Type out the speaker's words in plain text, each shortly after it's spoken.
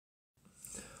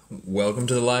Welcome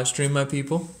to the live stream, my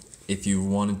people. If you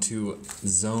wanted to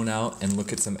zone out and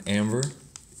look at some amber,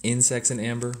 insects in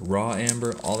amber, raw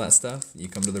amber, all that stuff, you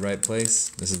come to the right place.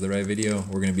 This is the right video.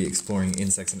 We're going to be exploring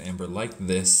insects in amber like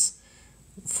this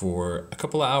for a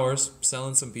couple of hours,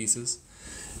 selling some pieces.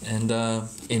 And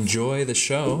enjoy the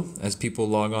show as people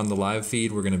log on the live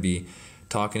feed. We're going to be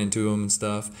talking into them and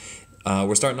stuff.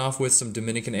 We're starting off with some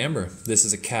Dominican amber. This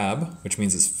is a cab, which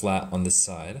means it's flat on this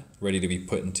side, ready to be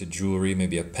put into jewelry,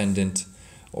 maybe a pendant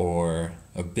or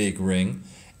a big ring.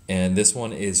 And this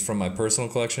one is from my personal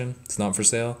collection. It's not for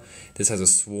sale. This has a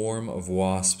swarm of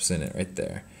wasps in it right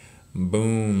there.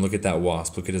 Boom, look at that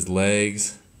wasp. Look at his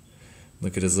legs.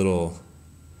 Look at his little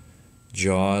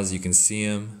jaws. You can see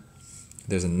him.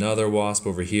 There's another wasp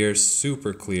over here,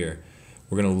 super clear.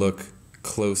 We're gonna look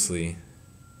closely.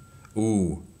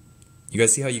 Ooh. You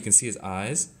guys see how you can see his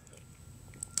eyes?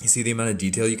 You see the amount of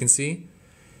detail you can see?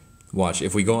 Watch,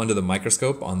 if we go under the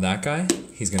microscope on that guy,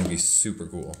 he's gonna be super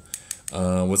cool.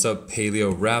 What's up,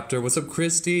 Paleo Raptor? What's up,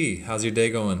 Christy? How's your day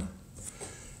going?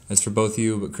 That's for both of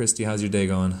you, but Christy, how's your day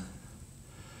going?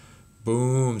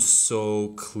 Boom, so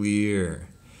clear.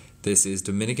 This is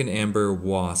Dominican amber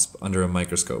wasp under a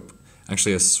microscope.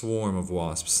 Actually, a swarm of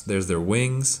wasps. There's their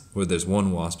wings, or there's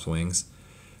one wasp's wings.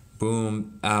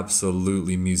 Boom,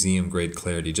 absolutely museum grade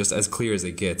clarity, just as clear as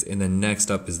it gets. And then next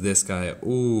up is this guy.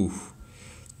 Ooh,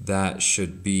 that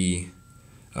should be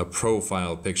a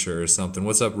profile picture or something.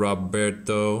 What's up,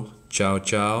 Roberto? Ciao,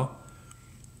 ciao.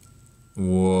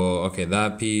 Whoa, okay,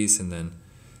 that piece. And then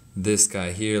this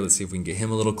guy here. Let's see if we can get him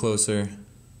a little closer.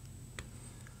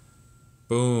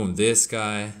 Boom, this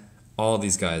guy. All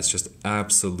these guys just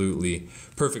absolutely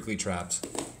perfectly trapped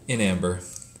in amber.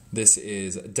 This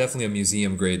is definitely a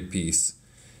museum grade piece.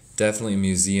 Definitely a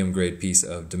museum grade piece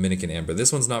of Dominican amber.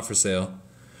 This one's not for sale.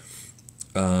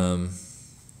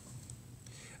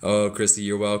 Oh, Christy,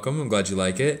 you're welcome. I'm glad you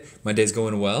like it. My day's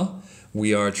going well.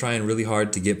 We are trying really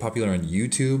hard to get popular on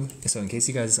YouTube. So in case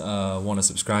you guys want to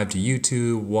subscribe to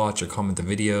YouTube, watch or comment the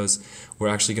videos, we're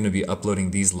actually going to be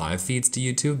uploading these live feeds to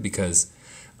YouTube because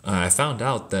I found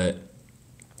out that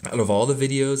out of all the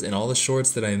videos and all the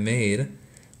shorts that I made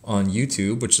on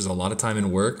YouTube, which is a lot of time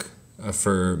and work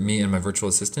for me and my virtual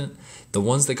assistant, the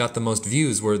ones that got the most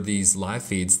views were these live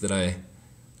feeds that I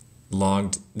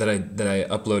logged, that I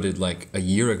uploaded like a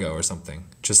year ago or something.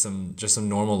 Just some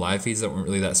normal live feeds that weren't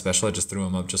really that special. I just threw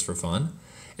them up just for fun,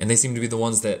 and they seem to be the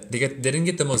ones that they didn't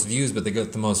get the most views, but they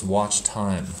got the most watch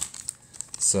time.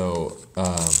 So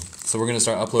we're gonna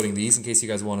start uploading these in case you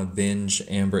guys want to binge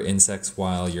amber insects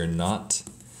while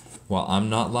I'm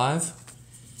not live.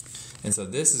 And so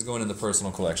this is going in the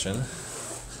personal collection.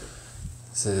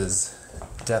 This is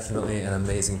definitely an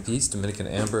amazing piece. Dominican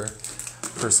amber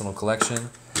personal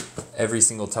collection. Every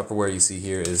single Tupperware you see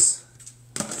here is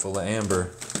full of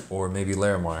amber or maybe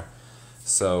Larimar.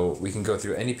 So we can go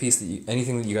through any piece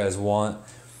anything that you guys want.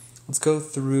 Let's go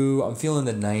through. I'm feeling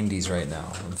the 90s right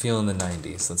now. I'm feeling the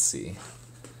 90s. Let's see.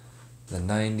 The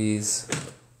 90s.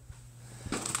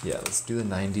 Yeah, let's do the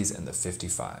 90s and the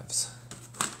 55s.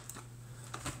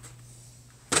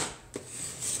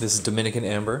 This is Dominican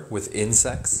amber with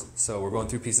insects. So we're going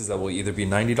through pieces that will either be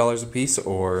 $90 a piece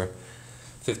or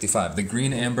 $55. The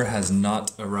green amber has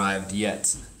not arrived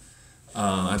yet.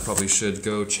 I probably should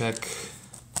go check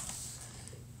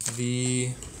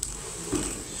the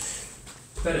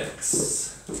FedEx.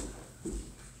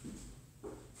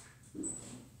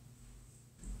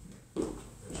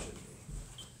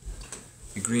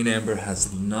 The green amber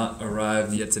has not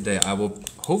arrived yet today. I will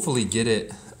hopefully get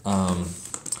it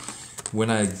when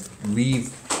I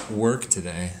leave work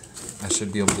today. I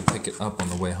should be able to pick it up on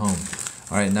the way home.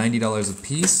 All right, $90 a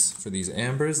piece for these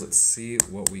ambers. Let's see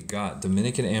what we got.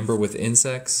 Dominican amber with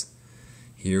insects.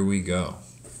 Here we go.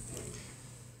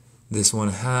 This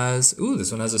one has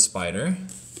a spider.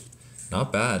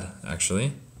 Not bad,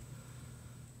 actually.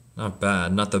 Not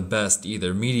bad, not the best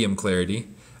either. Medium clarity.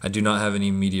 I do not have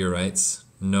any meteorites.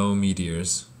 No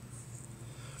meteors.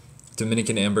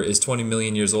 Dominican amber is 20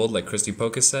 million years old, like Christy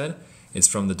Pocas said. It's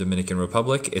from the Dominican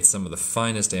Republic. It's some of the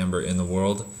finest amber in the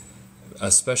world,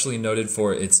 especially noted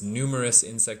for its numerous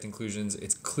insect inclusions,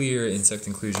 its clear insect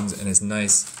inclusions, and its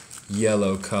nice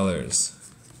yellow colors.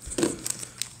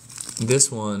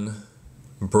 This one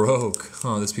broke.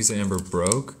 Oh, this piece of amber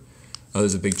broke. Oh,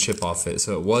 there's a big chip off it.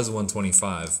 So it was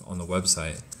 $125 on the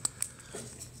website.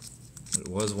 It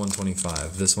was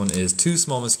 $125. This one is 2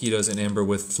 small mosquitoes in amber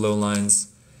with flow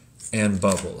lines and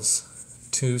bubbles.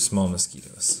 2 small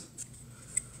mosquitoes.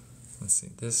 Let's see,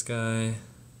 this guy.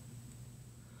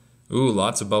 Ooh,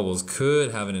 lots of bubbles.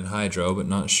 Could have it in hydro, but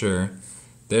not sure.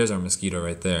 There's our mosquito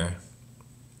right there.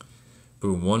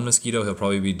 Boom, one mosquito. He'll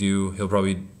probably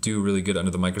do really good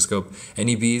under the microscope.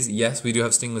 Any bees? Yes, we do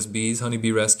have stingless bees.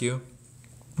 Honeybee rescue.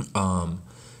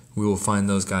 We will find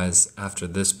those guys after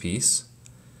this piece.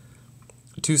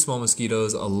 2 small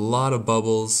mosquitoes, a lot of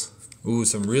bubbles. Ooh,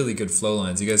 some really good flow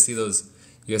lines. You guys see those?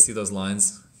 You guys see those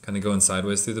lines kind of going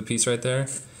sideways through the piece right there?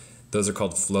 Those are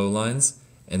called flow lines,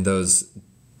 and those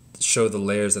show the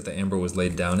layers that the amber was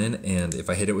laid down in. And if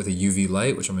I hit it with a UV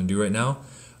light, which I'm gonna do right now,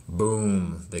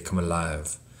 boom, they come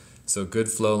alive. So good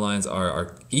flow lines are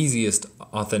our easiest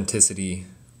authenticity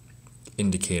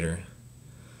indicator.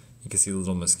 You can see the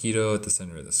little mosquito at the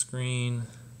center of the screen.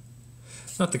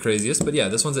 Not the craziest, but yeah,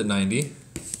 this one's at 90.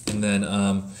 And then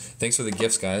thanks for the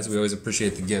gifts, guys. We always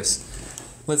appreciate the gifts.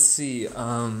 Let's see.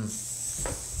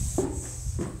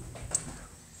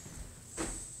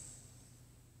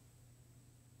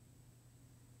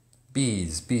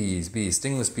 Bees,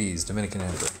 stingless bees, Dominican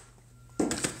amber.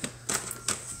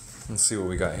 Let's see what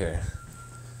we got here.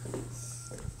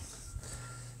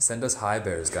 Send us high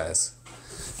bears, guys.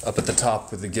 Up at the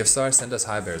top with the gifts are, send us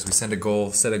high bears. We set a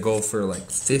goal for like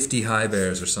 50 high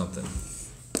bears or something.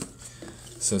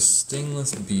 So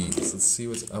stingless bees. Let's see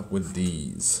what's up with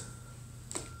these.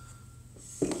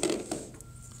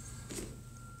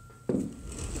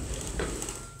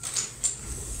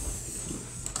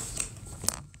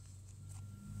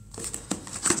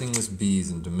 Stingless bees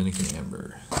and Dominican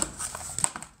amber.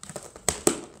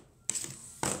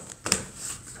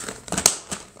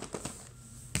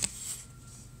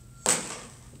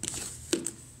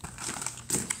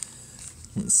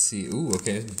 Let's see. Ooh,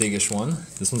 okay, biggish one.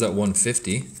 This one's at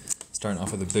 150. Starting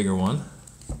off with a bigger one.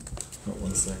 Oh,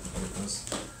 1 sec.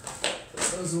 Put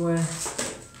those away.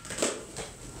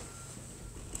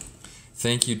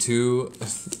 Thank you to.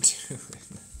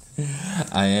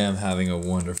 I am having a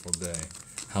wonderful day.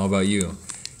 How about you?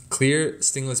 Clear,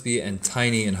 stingless bee, and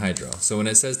tiny in hydro. So when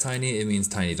it says tiny, it means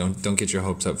tiny. Don't get your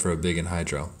hopes up for a big in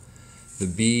hydro. The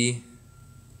bee.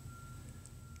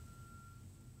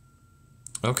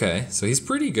 Okay, so he's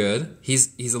pretty good.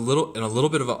 He's in a little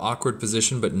bit of an awkward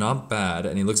position, but not bad,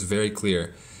 and he looks very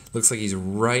clear. Looks like he's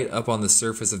right up on the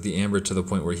surface of the amber to the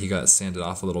point where he got sanded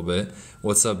off a little bit.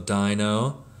 What's up,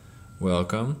 Dino?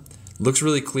 Welcome. Looks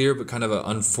really clear, but kind of an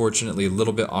unfortunately a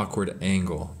little bit awkward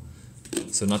angle.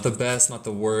 So not the best, not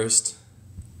the worst.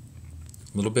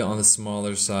 A little bit on the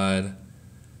smaller side,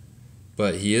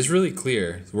 but he is really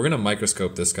clear. We're gonna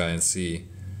microscope this guy and see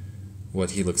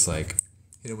what he looks like.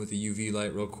 Hit him with a UV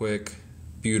light real quick.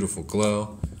 Beautiful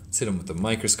glow. Let's hit him with the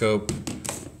microscope.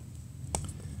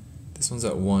 This one's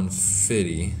at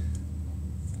 150.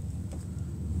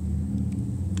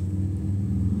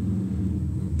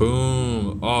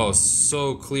 Boom. Oh,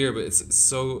 so clear, but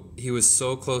he was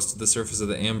so close to the surface of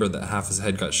the amber that half his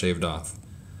head got shaved off.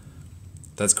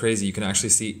 That's crazy. You can actually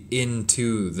see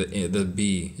into the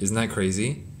bee. Isn't that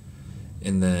crazy?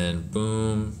 And then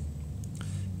boom.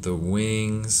 The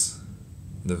wings.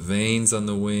 The veins on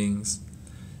the wings,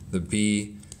 the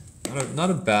bee,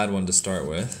 not a bad one to start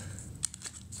with.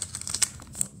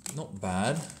 Not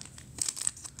bad.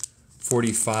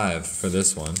 45 for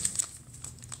this one.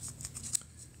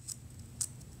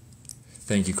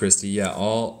 Thank you, Christy. Yeah,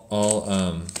 all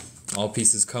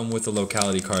pieces come with a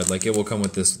locality card. Like it will come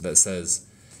with this that says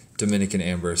Dominican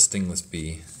amber, stingless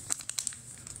bee.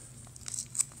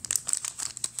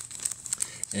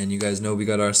 And you guys know we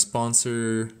got our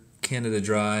sponsor Canada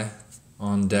Dry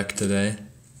on deck today.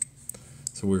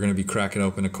 So we're going to be cracking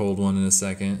open a cold one in a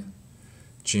second.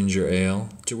 Ginger ale.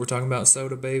 We're talking about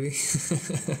soda, baby.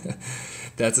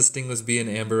 That's a stingless bee and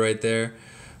amber right there.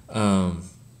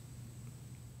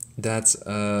 That's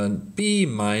a B-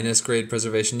 grade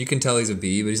preservation. You can tell he's a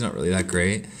B, but he's not really that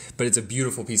great. But it's a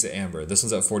beautiful piece of amber. This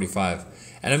one's at 45.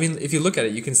 And I mean, if you look at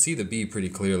it, you can see the B pretty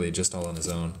clearly just all on his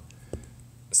own.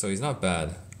 So he's not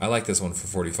bad. I like this one for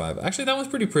 45. Actually, that one's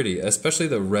pretty, especially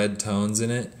the red tones in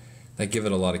it that give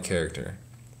it a lot of character.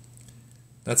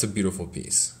 That's a beautiful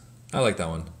piece. I like that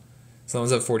one. So that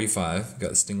one's at 45.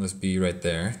 Got stingless bee right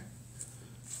there.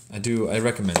 I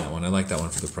recommend that one. I like that one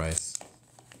for the price.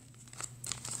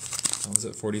 That one's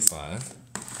at 45.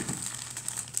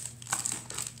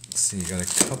 Let's see, you got a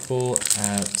couple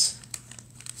at,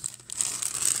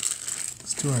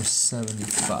 let's do our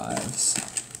 75s.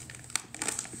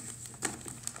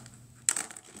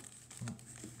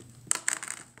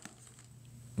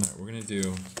 Alright, we're gonna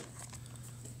do,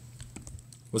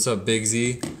 what's up, Big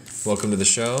Z? Welcome to the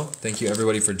show. Thank you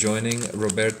everybody for joining.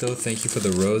 Roberto, thank you for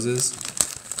the roses.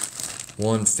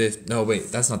 150, no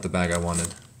wait, that's not the bag I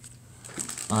wanted.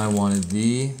 I wanted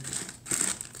the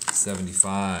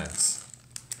 75s.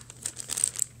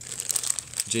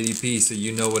 JDP, so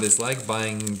you know what it's like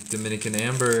buying Dominican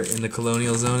amber in the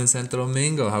colonial zone in Santo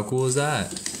Domingo. How cool is that?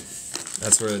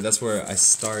 That's where I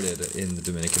started in the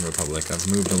Dominican Republic. I've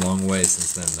moved a long way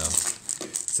since then though.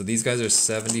 So these guys are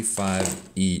 75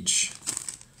 each,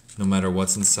 no matter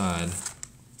what's inside.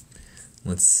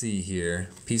 Let's see here.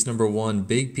 Piece number 1,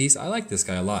 big piece. I like this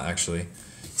guy a lot actually.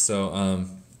 So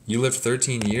you lived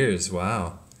 13 years.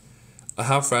 Wow.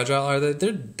 How fragile are they?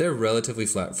 They're relatively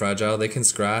fragile. They can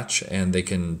scratch and they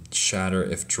can shatter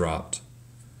if dropped.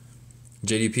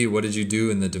 JDP, what did you do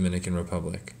in the Dominican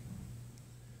Republic?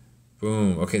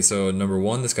 Boom. Okay, so number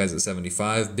 1, this guy's at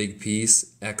 75. Big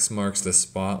piece. X marks the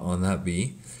spot on that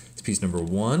B. It's piece number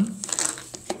 1.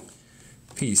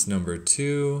 Piece number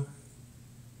 2.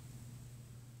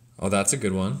 Oh, that's a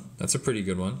good one. That's a pretty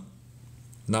good one.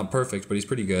 Not perfect, but he's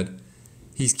pretty good.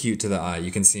 He's cute to the eye. You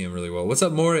can see him really well. What's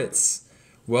up, Moritz?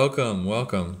 Welcome,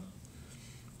 welcome.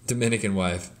 Dominican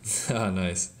wife. Ah,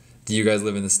 nice. Do you guys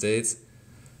live in the States?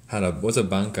 What's a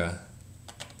banca?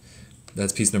 That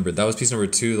was piece number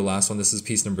 2, the last one. This is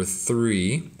piece number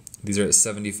 3. These are at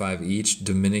 75 each.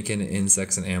 Dominican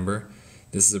insects and amber.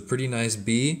 This is a pretty nice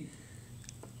bee.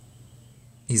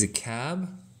 He's a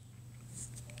cab.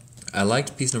 I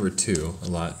liked piece number 2 a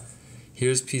lot.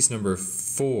 Here's piece number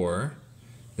 4.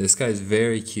 This guy's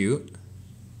very cute.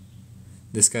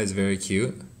 This guy's very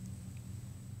cute.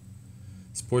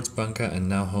 Sports banca and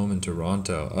now home in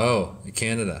Toronto. Oh,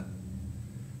 Canada.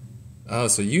 Oh,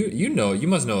 so you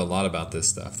must know a lot about this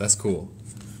stuff. That's cool.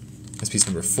 That's piece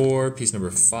number 4. Piece number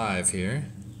 5 here.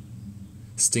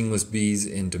 Stingless bees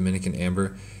in Dominican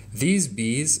amber. These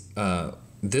bees,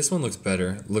 this one looks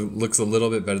better. Looks a little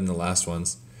bit better than the last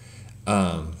ones.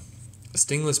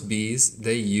 Stingless bees,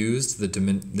 they used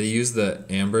the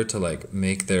amber to like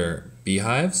make their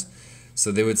beehives.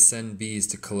 So they would send bees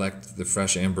to collect the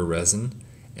fresh amber resin,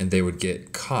 and they would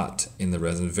get caught in the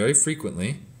resin very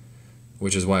frequently,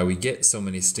 which is why we get so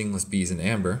many stingless bees in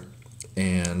amber.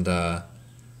 And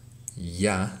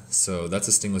yeah, so that's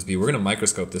a stingless bee. We're gonna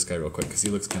microscope this guy real quick because he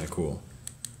looks kind of cool.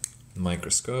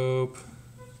 Microscope.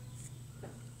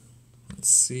 Let's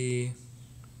see.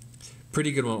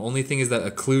 Pretty good one. Only thing is that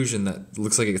occlusion that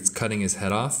looks like it's cutting his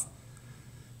head off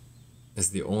is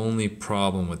the only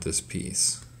problem with this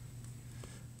piece.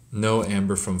 No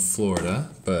amber from Florida,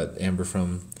 but amber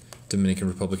from Dominican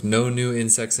Republic. No new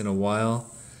insects in a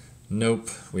while. Nope,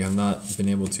 we have not been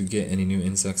able to get any new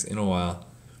insects in a while.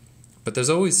 But there's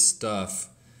always stuff.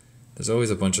 There's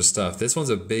always a bunch of stuff. This one's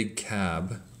a big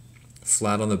cab,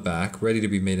 flat on the back, ready to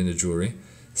be made into jewelry.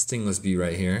 Stingless bee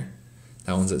right here.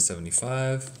 That one's at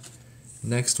 75.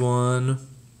 Next one,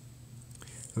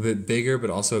 a bit bigger,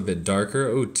 but also a bit darker.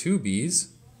 Oh, 2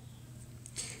 bees.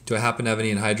 Do I happen to have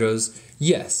any anhydros?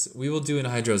 Yes, we will do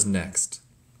anhydros next.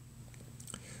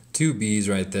 2 bees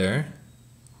right there.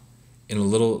 In a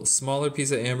little smaller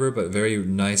piece of amber, but very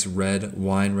nice red,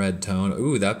 wine red tone.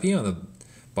 Ooh, that bee on the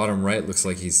bottom right looks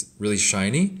like he's really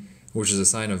shiny, which is a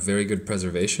sign of very good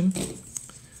preservation.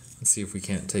 Let's see if we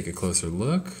can't take a closer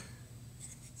look.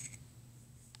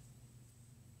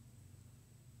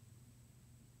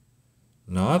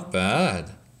 Not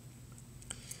bad.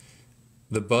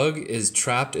 The bug is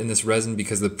trapped in this resin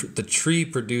because the tree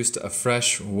produced a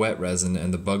fresh, wet resin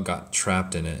and the bug got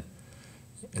trapped in it.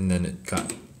 And then it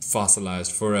got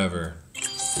fossilized forever.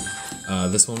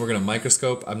 This one we're going to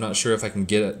microscope. I'm not sure if I can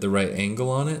get the right angle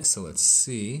on it, so let's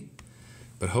see.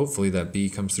 But hopefully that bee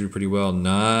comes through pretty well.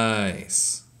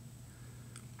 Nice.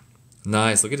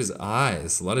 Nice. Look at his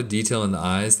eyes. A lot of detail in the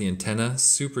eyes. The antenna,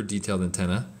 super detailed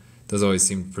antenna. Those always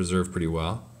seem to preserve pretty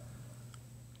well.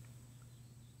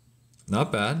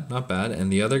 Not bad, not bad. And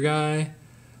the other guy, a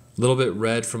little bit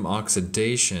red from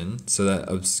oxidation, so that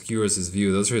obscures his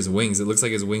view. Those are his wings. It looks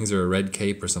like his wings are a red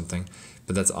cape or something,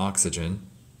 but that's oxygen,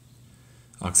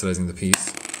 oxidizing the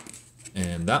piece.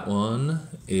 And that one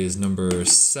is number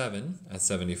 7 at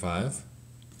 75.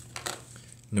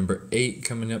 Number 8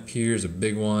 coming up here is a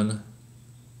big one.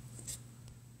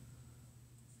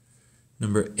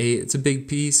 Number 8, it's a big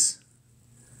piece.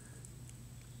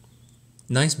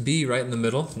 Nice bee right in the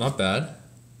middle, not bad.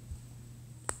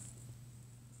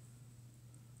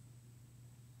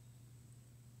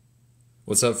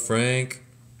 What's up, Frank?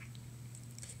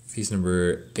 Piece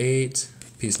number 8,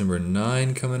 piece number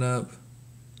 9 coming up.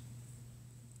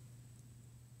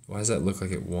 Why does that look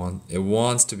like it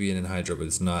wants to be an anhydro, but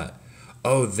it's not?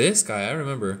 Oh, this guy, I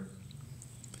remember.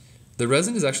 The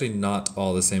resin is actually not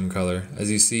all the same color. As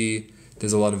you see,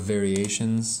 there's a lot of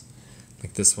variations.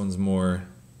 Like this one's more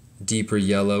deeper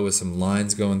yellow with some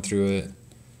lines going through it.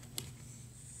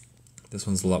 This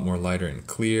one's a lot more lighter and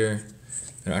clear.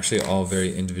 They're actually all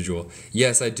very individual.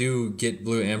 Yes, I do get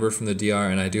blue amber from the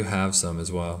DR, and I do have some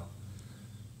as well.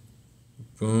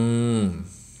 Boom.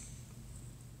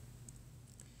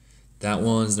 That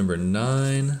one's number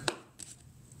 9,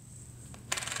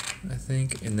 I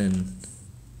think. And then,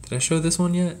 did I show this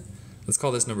one yet? Let's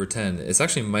call this number 10. It's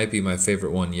actually might be my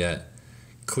favorite one yet.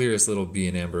 Clearest little bee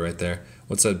in amber right there.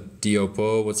 What's up,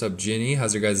 Diopo? What's up, Ginny?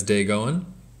 How's your guys' day going?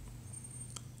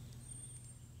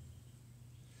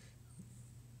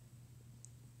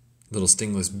 Little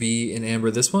stingless bee in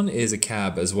amber. This one is a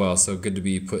cab as well, so good to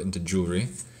be put into jewelry.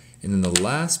 And then the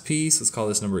last piece, let's call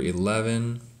this number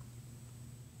 11.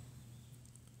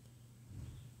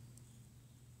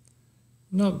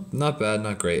 No, not bad,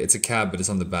 not great. It's a cab, but it's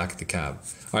on the back of the cab.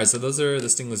 All right, so those are the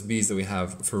stingless bees that we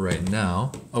have for right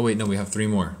now. Oh wait, no, we have 3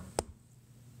 more.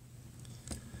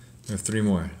 We have 3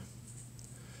 more.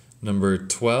 Number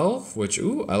 12, which,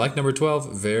 ooh, I like number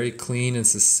 12. Very clean and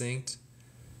succinct.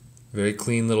 Very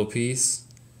clean little piece.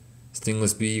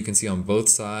 Stingless bee you can see on both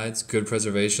sides. Good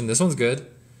preservation. This one's good.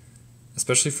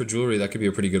 Especially for jewelry, that could be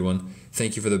a pretty good one.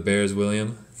 Thank you for the bears,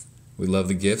 William. We love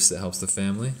the gifts. It helps the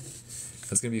family.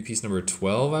 That's going to be piece number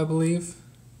 12, I believe.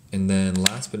 And then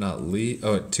last but not least,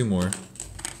 oh, 2 more.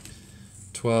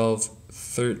 12,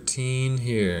 13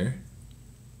 here.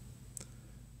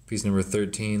 Piece number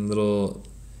 13, little,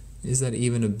 is that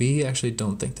even a B? Actually,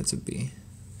 don't think that's a B.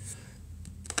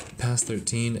 Past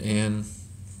 13 and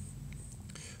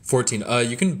 14.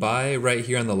 You can buy right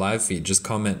here on the live feed. Just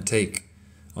comment take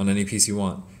on any piece you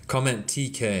want. Comment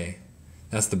TK.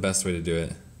 That's the best way to do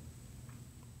it.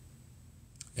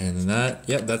 And that,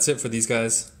 yep, that's it for these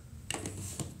guys.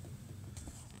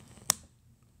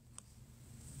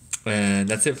 And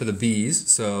that's it for the bees.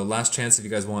 So last chance if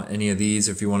you guys want any of these,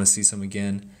 or if you want to see some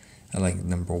again. I like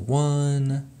number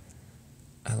 1.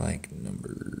 I like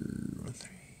number 3,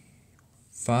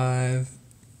 5.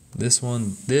 This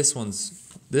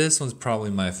one's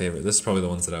probably my favorite. This is probably the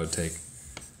ones that I would take.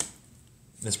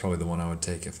 This is probably the one I would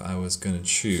take if I was gonna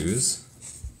choose.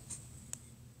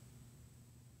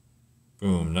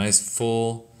 Boom, nice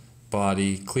full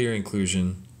body, clear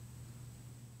inclusion.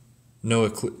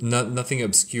 Nothing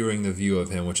obscuring the view of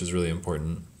him, which is really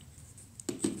important.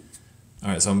 All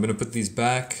right, so I'm gonna put these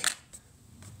back.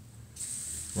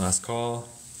 Last call.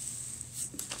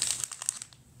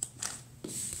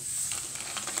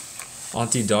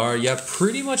 Auntie Dar, yeah,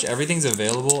 pretty much everything's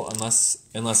available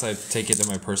unless I take it to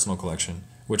my personal collection,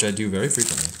 which I do very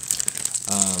frequently.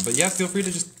 But yeah, feel free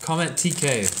to just comment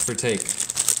TK for take.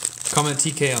 Comment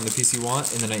TK on the piece you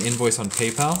want, and then I invoice on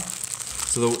PayPal.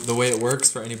 So the way it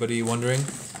works, for anybody wondering,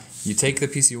 you take the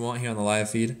piece you want here on the live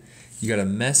feed, you gotta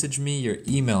message me your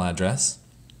email address,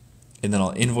 and then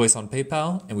I'll invoice on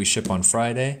PayPal, and we ship on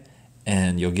Friday,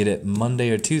 and you'll get it Monday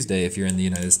or Tuesday if you're in the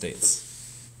United States.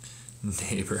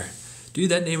 Neighbor. Dude,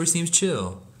 that neighbor seems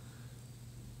chill.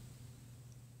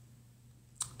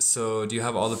 So do you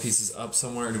have all the pieces up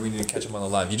somewhere, or do we need to catch them on the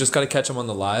live? You just gotta catch them on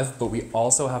the live, but we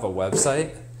also have a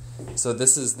website. So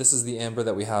this is the amber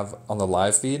that we have on the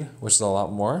live feed, which is a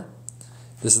lot more.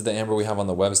 This is the amber we have on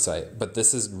the website, but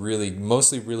this is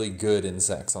mostly really good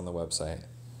insects on the website.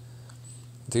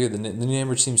 Dude, the new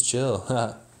amber seems chill.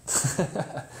 What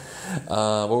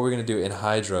we're gonna do in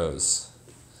hydros.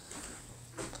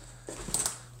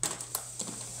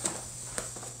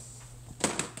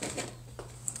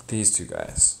 These 2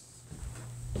 guys.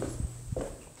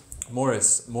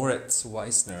 Moritz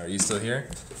Weissner, are you still here?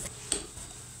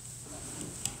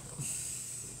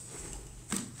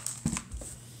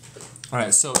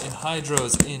 Alright, so in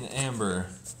hydros in amber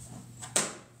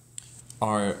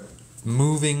are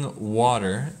moving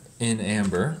water in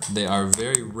amber. They are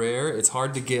very rare. It's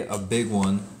hard to get a big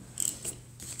one.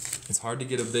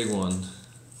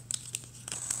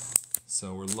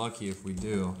 So we're lucky if we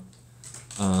do.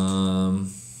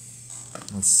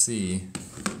 Let's see.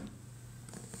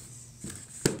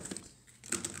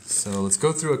 So let's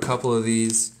go through a couple of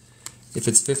these. If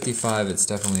it's 55, it's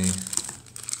definitely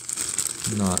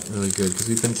not really good because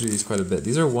we've been through these quite a bit.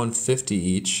 These are 150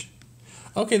 each.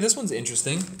 Okay, this one's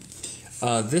interesting.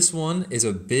 This one is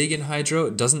a big in hydro.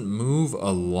 It doesn't move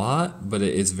a lot, but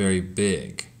it is very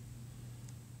big.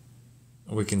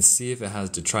 We can see if it has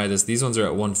detritus. These ones are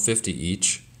at 150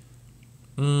 each.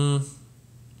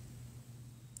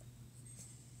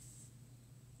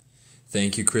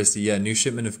 Thank you, Christy. Yeah, new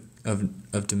shipment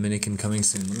of Dominican coming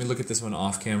soon. Let me look at this one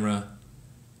off camera.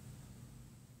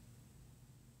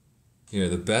 Here,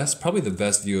 probably the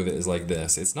best view of it is like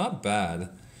this. It's not bad.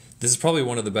 This is probably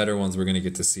one of the better ones we're gonna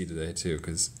get to see today too,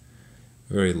 because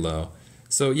very low.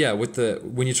 So yeah,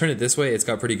 when you turn it this way, it's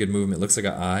got pretty good movement. It looks like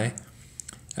an eye.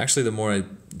 Actually, the more I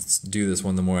do this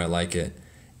one, the more I like it.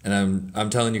 And I'm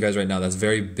telling you guys right now, that's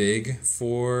very big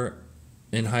for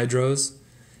anhydrous.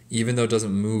 Even though it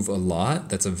doesn't move a lot,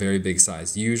 that's a very big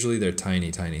size. Usually they're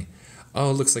tiny, tiny.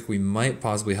 Oh, it looks like we might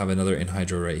possibly have another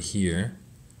anhydro right here.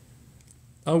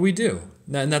 Oh, we do.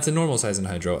 And that's a normal size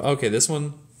anhydro. Okay, this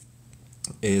one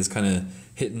is kind of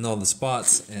hitting all the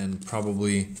spots and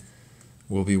probably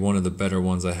will be one of the better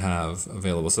ones I have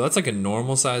available. So that's like a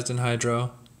normal sized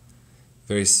anhydro.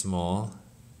 Very small.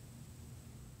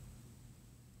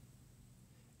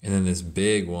 And then this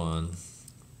big one.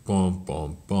 Boom,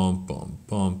 boom, boom, boom,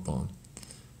 boom, boom.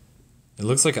 It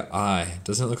looks like an eye.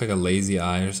 Doesn't it look like a lazy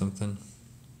eye or something?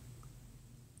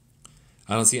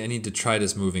 I don't see any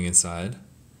detritus moving inside.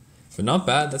 But not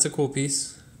bad. That's a cool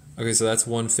piece. Okay, so that's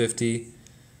 150.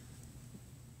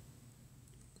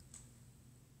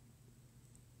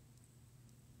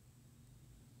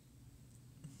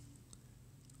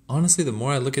 Honestly, the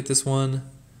more I look at this one,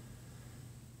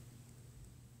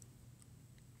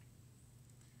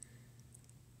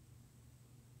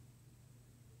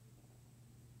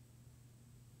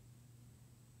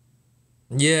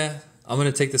 yeah, I'm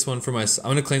gonna take this one for myself.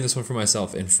 I'm gonna claim this one for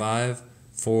myself in 5,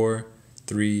 4,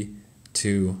 3,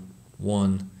 2,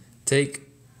 1. Take.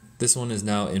 This one is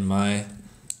now in my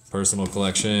personal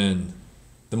collection.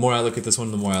 The more I look at this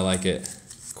one, the more I like it.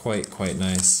 Quite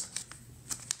nice.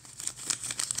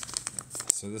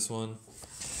 So this one.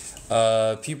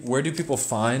 Where do people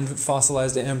find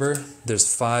fossilized amber?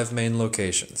 There's 5 main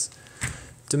locations.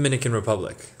 Dominican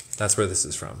Republic. That's where this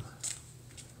is from.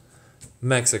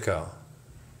 Mexico.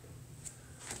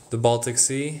 The Baltic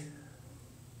Sea,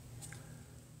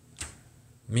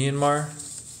 Myanmar,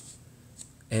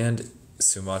 and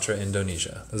Sumatra,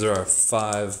 Indonesia. Those are our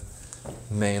 5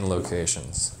 main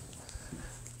locations.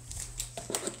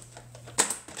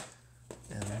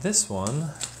 And this one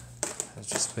has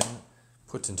just been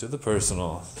put into the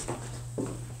personal.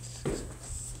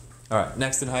 All right,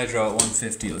 next anhydro at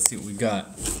 150. Let's see what we got.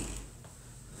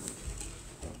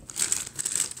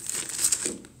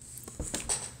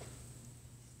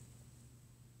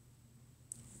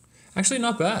 Actually,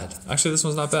 not bad. Actually, this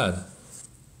one's not bad.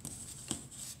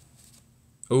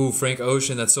 Oh, Frank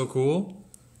Ocean, that's so cool.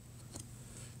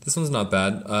 This one's not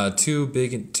bad. Two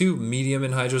medium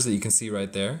anhydros that you can see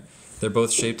right there. They're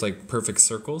both shaped like perfect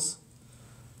circles.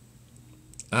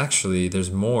 Actually,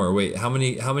 there's more. Wait, how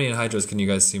many anhydros can you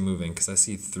guys see moving? Because I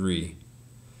see 3.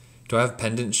 Do I have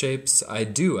pendant shapes? I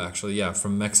do, actually, yeah,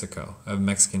 from Mexico. I have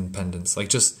Mexican pendants. Like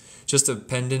just a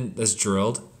pendant that's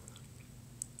drilled.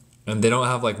 And they don't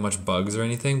have like much bugs or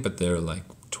anything, but they're like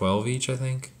 12 each, I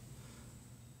think.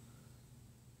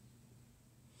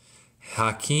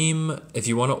 Hakeem, if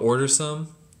you want to order some,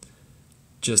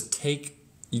 just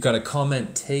you got to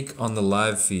comment take on the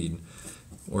live feed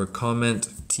or comment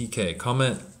TK.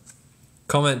 Comment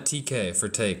TK for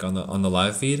take on the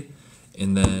live feed,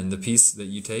 and then the piece that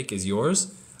you take is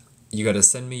yours. You got to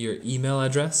send me your email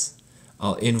address.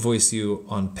 I'll invoice you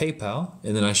on PayPal,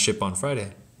 and then I ship on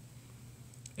Friday.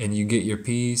 And you get your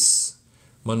piece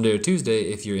Monday or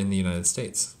Tuesday if you're in the United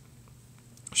States.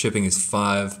 Shipping is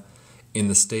 $5 in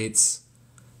the States,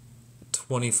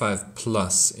 25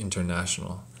 plus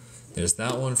international. There's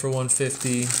that one for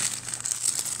 150.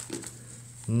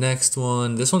 Next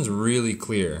one, this one's really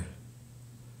clear.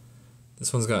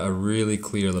 This one's got a really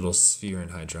clear little sphere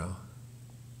anhydro.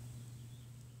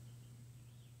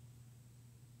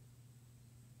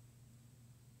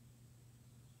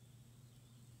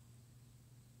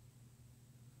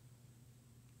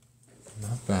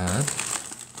 Not bad.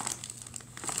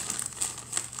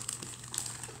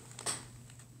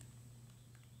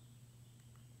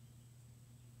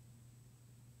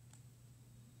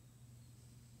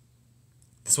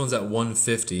 This one's at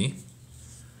 150.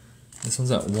 This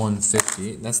one's at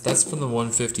 150. That's from the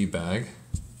 150 bag.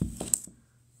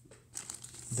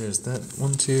 There's that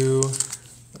one too.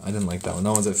 I didn't like that one.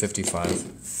 That one's at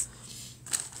 55.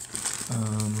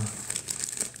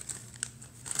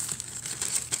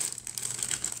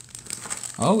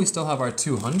 Oh, we still have our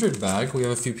 200 bag. We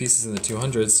have a few pieces in the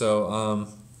 200, so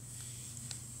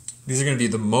these are going to be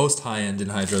the most high-end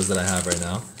anhydros that I have right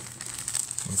now.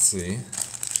 Let's see.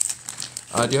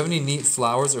 Do you have any neat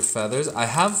flowers or feathers? I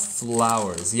have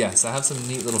flowers, yes. I have some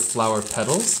neat little flower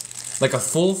petals. Like a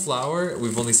full flower,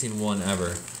 we've only seen one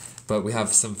ever. But we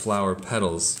have some flower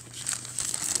petals.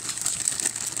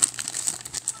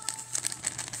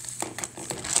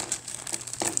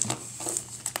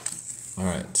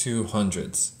 Alright,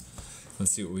 200s.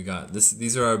 Let's see what we got.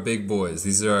 These are our big boys.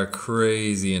 These are our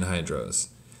crazy anhydros.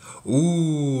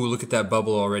 Ooh, look at that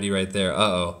bubble already right there.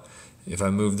 Uh-oh. If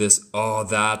I move this, oh,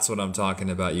 that's what I'm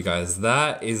talking about, you guys.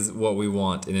 That is what we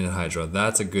want in anhydro.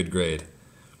 That's a good grade.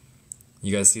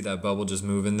 You guys see that bubble just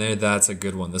move in there? That's a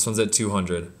good one. This one's at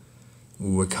 200.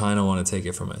 Ooh, I kind of want to take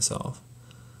it for myself.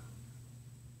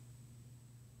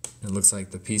 It looks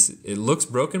like the piece, it looks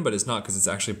broken, but it's not because it's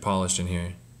actually polished in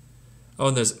here. Oh,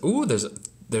 and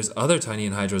there's other tiny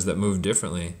anhydros that move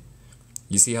differently.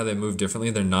 You see how they move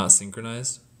differently? They're not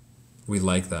synchronized. We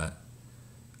like that.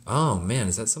 Oh man,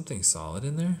 is that something solid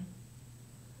in there?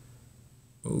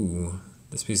 Ooh,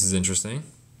 this piece is interesting.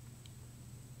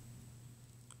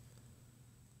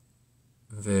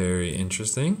 Very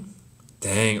interesting.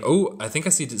 Dang. Oh, I think I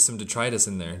see some detritus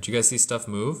in there. Do you guys see stuff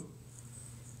move?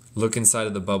 Look inside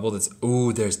of the bubble. That's,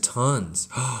 ooh, there's tons.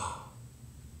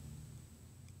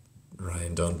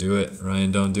 Ryan, don't do it.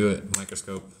 Ryan, don't do it.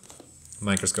 Microscope.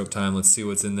 Microscope time. Let's see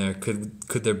what's in there.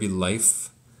 Could there be life?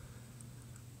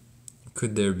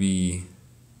 Could there be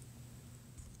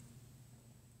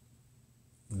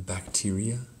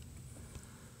bacteria?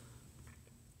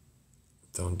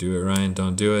 Don't do it, Ryan.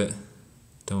 Don't do it.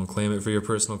 Don't claim it for your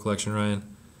personal collection, Ryan.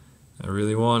 I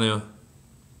really want to.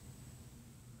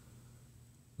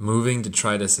 Moving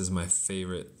detritus is my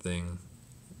favorite thing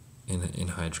in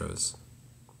hydros.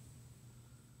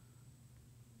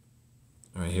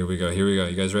 All right, here we go. Here we go.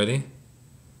 You guys ready?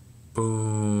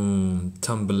 Boom.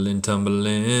 Tumbling,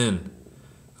 tumbling.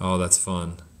 Oh, that's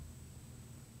fun.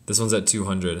 This one's at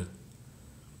 200.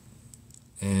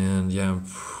 And yeah, I'm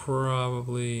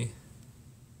probably...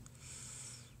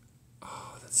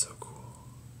 Oh, that's so cool.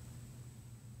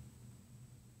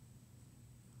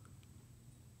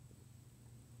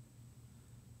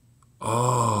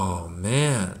 Oh,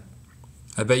 man.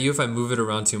 I bet you if I move it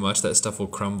around too much, that stuff will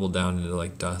crumble down into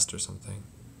like dust or something.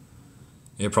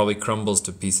 It probably crumbles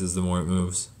to pieces the more it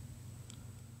moves.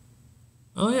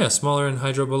 Oh yeah, smaller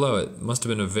anhydro below it. Must have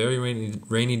been a very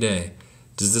rainy day.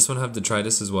 Does this one have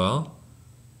detritus as well?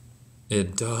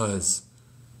 It does.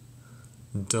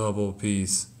 Double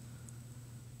piece.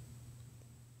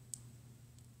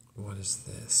 What is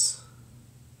this?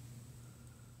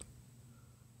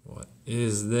 What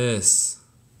is this?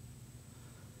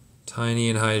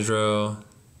 Tiny anhydro.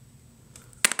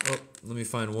 Oh, let me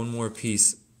find one more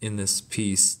piece in this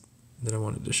piece that I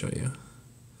wanted to show you.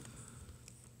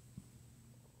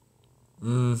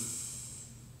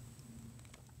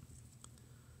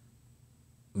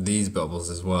 These bubbles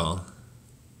as well.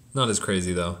 Not as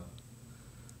crazy though.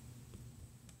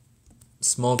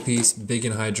 Small piece, big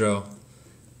anhydro.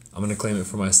 I'm gonna claim it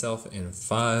for myself in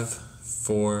 5,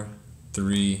 4,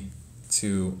 3,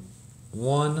 2,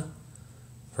 1.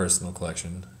 Personal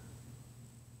collection.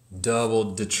 Double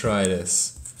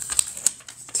detritus.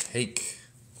 Take.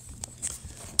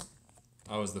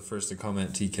 I was the first to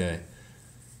comment TK.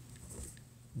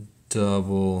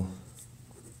 Double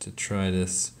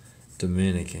detritus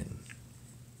Dominican.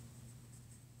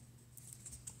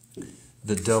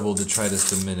 The double detritus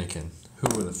Dominican. Who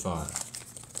would have thought?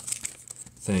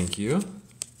 Thank you.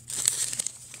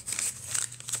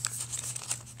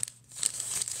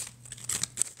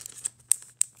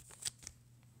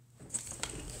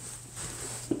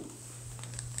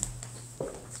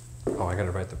 Oh, I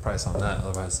gotta write the price on that,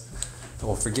 otherwise I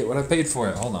will forget what I paid for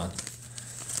it. Hold on.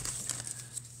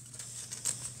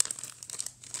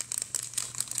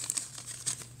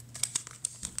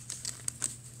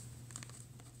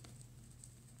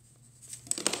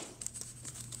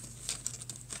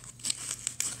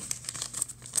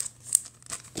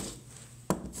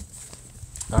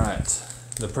 Alright,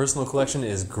 the personal collection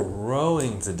is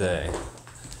growing today.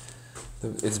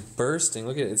 It's bursting.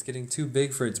 Look at it, it's getting too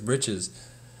big for its britches.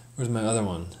 Where's my other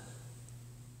one?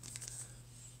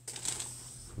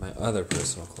 My other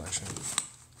personal collection.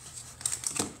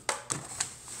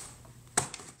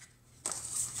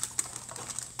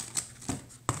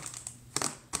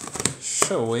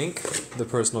 Showink, the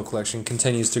personal collection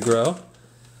continues to grow.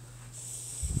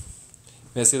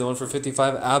 May I see the one for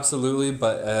 55? Absolutely,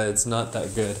 but it's not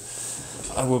that good.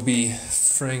 I will be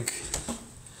frank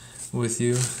with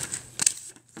you.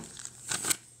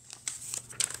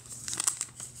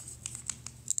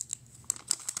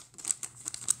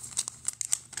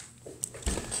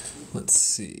 Let's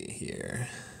see here.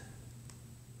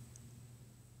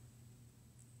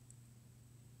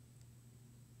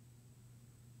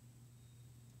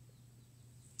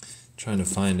 Trying to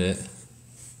find it.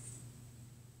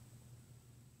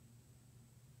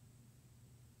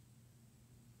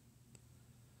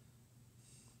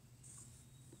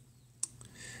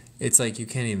 It's like you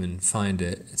can't even find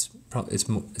it. It's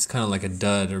kind of like a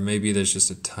dud, or maybe there's just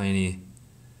a tiny.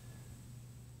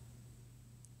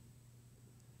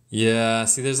 Yeah,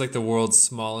 see, there's like the world's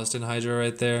smallest anhydro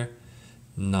right there.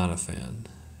 Not a fan.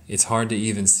 It's hard to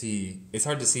even see. It's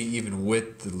hard to see even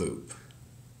with the loop.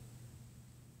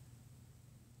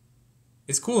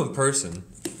 It's cool in person.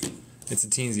 It's a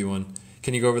teensy one.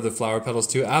 Can you go over the flower petals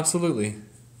too? Absolutely.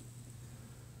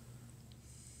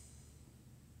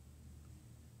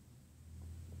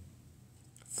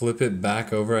 Flip it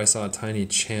back over. I saw a tiny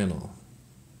channel.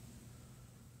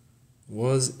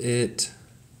 Was it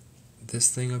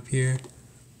this thing up here?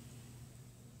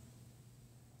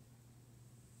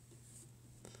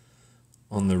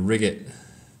 On the rigget.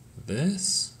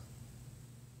 This?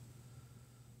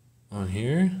 On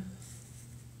here?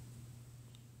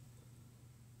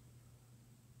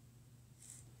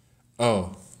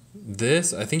 Oh,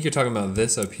 this? I think you're talking about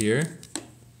this up here.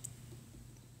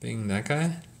 Being that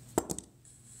guy?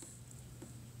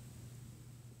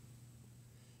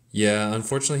 Yeah,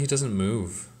 unfortunately he doesn't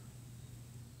move.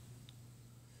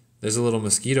 There's a little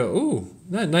mosquito. Ooh,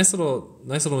 nice little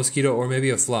mosquito, or maybe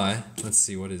a fly. Let's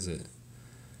see, what is it?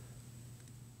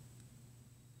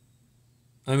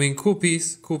 I mean, cool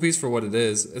piece for what it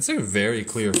is. It's a very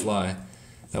clear fly.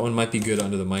 That one might be good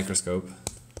under the microscope.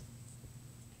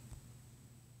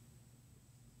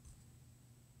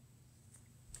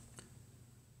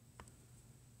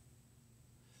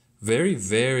 Very,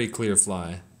 very clear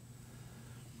fly.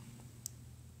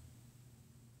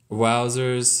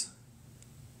 Wowzers.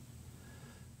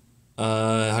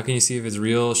 How can you see if it's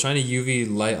real? Shiny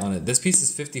UV light on it. This piece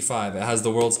is 55. It has the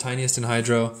world's tiniest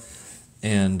anhydro.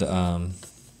 And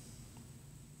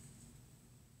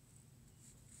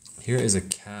here is a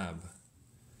cab.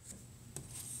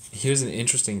 Here's an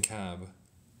interesting cab.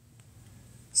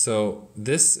 So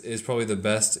this is probably the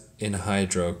best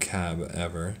anhydro cab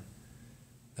ever.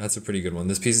 That's a pretty good one.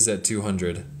 This piece is at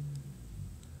 200.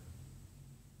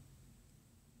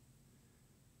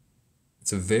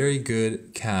 It's a very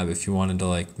good cab if you wanted to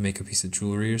like make a piece of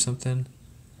jewelry or something.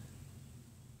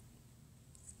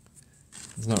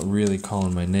 It's not really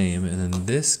calling my name. And then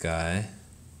this guy,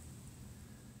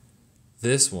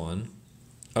 this one.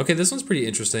 Okay, this one's pretty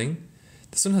interesting.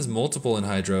 This one has multiple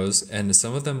anhydros, and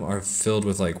some of them are filled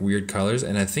with like weird colors,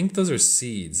 and I think those are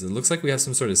seeds. It looks like we have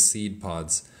some sort of seed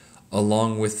pods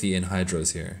along with the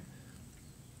anhydros here.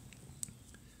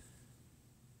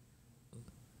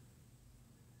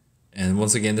 And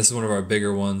once again, this is one of our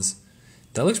bigger ones.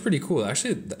 That looks pretty cool.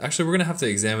 Actually, we're going to have to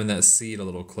examine that seed a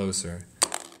little closer.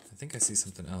 I think I see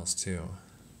something else too.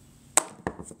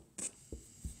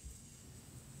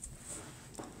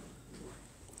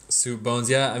 Soup bones,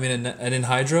 yeah. I mean, an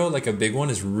anhydro, like a big one,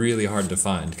 is really hard to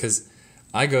find because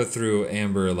I go through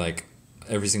amber like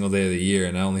every single day of the year,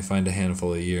 and I only find a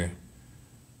handful a year.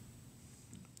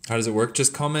 How does it work?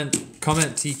 Just comment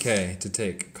TK to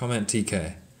take. Comment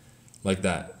TK. Like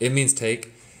that. It means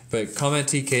take, but comment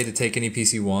TK to take any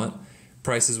piece you want.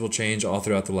 Prices will change all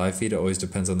throughout the live feed. It always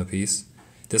depends on the piece.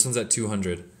 This one's at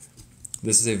 200.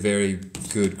 This is a very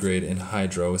good grade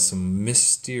anhydro with some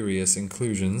mysterious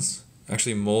inclusions.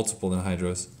 Actually, multiple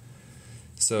anhydros.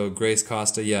 So Grace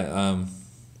Costa, yeah,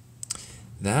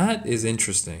 that is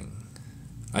interesting.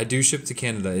 I do ship to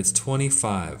Canada. It's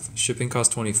 25. Shipping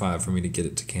costs 25 for me to get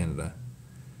it to Canada.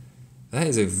 That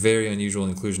is a very unusual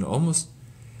inclusion. Almost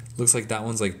looks like that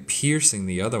one's like piercing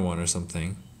the other one or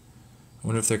something. I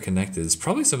wonder if they're connected. It's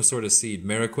probably some sort of seed.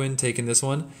 Mariquin taking this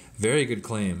one. Very good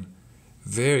claim.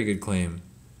 Very good claim.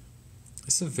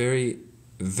 It's a very,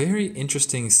 very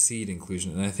interesting seed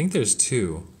inclusion. And I think there's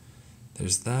two.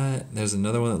 There's that. There's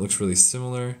another one that looks really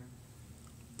similar.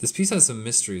 This piece has some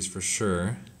mysteries for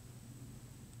sure.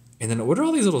 And then what are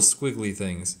all these little squiggly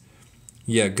things?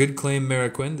 Yeah, good claim,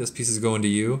 Mariquin. This piece is going to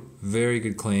you. Very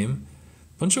good claim.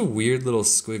 Bunch of weird little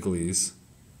squigglies.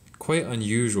 Quite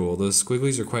unusual. Those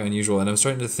squigglies are quite unusual. And I'm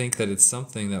starting to think that it's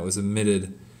something that was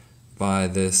emitted by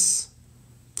this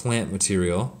plant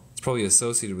material. It's probably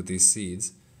associated with these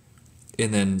seeds.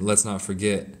 And then let's not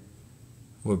forget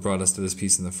what brought us to this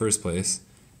piece in the first place.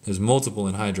 There's multiple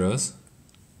anhydros.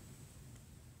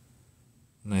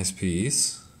 Nice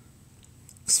piece.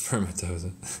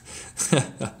 Spermatozoa.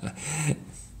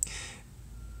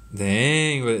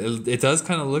 Dang, but it does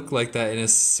kind of look like that in a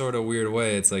sort of weird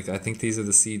way. It's like, I think these are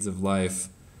the seeds of life.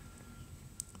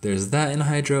 There's that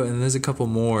anhydro, and there's a couple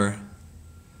more.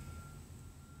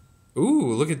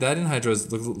 Ooh, look at that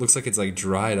anhydro. Looks like it's like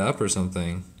dried up or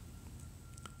something.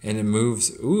 And it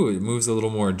moves, ooh, it moves a little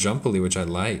more jumpily, which I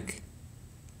like.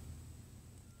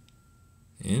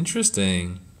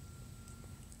 Interesting.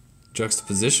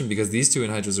 Juxtaposition, because these two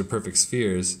anhydros are perfect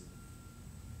spheres.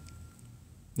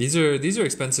 These are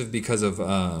expensive because of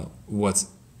what's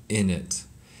in it.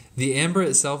 The amber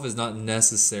itself is not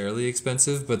necessarily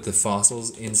expensive, but the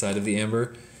fossils inside of the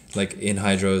amber, like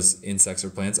anhydros, insects, or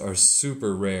plants, are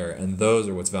super rare, and those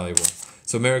are what's valuable.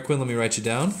 So Mariquin, let me write you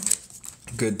down.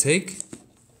 Good take.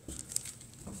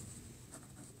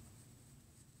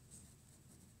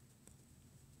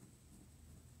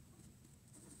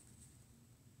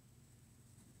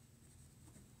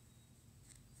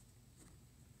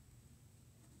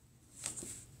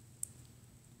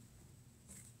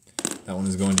 That one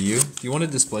is going to you. Do you want a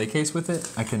display case with it?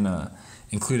 I can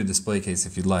include a display case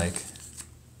if you'd like.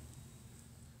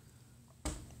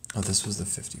 Oh, this was the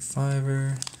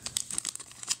 55er.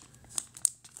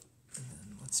 And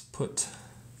then let's put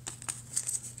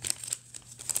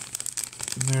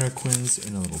Ameriquins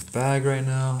in a little bag right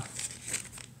now.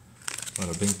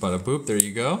 Bada bing, bada boop. There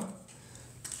you go.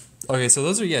 Okay, so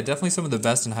those are, yeah, definitely some of the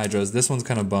best in hydros. This one's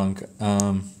kind of bunk.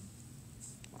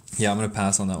 Yeah, I'm going to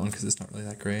pass on that one because it's not really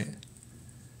that great.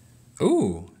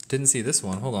 Ooh, didn't see this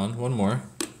one. Hold on, one more.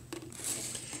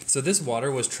 So this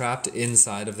water was trapped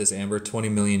inside of this amber 20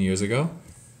 million years ago.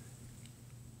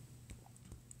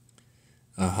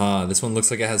 Aha, this one looks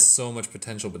like it has so much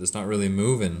potential, but it's not really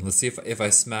moving. Let's see if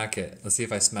I smack it. Let's see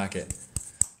if I smack it.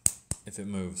 If it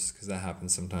moves, because that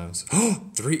happens sometimes. Oh,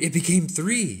 3, it became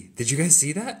 3. Did you guys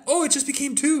see that? Oh, it just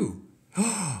became 2.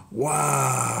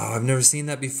 Wow, I've never seen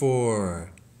that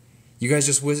before. You guys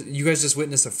just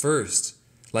witnessed a first.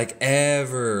 Like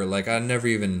ever. Like I never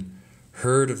even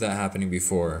heard of that happening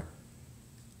before.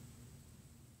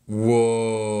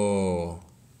 Whoa.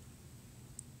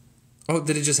 Oh,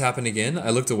 did it just happen again? I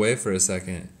looked away for a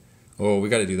second. Oh, we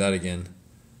got to do that again.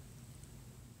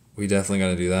 We definitely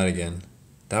got to do that again.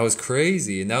 That was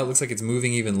crazy. And now it looks like it's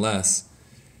moving even less.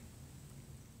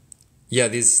 Yeah,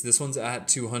 this one's at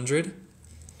 200.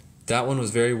 That one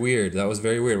was very weird. That was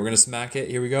very weird. We're going to smack it.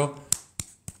 Here we go.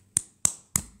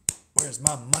 Where's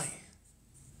my mic?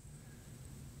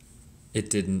 It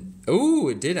didn't. Oh,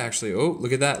 it did actually. Oh,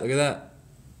 look at that. Look at that.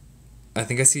 I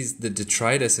think I see the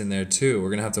detritus in there too. We're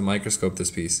going to have to microscope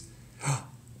this piece.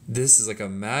 This is like a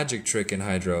magic trick in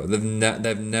hydro. They've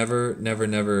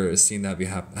never seen that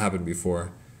happen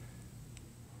before.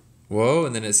 Whoa,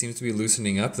 and then it seems to be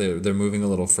loosening up. They're moving a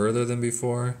little further than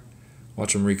before.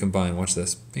 Watch them recombine. Watch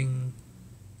this. Bing.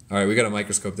 All right, we got to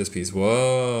microscope this piece.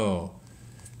 Whoa.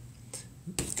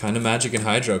 Kind of magic in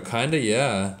hydro. Kind of,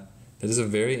 yeah. That is a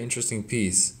very interesting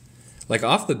piece. Like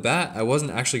off the bat, I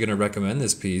wasn't actually going to recommend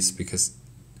this piece because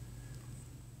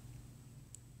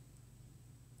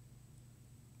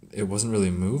it wasn't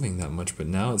really moving that much, but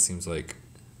now it seems like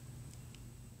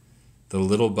the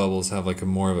little bubbles have like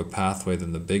more of a pathway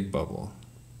than the big bubble.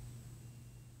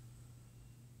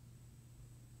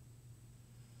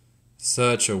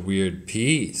 Such a weird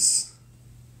piece.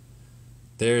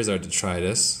 There's our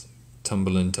detritus.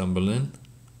 Tumbling.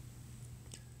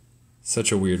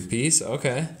 Such a weird piece.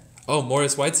 Okay. Oh,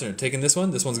 Morris Weitzner taking this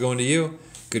one. This one's going to you.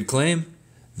 Good claim.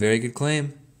 Very good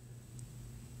claim.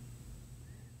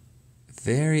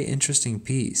 Very interesting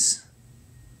piece.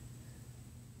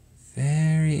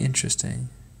 Very interesting.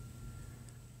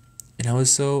 And I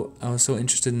was so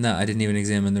interested in that I didn't even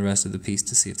examine the rest of the piece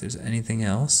to see if there's anything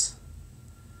else.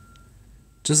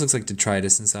 Just looks like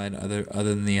detritus inside other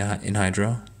than the in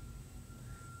hydro.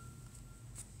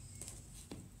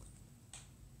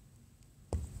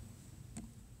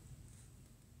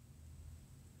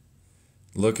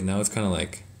 Look, and now it's kind of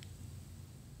like,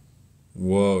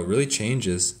 whoa, it really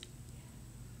changes.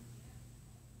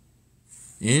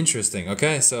 Interesting.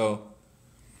 Okay, so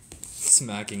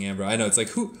smacking amber. I know, it's like,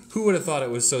 who would have thought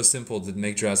it was so simple to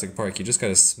make Jurassic Park? You just got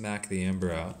to smack the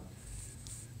amber out.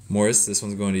 Morris, this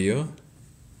one's going to you.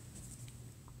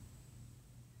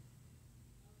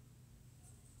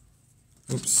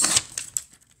 Oops.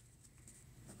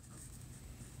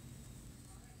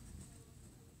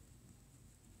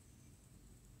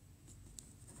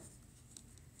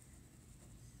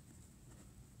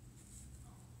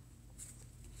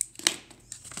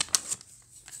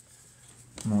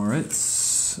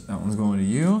 Moritz, that one's going to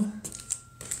you.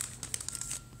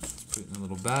 Let's put it in a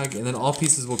little bag. And then all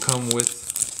pieces will come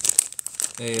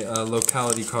with a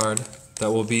locality card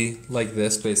that will be like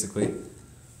this, basically.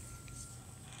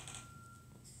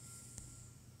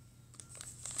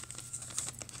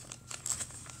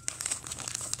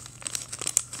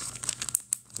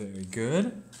 Very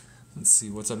good. Let's see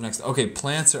what's up next. Okay,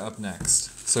 plants are up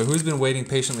next. So who's been waiting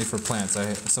patiently for plants?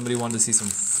 Somebody wanted to see some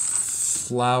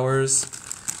flowers,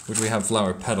 which we have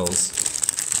flower petals,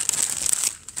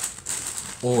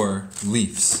 or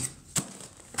leaves.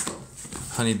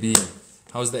 Honeybee.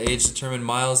 How is the age determined,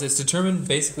 Miles? It's determined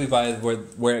basically by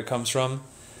where it comes from.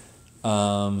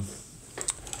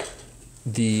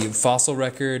 The fossil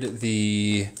record,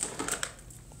 the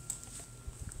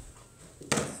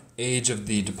age of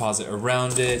the deposit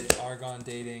around it, argon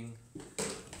dating,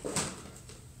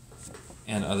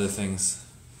 and other things.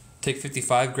 Take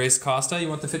 55, Grace Costa. You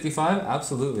want the 55?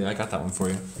 Absolutely, I got that one for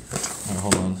you. All right,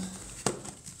 hold on.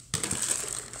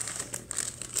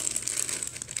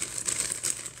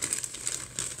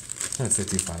 That's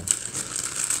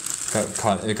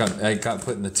 55. I got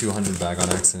put in the 200 bag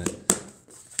on accident.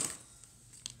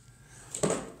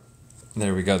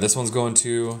 There we go. This one's going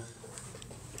to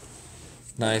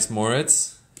Nice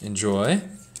Moritz. Enjoy.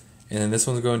 And then this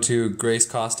one's going to Grace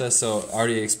Costa. So I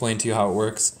already explained to you how it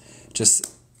works.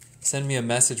 Just send me a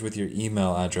message with your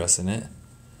email address in it.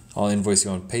 I'll invoice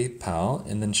you on PayPal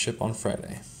and then ship on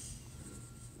Friday.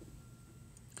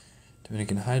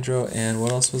 Dominican Hydro. And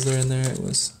what else was there in there? There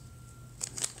was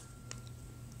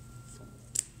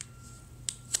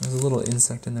a little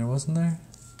insect in there, wasn't there?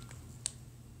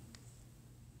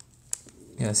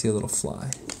 Yeah, I see a little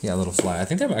fly. Yeah, a little fly. I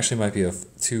think there actually might be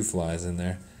two flies in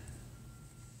there.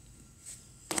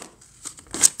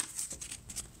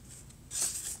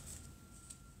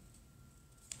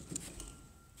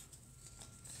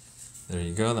 There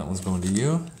you go. That one's going to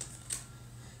you.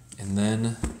 And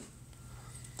then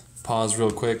pause real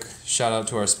quick. Shout out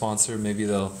to our sponsor. Maybe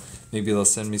they'll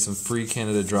send me some free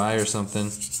Canada Dry or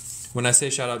something. When I say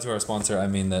shout out to our sponsor, I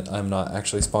mean that I'm not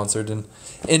actually sponsored in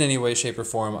any way, shape, or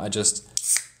form. I just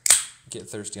get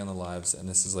thirsty on the lives, and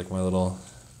this is like my little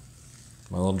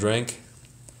drink.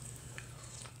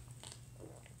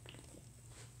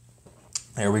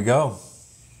 There we go.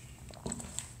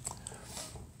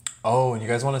 Oh, and you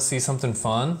guys want to see something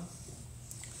fun?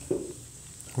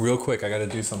 Real quick, I got to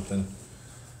do something.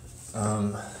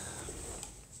 On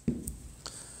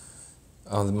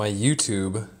my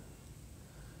YouTube,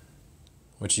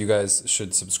 which you guys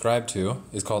should subscribe to,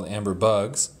 is called Amber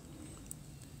Bugs.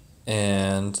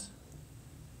 And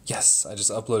yes, I just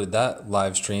uploaded that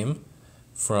live stream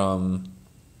from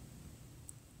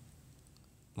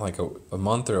like a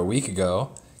month or a week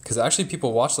ago. Because actually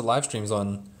people watch the live streams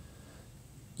on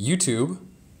YouTube.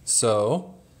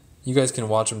 So you guys can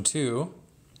watch them too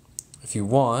if you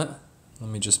want. Let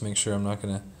me just make sure I'm not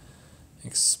going to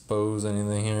expose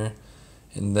anything here.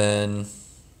 And then...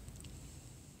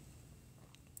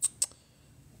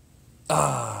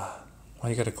 why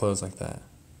you gotta close like that?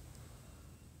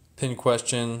 Pin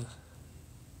question.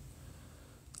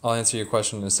 I'll answer your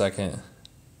question in a second.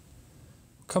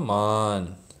 Come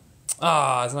on.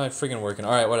 It's not freaking working.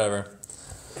 Alright, whatever.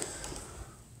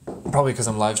 Probably because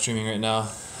I'm live streaming right now.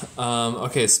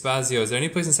 Okay, Spazio. Is there any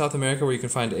place in South America where you can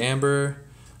find amber?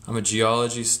 I'm a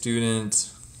geology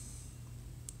student.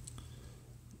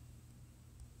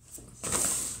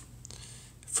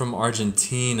 From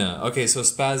Argentina. Okay, so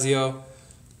Spazio,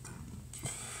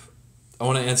 I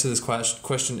want to answer this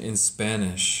question in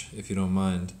Spanish, if you don't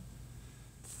mind.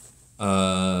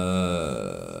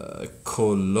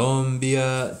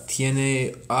 Colombia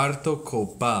tiene harto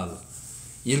copal.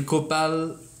 Y el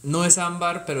copal no es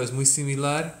ámbar, pero es muy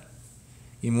similar.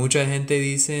 Y mucha gente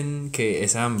dicen que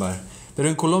es ámbar. Pero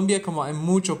en Colombia, como hay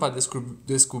mucho para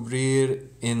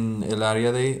descubrir en el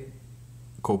área de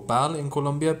copal en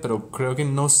Colombia, pero creo que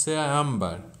no sea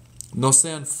ámbar. No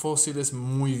sean fósiles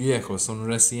muy viejos, son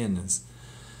recientes.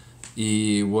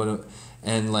 Y bueno,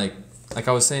 and like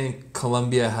I was saying,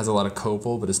 Colombia has a lot of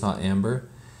copal, but it's not amber.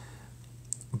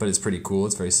 But it's pretty cool,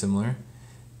 it's very similar.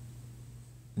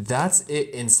 That's it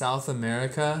in South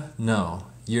America? No.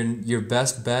 Your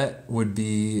best bet would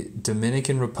be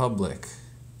Dominican Republic.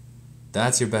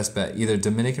 That's your best bet. Either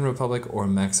Dominican Republic or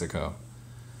Mexico.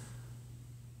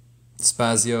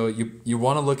 Spazio, you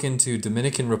want to look into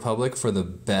Dominican Republic for the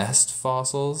best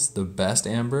fossils, the best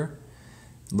amber.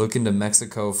 Look into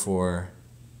Mexico for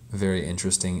very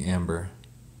interesting amber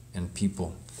and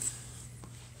people.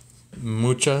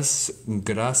 Muchas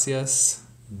gracias,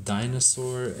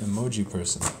 dinosaur emoji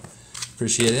person.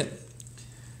 Appreciate it.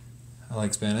 I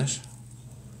like Spanish.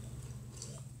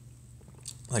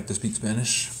 I like to speak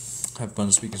Spanish. Have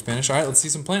fun speaking Spanish. All right, let's see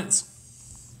some plants.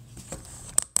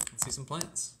 Let's see some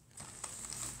plants.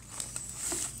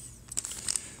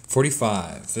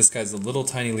 45. This guy's a little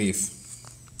tiny leaf.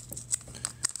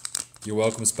 You're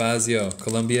welcome, Spazio.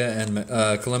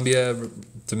 Colombia,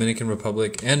 Dominican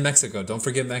Republic, and Mexico. Don't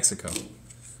forget Mexico.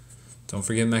 Don't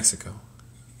forget Mexico.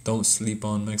 Don't sleep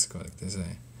on Mexico, like they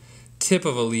say. Tip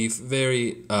of a leaf,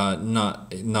 very not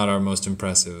our most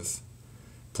impressive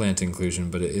plant inclusion,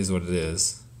 but it is what it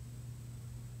is.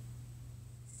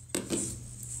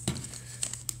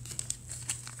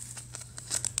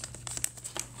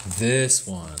 This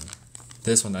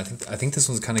one, I think this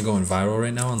one's kind of going viral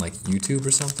right now on like YouTube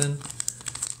or something.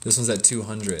 This one's at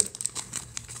 200.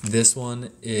 This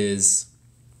one is,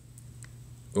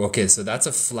 okay, so that's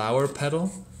a flower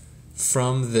petal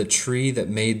from the tree that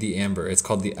made the amber. It's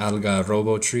called the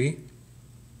algarrobo tree.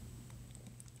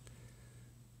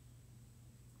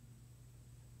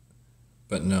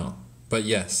 But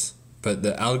yes,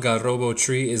 the algarrobo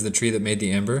tree is the tree that made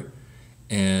the amber,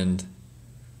 and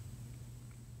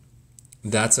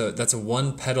that's a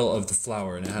one petal of the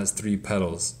flower, and it has 3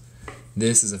 petals.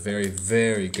 This is a very,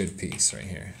 very good piece right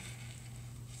here.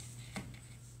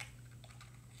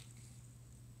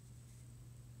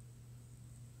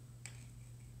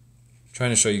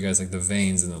 Trying to show you guys like the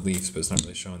veins and the leaves, but it's not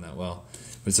really showing that well.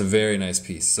 But it's a very nice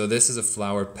piece. So this is a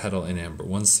flower petal in amber,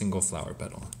 one single flower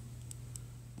petal.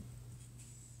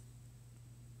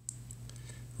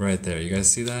 Right there, you guys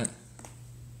see that?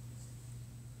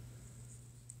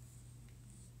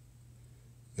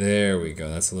 There we go,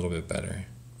 that's a little bit better.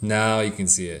 Now you can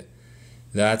see it.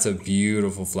 That's a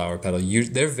beautiful flower petal.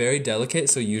 They're very delicate,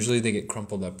 so usually they get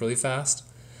crumpled up really fast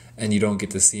and you don't get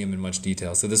to see them in much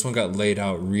detail. So this one got laid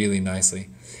out really nicely.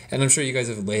 And I'm sure you guys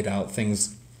have laid out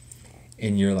things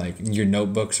in your your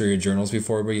notebooks or your journals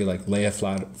before where you like lay a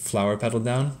flower petal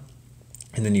down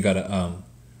and then you gotta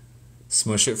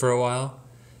smush it for a while.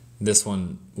 This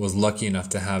one was lucky enough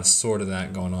to have sort of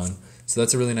that going on. So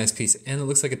that's a really nice piece. And it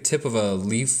looks like a tip of a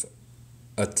leaf,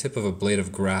 a tip of a blade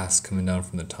of grass coming down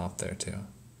from the top there too.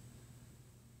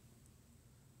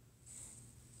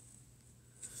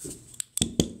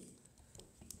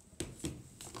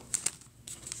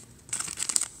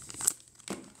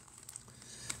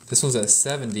 This one's at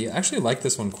 70. I actually like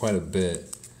this one quite a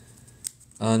bit.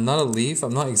 Not a leaf.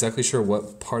 I'm not exactly sure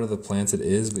what part of the plant it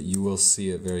is, but you will see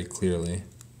it very clearly.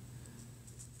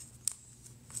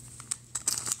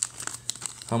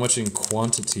 How much in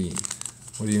quantity?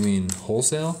 What do you mean?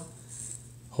 Wholesale?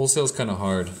 Wholesale's kind of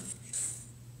hard.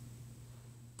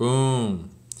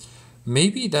 Boom.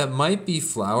 Maybe that might be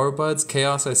flower buds.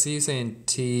 Chaos, I see you saying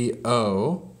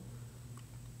T-O.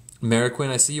 Mariquin,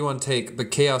 I see you want to take,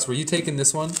 but Chaos, were you taking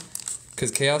this one?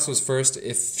 Because Chaos was first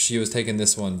if she was taking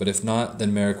this one, but if not,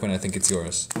 then Mariquin, I think it's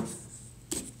yours.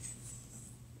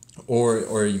 Or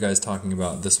are you guys talking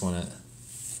about this one at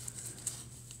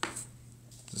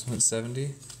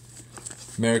 70?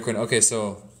 Mariquin, okay,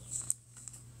 so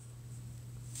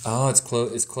oh, it's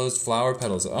closed flower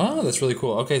petals. Oh, that's really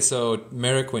cool. Okay, so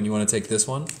Mariquin, you want to take this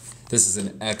one? This is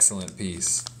an excellent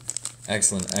piece.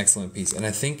 Excellent piece. And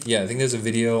I think there's a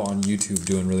video on YouTube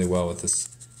doing really well with this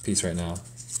piece right now.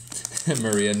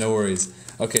 Maria, no worries.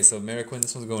 Okay, so Mariquin,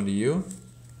 this one's going to you.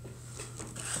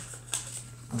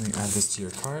 Let me add this to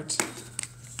your cart.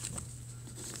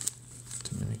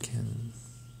 Dominican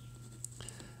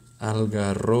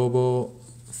Algarrobo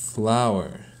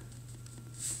flower.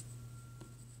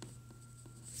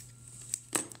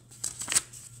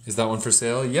 Is that one for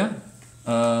sale? Yeah.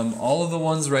 All of the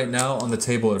ones right now on the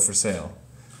table are for sale.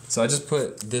 So I just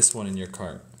put this one in your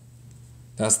cart.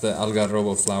 That's the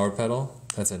Algarrobo flower petal.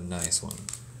 That's a nice one.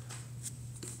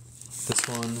 This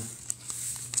one,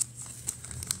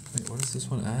 wait, what is this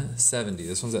one at? 70.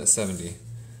 This one's at 70.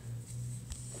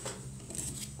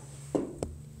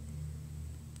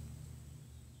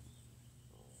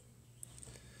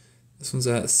 This one's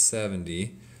at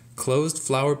 70. Closed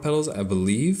flower petals, I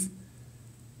believe.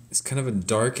 It's kind of a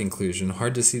dark inclusion,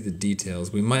 hard to see the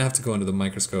details. We might have to go under the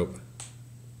microscope.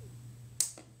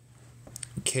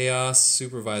 Chaos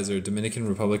Supervisor, Dominican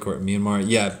Republic or Myanmar.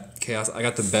 Yeah, Chaos, I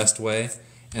got the best way,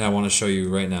 and I want to show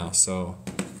you right now. So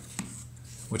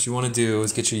what you want to do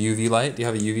is get your UV light. Do you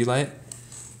have a UV light?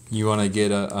 You want to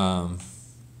get a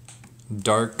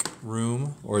dark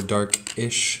room or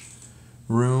dark-ish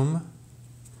room,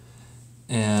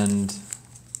 and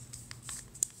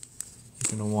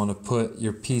you're going to want to put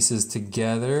your pieces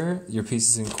together, your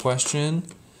pieces in question.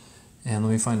 And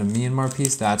let me find a Myanmar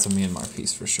piece. That's a Myanmar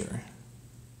piece for sure.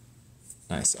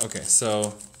 Nice. Okay,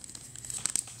 so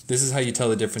this is how you tell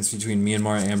the difference between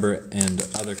Myanmar amber and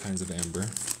other kinds of amber.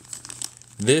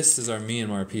 This is our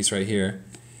Myanmar piece right here.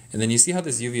 And then you see how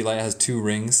this UV light has two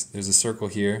rings? There's a circle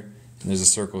here, and there's a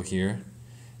circle here.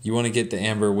 You want to get the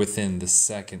amber within the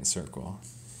second circle.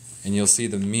 And you'll see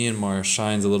the Myanmar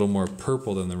shines a little more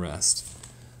purple than the rest.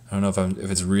 I don't know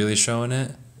if it's really showing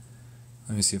it.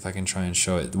 Let me see if I can try and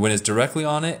show it. When it's directly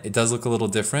on it, it does look a little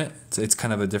different. It's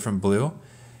kind of a different blue.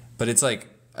 But it's like,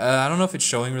 I don't know if it's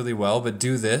showing really well, but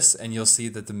do this and you'll see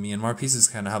that the Myanmar pieces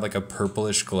kind of have like a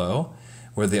purplish glow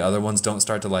where the other ones don't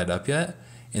start to light up yet.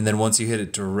 And then once you hit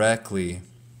it directly,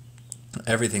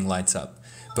 everything lights up.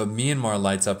 But Myanmar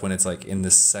lights up when it's like in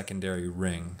this secondary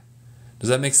ring. Does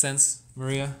that make sense,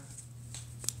 Maria?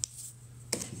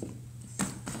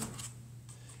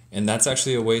 And that's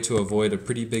actually a way to avoid a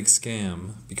pretty big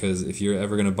scam, because if you're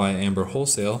ever going to buy amber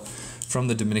wholesale from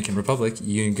the Dominican Republic,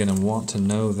 you're going to want to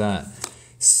know that.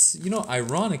 You know,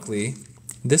 ironically,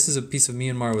 this is a piece of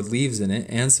Myanmar with leaves in it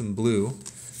and some blue.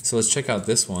 So let's check out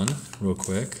this one real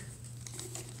quick.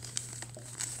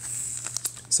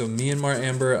 So Myanmar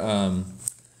amber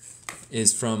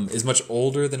is much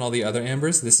older than all the other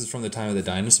ambers. This is from the time of the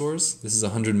dinosaurs. This is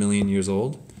 100 million years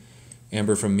old.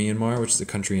 Amber from Myanmar, which is a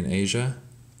country in Asia,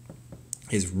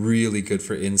 is really good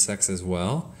for insects as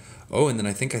well. Oh, and then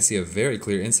I think I see a very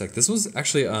clear insect. This was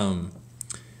actually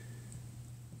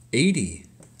 80.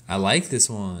 I like this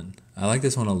one. I like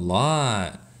this one a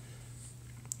lot.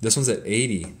 This one's at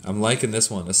 80. I'm liking this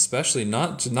one, especially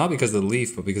not because of the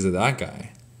leaf, but because of that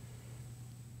guy.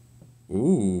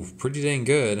 Ooh, pretty dang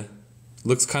good.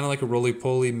 Looks kind of like a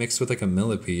roly-poly mixed with like a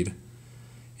millipede.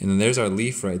 And then there's our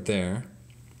leaf right there.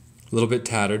 A little bit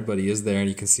tattered, but he is there, and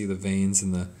you can see the veins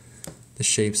and the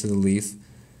shapes of the leaf.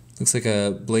 Looks like a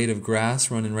blade of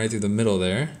grass running right through the middle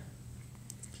there.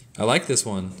 I like this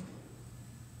one.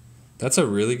 That's a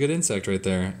really good insect right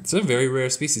there. It's a very rare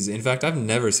species. In fact, I've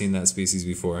never seen that species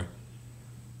before.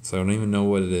 So I don't even know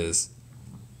what it is.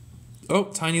 Oh,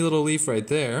 tiny little leaf right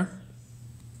there.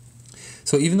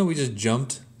 So even though we just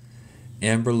jumped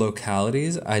amber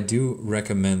localities, I do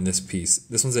recommend this piece.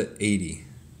 This one's at 80.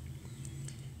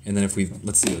 And then if we,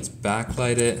 let's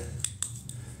backlight it.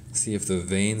 See if the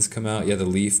veins come out. Yeah, the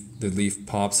leaf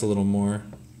pops a little more.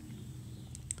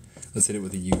 Let's hit it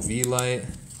with a UV light.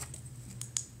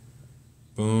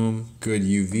 Boom, good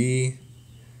UV.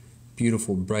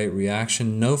 Beautiful bright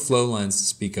reaction. No flow lines to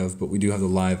speak of, but we do have the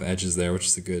live edges there, which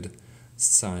is a good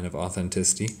sign of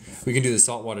authenticity. We can do the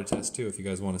saltwater test too if you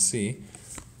guys want to see.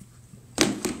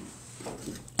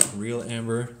 Real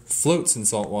amber floats in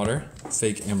salt water.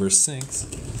 Fake amber sinks.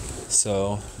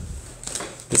 So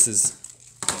this is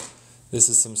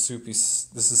some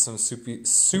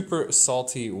super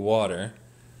salty water.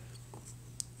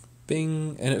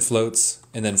 Bing, and it floats.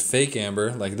 And then fake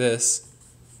amber, like this,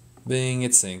 bing,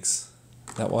 it sinks.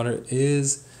 That water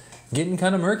is getting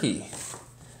kind of murky.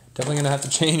 Definitely gonna have to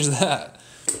change that.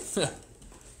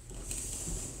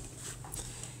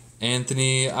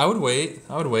 Anthony, I would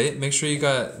wait. Make sure you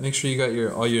got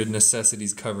all your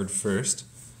necessities covered first.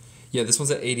 Yeah, this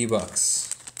one's at 80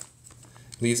 bucks.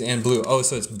 Leaves and blue. Oh,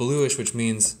 so it's bluish, which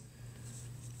means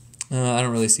I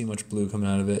don't really see much blue coming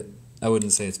out of it. I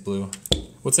wouldn't say it's blue.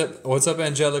 What's up,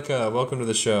 Angelica? Welcome to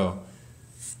the show.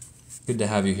 Good to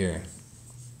have you here.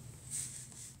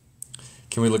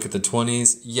 Can we look at the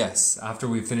 20s? Yes. After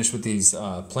we finish with these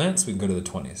plants, we can go to the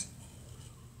 20s.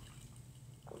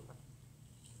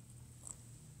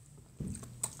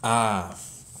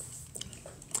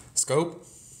 Scope.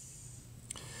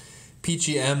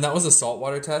 Peachy M. That was a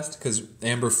saltwater test because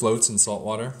amber floats in salt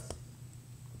water.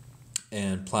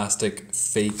 And plastic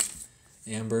fake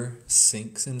amber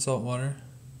sinks in salt water.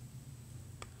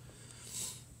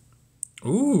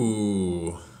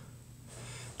 Ooh.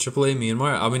 AAA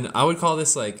Myanmar. I mean, I would call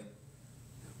this like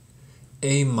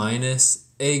A-,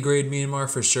 A grade Myanmar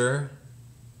for sure.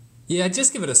 Yeah,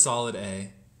 just give it a solid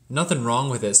A. Nothing wrong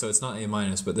with it, so it's not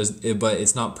A-, but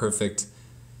it's not perfect.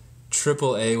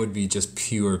 AAA would be just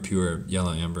pure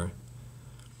yellow amber.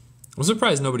 I'm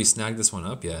surprised nobody snagged this one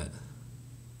up yet.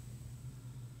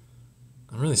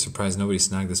 I'm really surprised nobody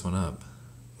snagged this one up.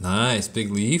 Nice,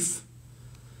 big leaf.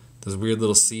 Those weird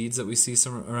little seeds that we see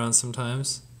around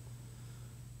sometimes.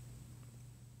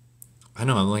 I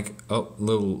know, I'm like, oh,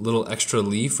 little extra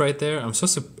leaf right there. I'm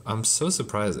so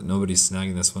surprised that nobody's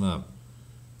snagging this one up.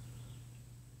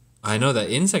 I know, that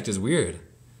insect is weird.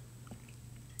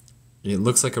 It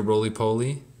looks like a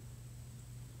roly-poly,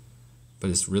 but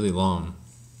it's really long.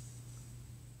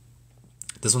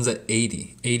 This one's at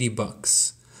 80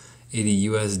 bucks, 80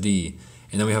 USD.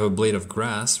 And then we have a blade of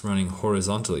grass running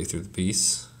horizontally through the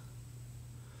piece,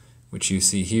 which you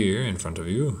see here in front of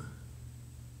you.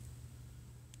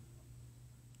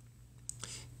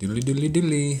 Doodly doodly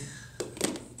doodly.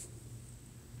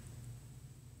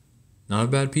 Not a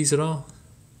bad piece at all.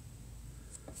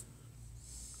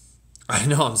 I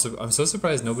know, I'm so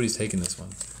surprised nobody's taken this one.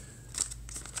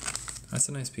 That's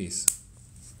a nice piece.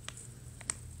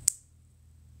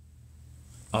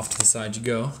 Off to the side you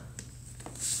go.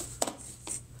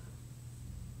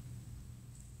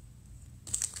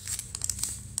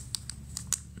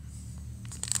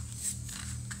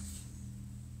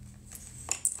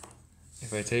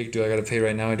 If I take, do I gotta pay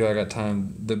right now or do I got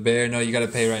time? The bear, no, you gotta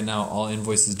pay right now. All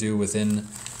invoices due within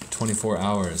 24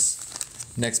 hours.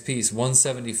 Next piece,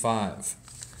 175.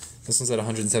 This one's at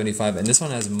 175, and this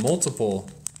one has multiple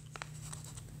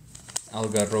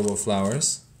algarrobo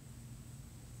flowers.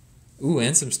 Ooh,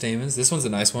 and some stamens. This one's a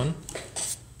nice one.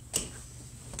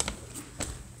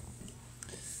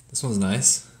 This one's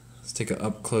nice. Let's take an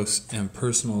up close and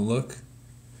personal look.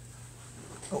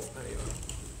 Oh, there you go.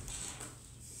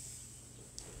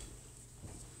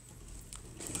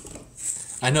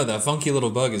 I know, that funky little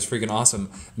bug is freaking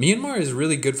awesome. Myanmar is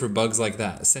really good for bugs like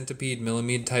that. Centipede,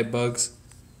 millimede type bugs.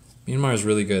 Myanmar is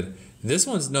really good. This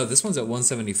one's at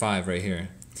 175 right here.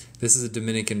 This is a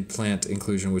Dominican plant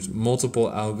inclusion with multiple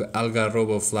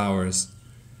algarrobo flowers.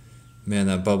 Man,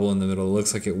 that bubble in the middle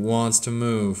looks like it wants to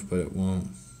move, but it won't.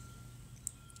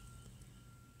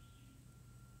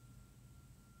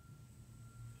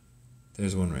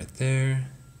 There's one right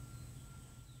there.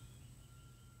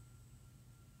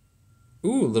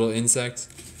 Ooh, a little insect.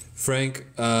 Frank,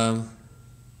 gotta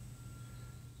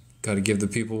give the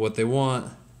people what they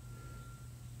want.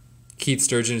 Keith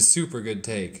Sturgeon, super good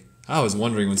take. I was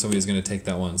wondering when somebody was gonna take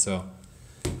that one, so.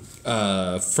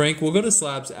 Frank, we'll go to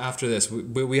slabs after this.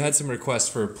 We had some requests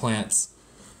for plants,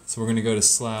 so we're gonna go to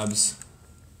slabs.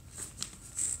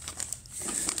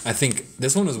 I think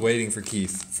this one was waiting for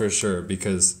Keith for sure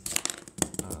because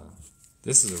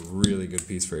this is a really good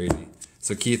piece for 80.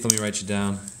 So Keith, let me write you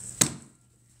down.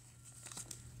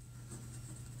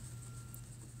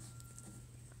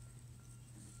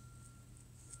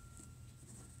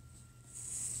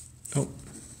 Oh,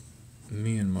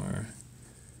 Myanmar.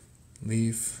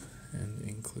 Leaf and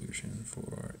inclusion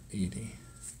for 80.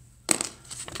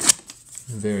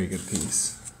 Very good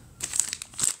piece.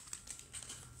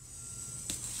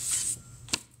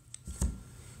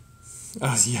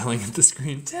 I was yelling at the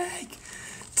screen, take!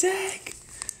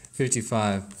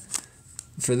 55.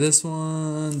 For this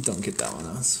one, don't get that one,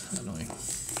 that was annoying.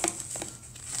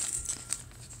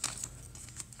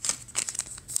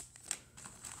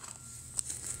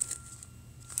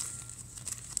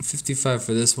 $55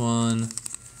 for this one.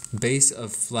 Base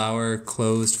of flower,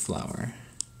 closed flower.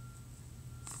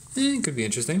 Could be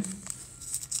interesting.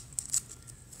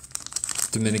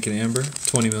 Dominican amber,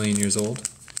 20 million years old.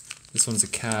 This one's a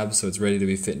cab, so it's ready to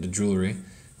be fit into jewelry.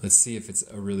 Let's see if it's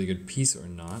a really good piece or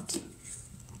not.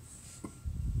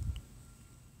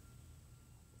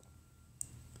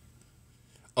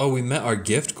 Oh, we met our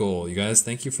gift goal, you guys.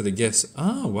 Thank you for the gifts.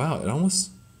 Oh, wow. It almost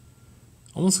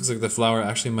looks like the flower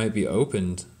actually might be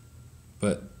opened,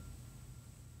 but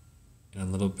in a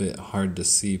little bit hard to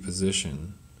see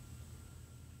position.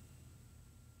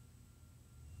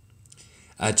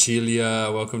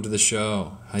 Achilia, welcome to the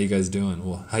show. How you guys doing?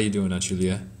 Well, how you doing,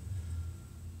 Achilia?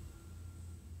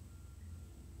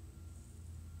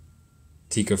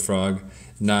 Tika Frog.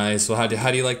 Nice. Well, how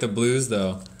do you like the blues,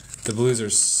 though? The blues are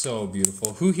so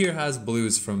beautiful. Who here has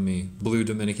blues from me? Blue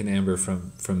Dominican amber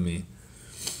from me.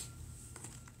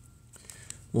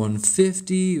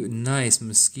 150. Nice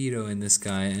mosquito in this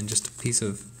guy. And just a piece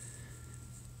of...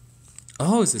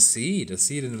 Oh, it's a seed. A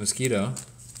seed in a mosquito.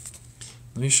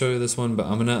 Let me show you this one, but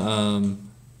I'm going to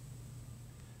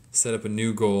set up a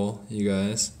new goal, you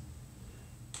guys,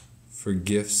 for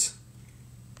gifts.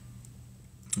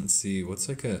 Let's see, what's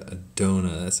like a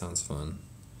donut? That sounds fun.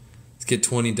 Let's get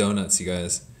 20 donuts, you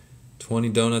guys. 20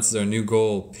 donuts is our new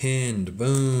goal. Pinned.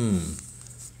 Boom.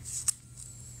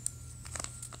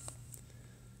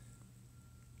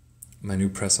 My new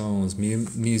press-ons.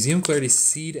 Museum Clarity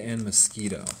Seed and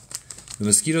Mosquito. The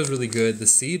mosquito is really good. The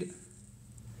seed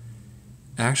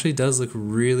actually does look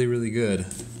really, really good.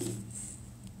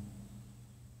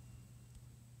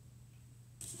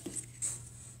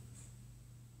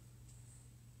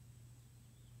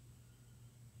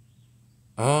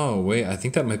 Oh, wait, I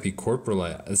think that might be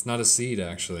corporalite. It's not a seed,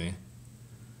 actually.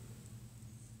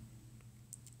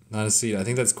 Not a seed. I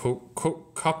think that's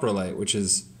coprolite, which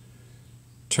is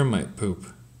termite poop.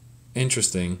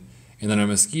 Interesting. And then our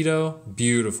mosquito,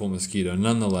 beautiful mosquito,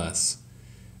 nonetheless.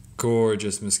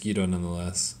 Gorgeous mosquito,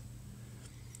 nonetheless.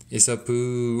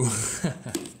 Isapu.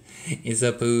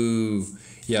 Isapu.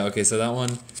 Yeah, okay, so that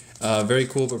one, very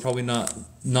cool, but probably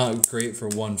not great for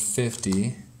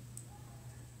 150.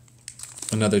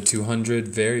 Another 200,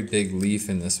 very big leaf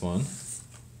in this one.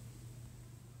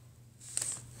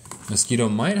 Mosquito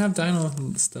might have dino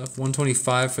stuff.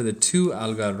 125 for the 2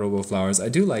 algarrobo flowers. I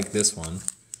do like this one.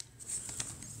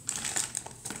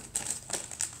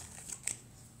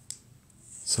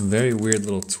 Some very weird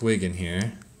little twig in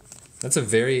here. That's a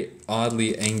very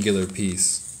oddly angular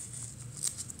piece.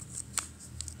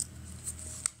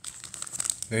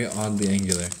 Very oddly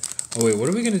angular. Oh wait, what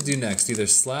are we gonna do next? Either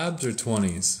slabs or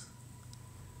 20s?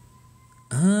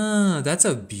 Ah, that's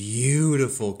a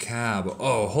beautiful cab.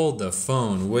 Oh, hold the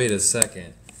phone. Wait a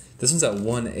second. This one's at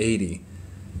 180.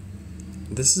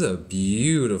 This is a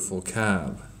beautiful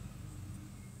cab.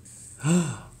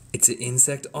 It's an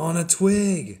insect on a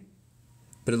twig.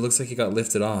 But it looks like it got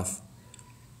lifted off.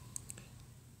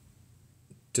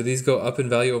 Do these go up in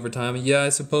value over time? Yeah, I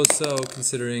suppose so,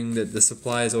 considering that the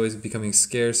supply is always becoming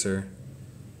scarcer.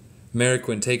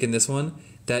 Mariquin taking this one.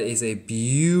 That is a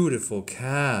beautiful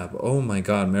cab. Oh my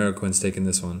god, Mariquin's taking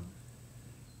this one.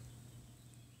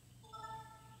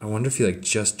 I wonder if he like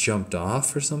just jumped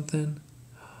off or something.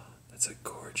 That's a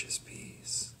gorgeous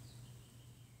piece.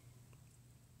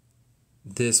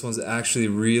 This one's actually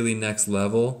really next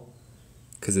level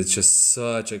because it's just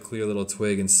such a clear little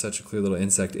twig and such a clear little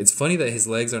insect. It's funny that his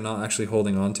legs are not actually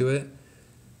holding on to it.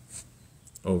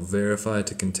 Oh, verify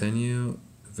to continue.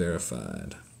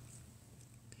 Verified.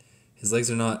 His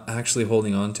legs are not actually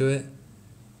holding on to it,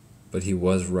 but he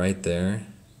was right there.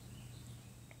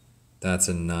 That's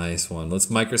a nice one. Let's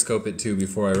microscope it too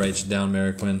before I write you down,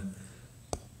 Mariquin.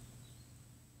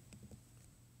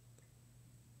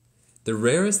 The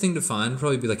rarest thing to find would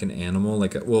probably be like an animal,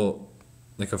 like a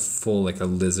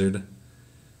lizard.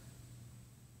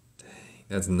 Dang,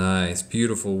 that's nice.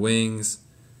 Beautiful wings.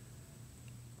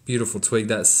 Beautiful twig.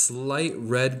 That slight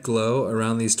red glow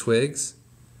around these twigs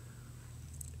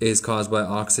is caused by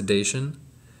oxidation,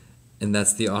 and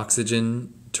that's the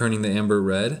oxygen turning the amber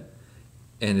red.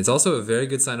 And it's also a very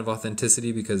good sign of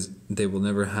authenticity because they will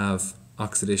never have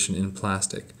oxidation in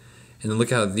plastic. And then look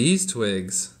how these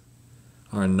twigs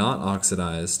are not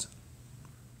oxidized.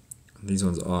 These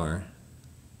ones are.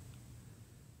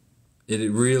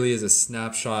 It really is a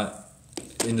snapshot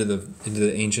into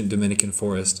the ancient Dominican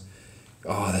forest.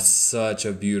 Oh, that's such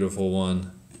a beautiful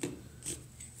one.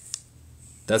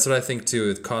 That's what I think too.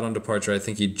 With Caught on Departure, I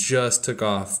think he just took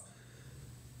off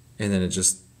and then it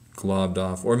just globbed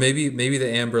off. Or maybe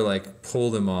the amber like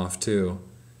pulled him off too.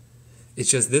 It's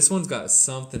just this one's got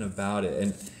something about it.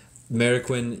 And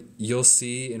Mariquin, you'll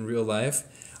see in real life,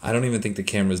 I don't even think the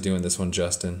camera's doing this one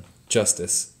Justin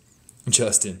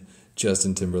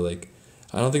Timberlake.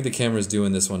 I don't think the camera's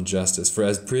doing this one justice. For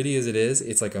as pretty as it is,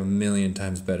 it's like a million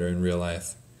times better in real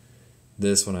life.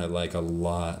 This one I like a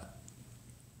lot.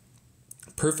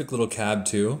 Perfect little cab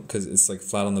too, because it's like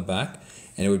flat on the back,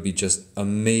 and it would be just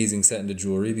amazing set into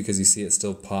jewelry because you see it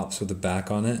still pops with the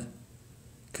back on it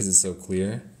because it's so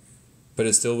clear. But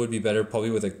it still would be better probably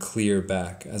with a clear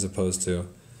back as opposed to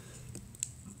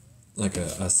like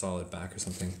a solid back or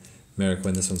something.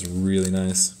 Mariquin, this one's really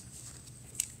nice.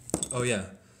 Oh yeah,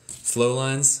 flow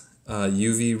lines,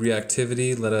 UV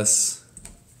reactivity. Let us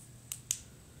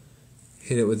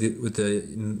hit it with the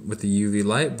UV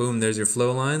light. Boom, there's your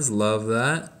flow lines. Love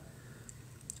that.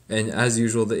 And as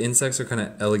usual, the insects are kind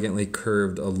of elegantly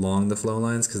curved along the flow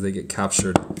lines because they get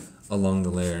captured along the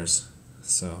layers.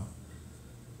 So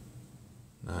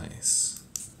nice.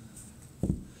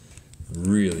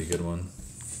 Really good one.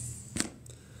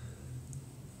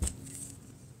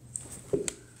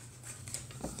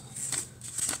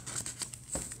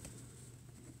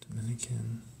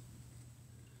 Dominican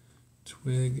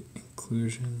twig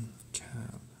inclusion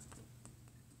cab.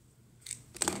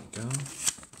 There we go.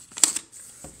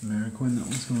 Mariquin, that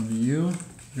one's going to you.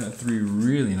 You got 3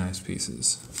 really nice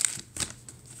pieces.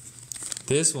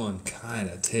 This one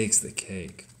kind of takes the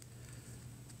cake.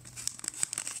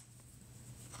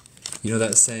 You know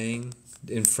that saying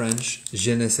in French,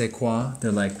 je ne sais quoi?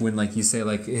 They're like, when like you say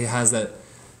like it has that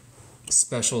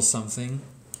special something,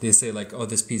 they say like, oh,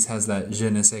 this piece has that je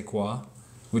ne sais quoi,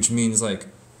 which means like,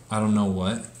 I don't know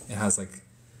what. It has like,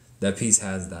 that piece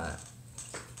has that.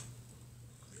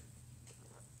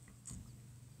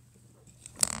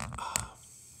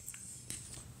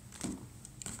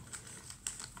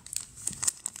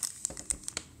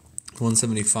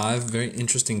 $175. Very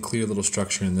interesting, clear little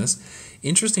structure in this.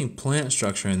 Interesting plant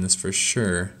structure in this for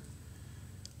sure.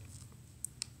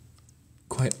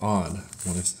 Quite odd.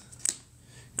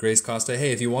 Grace Costa.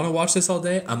 Hey, if you want to watch this all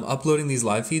day, I'm uploading these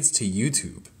live feeds to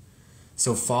YouTube.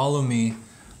 So follow me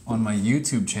on my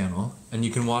YouTube channel, and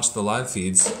you can watch the live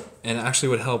feeds. And it actually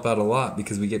would help out a lot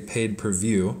because we get paid per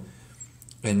view.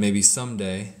 And maybe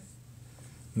someday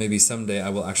I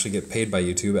will actually get paid by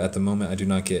YouTube. At the moment, I do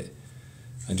not get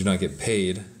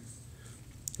paid,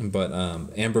 but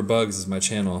Amber Bugs is my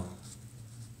channel.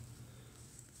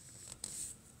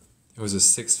 It was a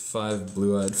 6'5"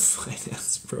 blue-eyed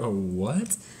finance bro.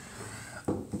 What?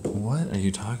 What are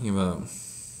you talking about?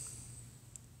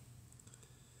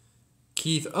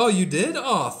 Keith, oh, you did?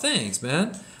 Oh, thanks,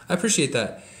 man. I appreciate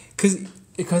that. Cause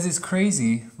it's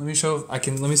crazy. Let me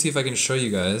see if I can show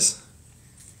you guys.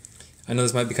 I know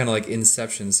this might be kind of like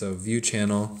Inception, so view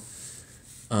channel.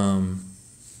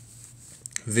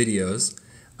 Videos.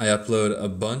 I upload a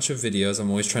bunch of videos. I'm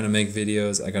always trying to make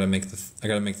videos. I gotta make the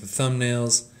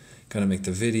thumbnails, gotta make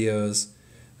the videos,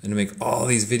 and to make all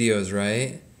these videos,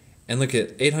 right? And look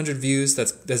at 800 views.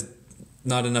 That's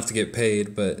not enough to get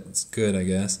paid, but it's good, I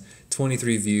guess.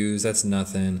 23 views, that's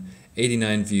nothing.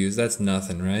 89 views, that's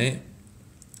nothing, right?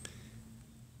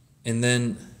 And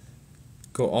then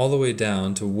go all the way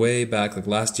down to way back, like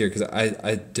last year, because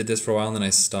I did this for a while and then I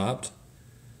stopped.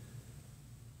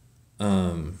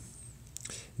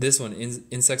 This one,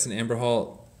 Insects and Amber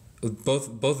Hall,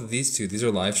 both of these two, these are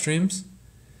live streams.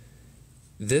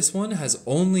 This one has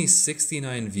only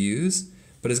 69 views,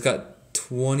 but it's got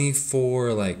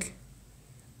 24 like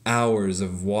hours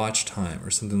of watch time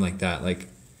or something like that. Like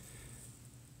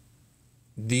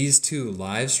these two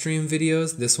live stream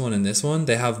videos, this one and this one,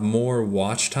 they have more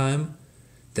watch time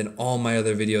than all my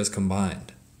other videos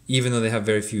combined, even though they have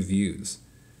very few views.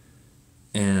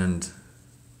 And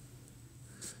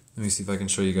let me see if I can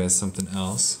show you guys something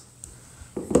else.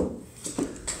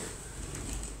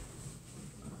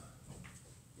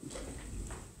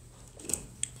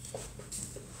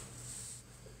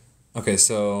 Okay,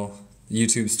 so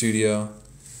YouTube Studio.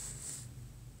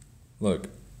 Look.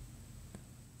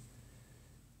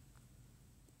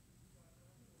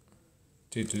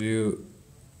 Do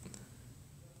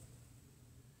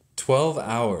 12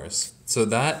 hours. So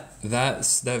that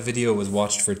video was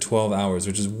watched for 12 hours,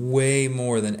 which is way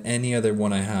more than any other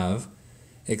one I have,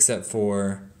 except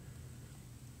for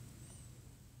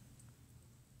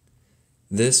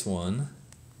this one.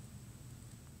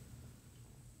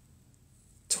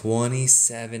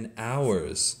 27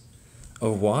 hours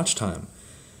of watch time.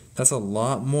 That's a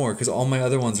lot more, because all my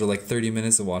other ones are like 30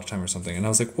 minutes of watch time or something. And I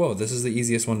was like, whoa, this is the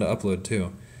easiest one to upload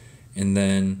too. And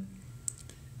then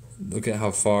look at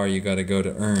how far you got to go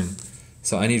to earn.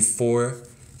 So I need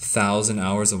 4,000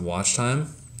 hours of watch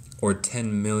time or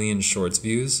 10 million shorts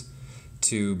views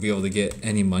to be able to get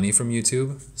any money from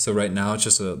YouTube. So right now it's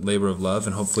just a labor of love,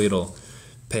 and hopefully it'll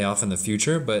pay off in the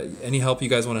future. But any help you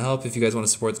guys want to help, if you guys want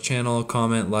to support the channel,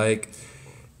 comment, like.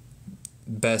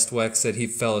 Best Wex said he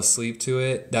fell asleep to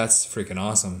it. That's freaking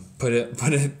awesome.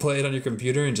 Play it on your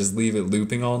computer and just leave it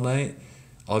looping all night.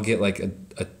 I'll get like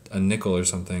a nickel or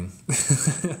something.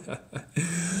 That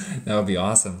would be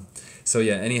awesome. So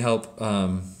yeah, any help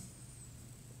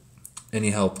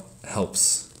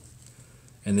helps.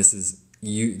 And this is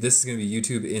gonna be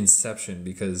YouTube Inception,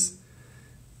 because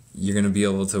you're gonna be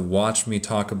able to watch me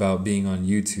talk about being on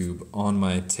YouTube on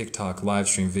my TikTok live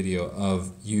stream video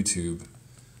of YouTube.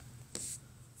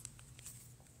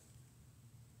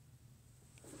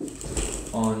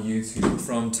 On YouTube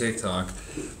from TikTok.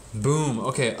 Boom.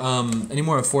 Okay, any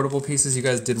more affordable pieces? You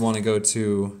guys did want to go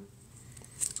to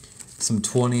some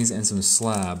 20s and some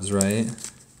slabs, right?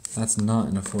 That's not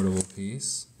an affordable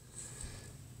piece.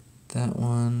 That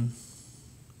one.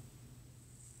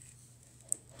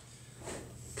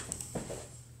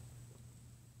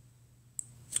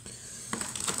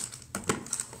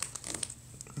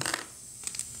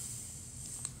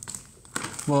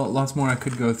 Well, lots more I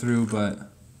could go through, but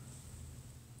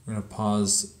we're going to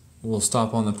pause. We'll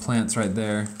stop on the plants right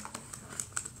there.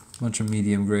 A bunch of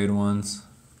medium grade ones.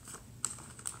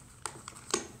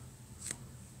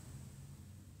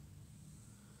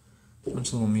 A bunch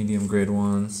of little medium grade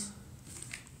ones.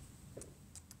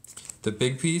 The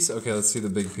big piece? Okay, let's see the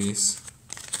big piece.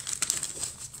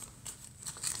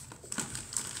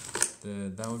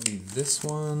 That would be this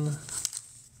one. Let's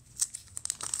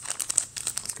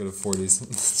go to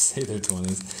 40s. Say they're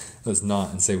 20s. Let's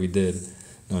not and say we did.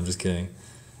 No, I'm just kidding.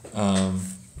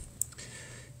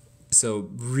 So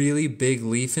really big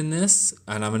leaf in this,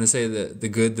 and I'm going to say the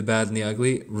good, the bad, and the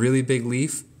ugly. Really big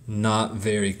leaf, not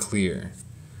very clear.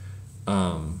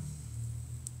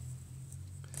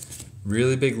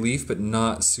 Really big leaf, but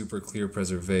not super clear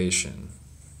preservation.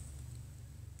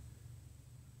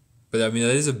 But I mean,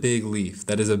 that is a big leaf.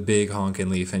 That is a big honking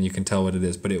leaf, and you can tell what it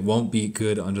is, but it won't be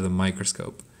good under the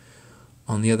microscope.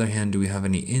 On the other hand, do we have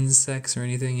any insects or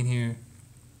anything in here?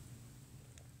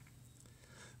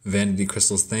 Vanity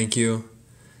crystals, thank you.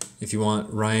 If you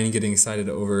want Ryan getting excited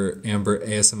over Amber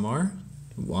ASMR,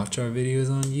 watch our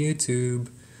videos on YouTube.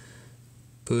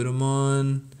 Put them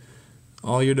on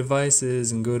all your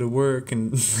devices and go to work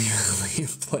and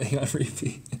leave playing on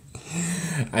repeat.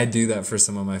 I do that for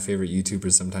some of my favorite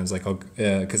YouTubers sometimes, like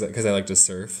because I like to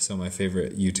surf. So my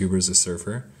favorite YouTuber is a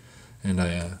surfer, and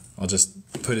I'll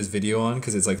just put his video on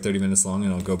because it's like 30 minutes long,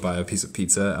 and I'll go buy a piece of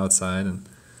pizza outside. And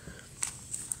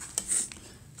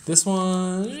this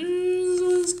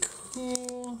one's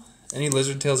cool. Any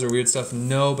lizard tails or weird stuff?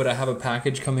 No, but I have a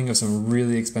package coming of some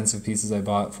really expensive pieces I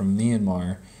bought from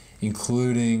Myanmar,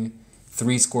 including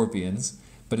 3 scorpions,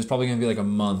 but it's probably going to be like a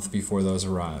month before those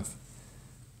arrive.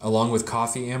 Along with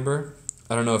coffee amber.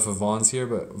 I don't know if Yvonne's here,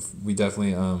 but we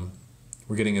definitely,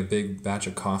 we're getting a big batch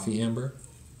of coffee amber.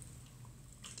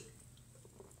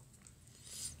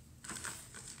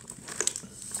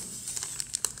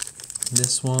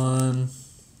 This one,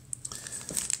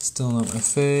 still not my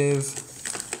fave.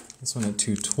 This one at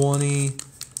 220.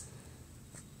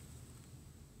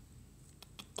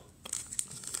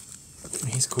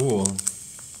 He's cool.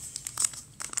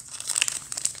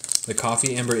 The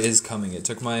coffee amber is coming. It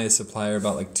took my supplier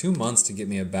about like 2 months to get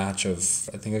me a batch of,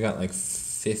 I think I got like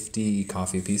 50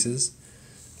 coffee pieces.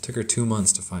 It took her 2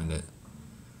 months to find it.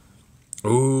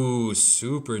 Ooh,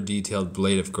 super detailed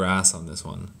blade of grass on this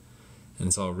one. And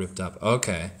it's all ripped up.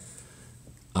 Okay.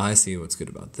 I see what's good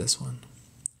about this one.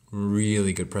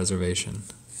 Really good preservation.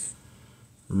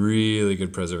 Really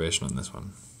good preservation on this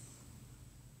one.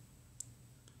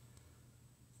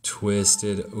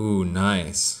 Twisted. Ooh,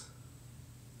 nice.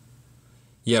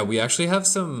 Yeah, we actually have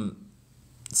some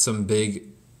big,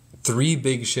 3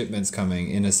 big shipments coming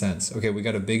in a sense. Okay, we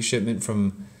got a big shipment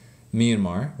from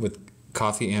Myanmar with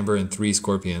coffee amber and 3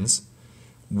 scorpions.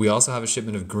 We also have a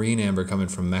shipment of green amber coming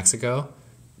from Mexico.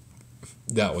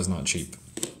 That was not cheap.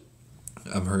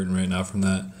 I'm hurting right now from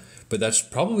that. But that's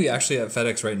probably actually at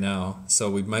FedEx right now. So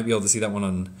we might be able to see that one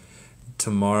on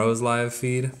tomorrow's live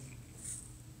feed.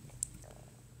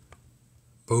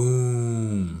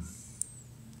 Boom.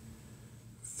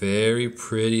 Very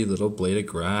pretty little blade of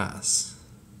grass.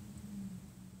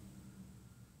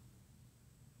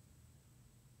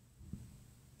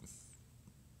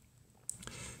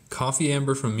 Coffee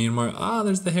amber from Myanmar. Ah,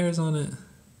 there's the hairs on it.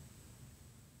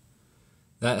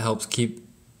 That helps keep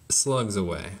slugs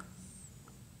away.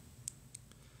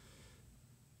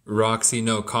 Roxy,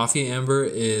 no, coffee amber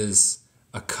is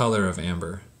a color of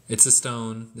amber. It's a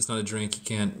stone. It's not a drink.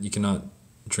 You cannot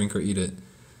drink or eat it.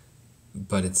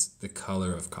 But it's the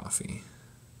color of coffee.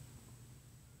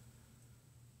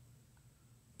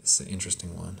 This is an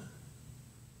interesting one.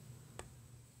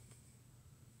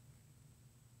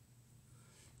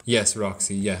 Yes,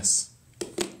 Roxy, yes.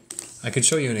 I could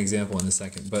show you an example in a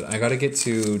second, but I gotta get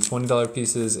to $20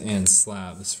 pieces and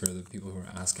slabs for the people who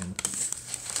are asking.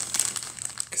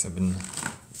 Because I've been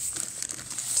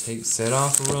set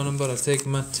off running, but I take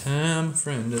my time.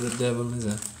 Friend of the devil is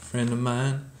a friend of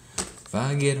mine. If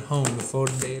I get home before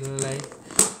daylight,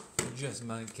 I just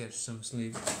might catch some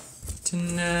sleep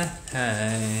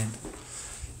tonight.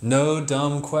 No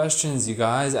dumb questions, you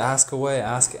guys. Ask away.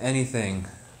 Ask anything.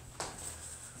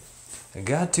 I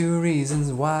got 2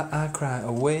 reasons why I cry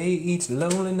away each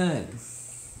lonely night.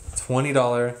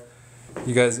 $20.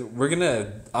 You guys,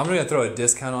 I'm gonna throw a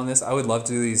discount on this. I would love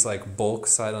to do these like bulk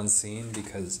sight unseen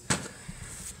because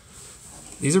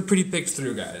these are pretty picked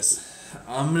through, guys.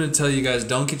 I'm going to tell you guys,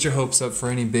 don't get your hopes up for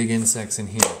any big insects in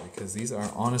here because these are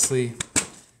honestly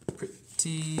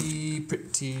pretty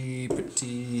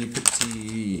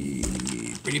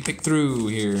picked through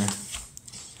here.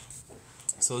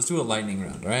 So let's do a lightning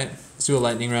round, all right? Let's do a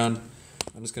lightning round.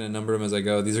 I'm just going to number them as I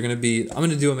go. These are going to be, I'm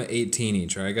going to do them at 18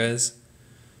 each, all right, guys?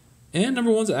 And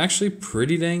number 1's actually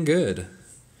pretty dang good.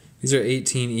 These are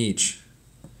 18 each.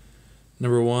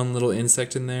 Number 1, little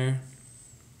insect in there.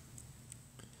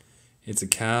 It's a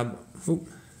cab. Oop.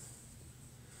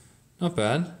 Not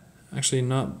bad. Actually,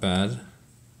 not bad.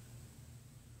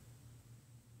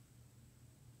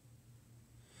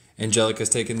 Angelica's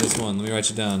taking this one. Let me write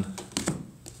you down.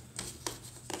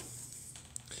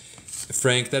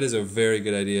 Frank, that is a very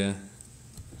good idea.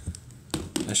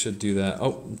 I should do that.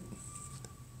 Oh.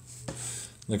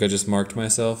 Look, I just marked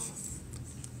myself.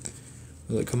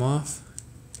 Will it come off?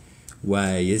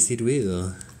 Why, yes it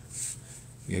will.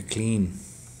 You're clean.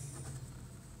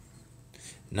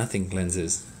 Nothing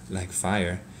cleanses like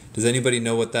fire. Does anybody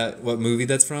know what movie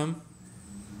that's from?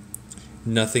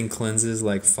 Nothing cleanses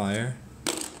like fire.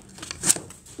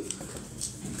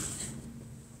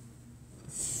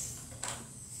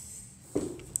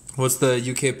 What's the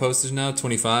UK postage now?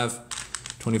 25.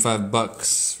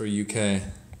 $25 for UK.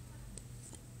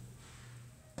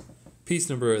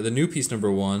 The new piece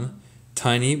number 1.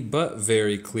 Tiny but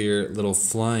very clear little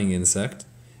flying insect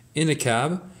in a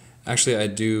cab. Actually, I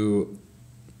do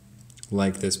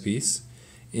like this piece.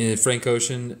 In Frank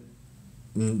Ocean,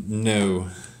 no.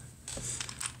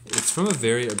 It's from a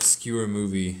very obscure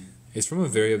movie. It's from a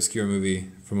very obscure movie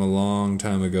from a long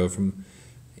time ago, from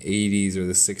 80s or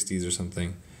the 60s or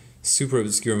something. Super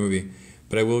obscure movie.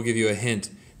 But I will give you a hint.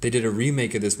 They did a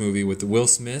remake of this movie with Will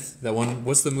Smith. That one,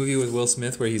 what's the movie with Will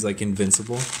Smith where he's like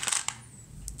invincible?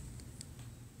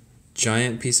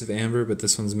 Giant piece of amber, but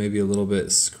this one's maybe a little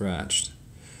bit scratched.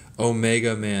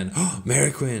 Omega Man. Oh,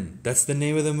 Mary Quinn. That's the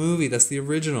name of the movie. That's the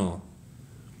original.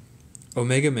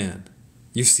 Omega Man.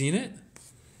 You've seen it?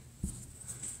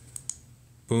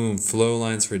 Boom. Flow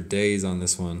lines for days on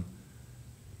this one.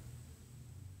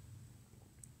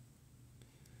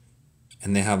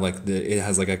 And they have like it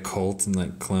has like a cult and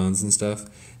like clones and stuff.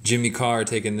 Jimmy Carr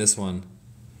taking this one.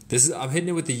 I'm hitting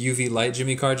it with the UV light,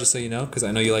 Jimmy Carr, just so you know, because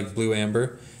I know you like blue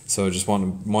amber. So I just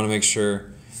want to make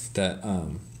sure that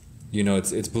you know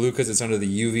it's blue because it's under the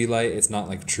UV light. It's not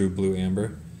like true blue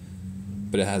amber.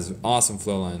 but it has awesome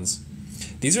flow lines.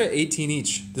 These are 18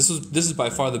 each. This is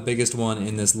by far the biggest one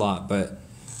in this lot, but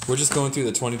we're just going through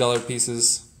the $20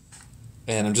 pieces,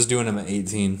 and I'm just doing them at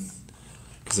 18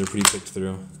 because they're pretty picked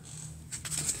through.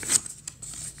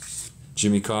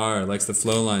 Jimmy Carr likes the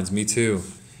flow lines. Me too.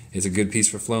 It's a good piece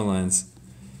for flow lines.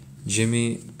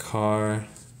 Jimmy Carr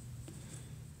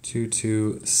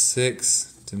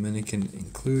 226 Dominican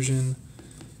inclusion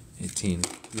 18. Do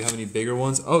you have any bigger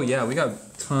ones? Oh yeah, we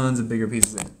got tons of bigger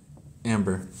pieces of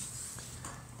amber.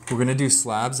 We're gonna do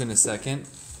slabs in a second.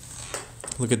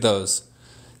 Look at those.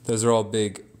 Those are all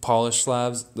big polished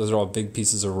slabs. Those are all big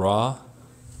pieces of raw.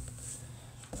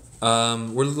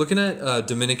 We're looking at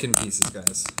Dominican pieces,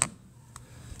 guys.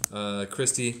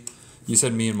 Christy, you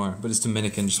said Myanmar, but it's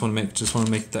Dominican. Just want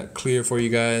to make that clear for you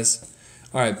guys.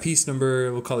 All right, piece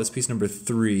number. We'll call this piece number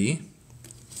 3.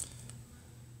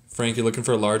 Frank, you're looking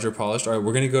for a larger polished. All right,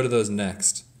 we're gonna go to those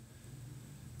next.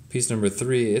 Piece number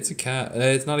 3. It's a cab.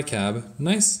 It's not a cab.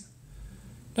 Nice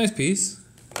piece.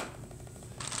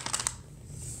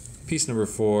 Piece number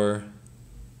 4.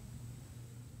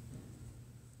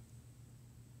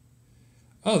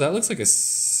 Oh, that looks like a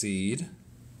seed.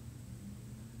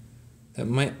 That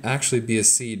might actually be a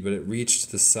seed, but it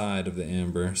reached the side of the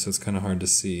amber, so it's kind of hard to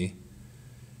see.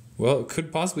 Well, it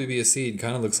could possibly be a seed.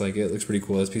 Kind of looks like it. Looks pretty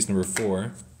cool. That's piece number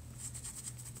 4.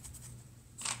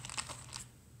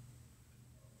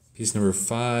 Piece number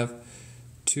 5.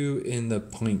 2 in the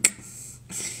pink.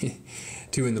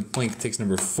 2 in the pink takes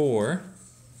number 4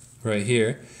 right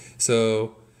here.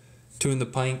 So 2 in the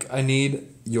pink. I need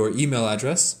your email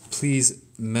address. Please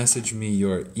message me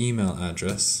your email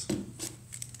address.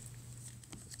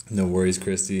 No worries,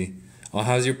 Christy. Oh,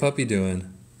 how's your puppy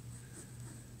doing?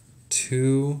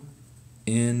 2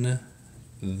 in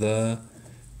the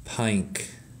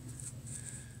pink.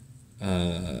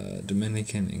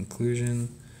 Dominican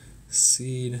inclusion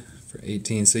seed for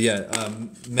 18. So yeah,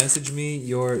 message me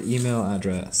your email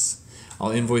address.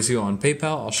 I'll invoice you on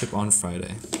PayPal. I'll ship on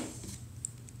Friday.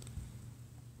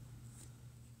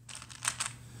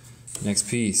 Next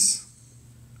piece.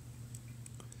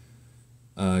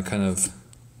 Kind of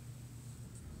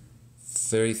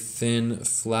very thin,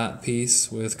 flat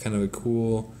piece with kind of a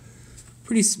cool,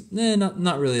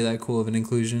 not really that cool of an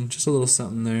inclusion. Just a little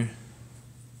something there.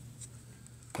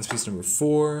 That's piece number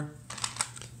 4.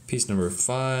 Piece number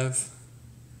 5.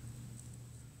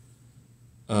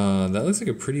 That looks like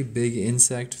a pretty big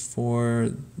insect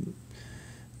for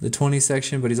the 20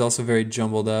 section, but he's also very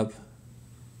jumbled up.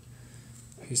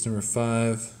 Piece number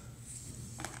 5.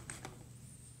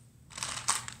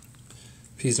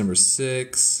 Piece number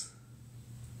 6.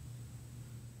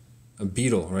 A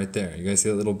beetle right there. You guys see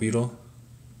that little beetle?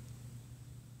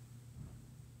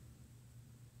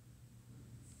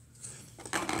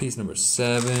 Piece number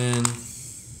 7.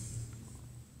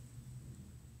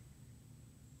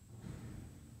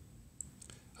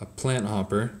 A plant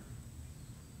hopper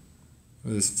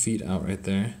with his feet out right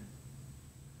there.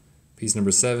 Piece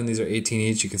number 7. These are 18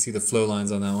 each. You can see the flow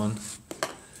lines on that one.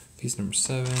 Piece number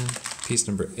 7. Piece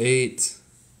number 8.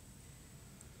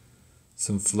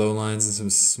 Some flow lines and some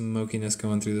smokiness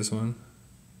going through this one.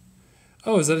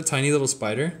 Oh, is that a tiny little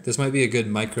spider? This might be a good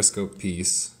microscope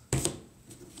piece.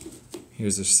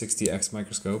 Here's a 60x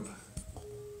microscope.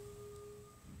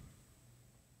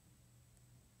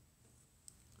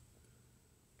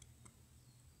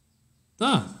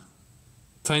 Ah,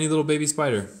 tiny little baby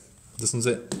spider. This one's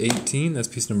at 18. That's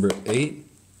piece number 8.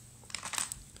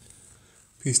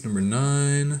 Piece number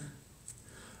 9.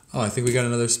 Oh, I think we got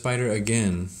another spider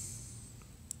again.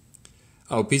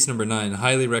 Oh, piece number 9.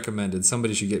 Highly recommended.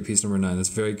 Somebody should get piece number 9. That's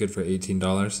very good for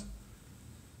 $18.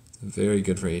 Very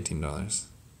good for $18.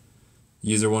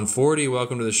 User 140,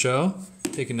 welcome to the show.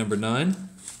 Taking number 9.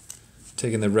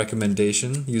 Taking the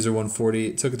recommendation. User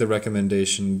 140 took the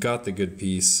recommendation, got the good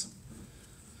piece.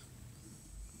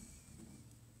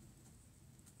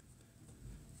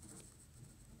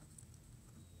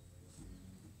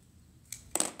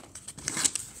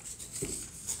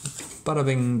 Bada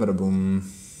bing, bada boom.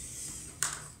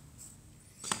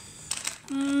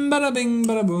 Bada bing,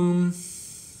 bada boom.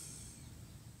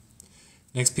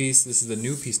 Next piece, this is the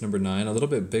new piece number 9, a little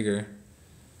bit bigger.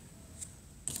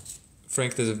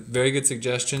 Frank, there's a very good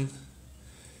suggestion.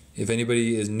 If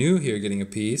anybody is new here getting a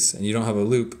piece and you don't have a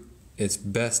loop, it's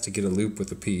best to get a loop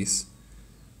with a piece.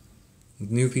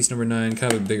 New piece number 9,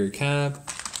 kind of a bigger cab.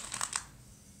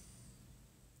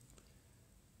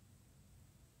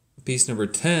 Piece number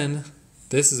 10,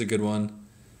 this is a good one.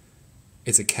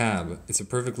 It's a cab. It's a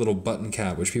perfect little button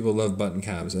cab, which people love button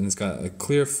cabs. And it's got a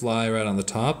clear fly right on the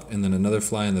top and then another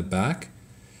fly in the back.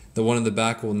 The one in the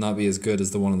back will not be as good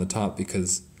as the one on the top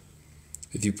because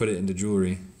If you put it into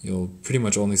jewelry, you'll pretty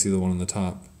much only see the one on the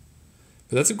top.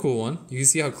 But that's a cool one. You can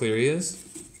see how clear he is.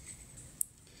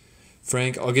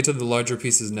 Frank, I'll get to the larger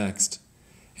pieces next.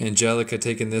 Angelica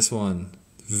taking this one.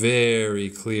 Very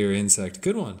clear insect.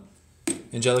 Good one.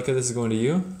 Angelica, this is going to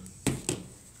you.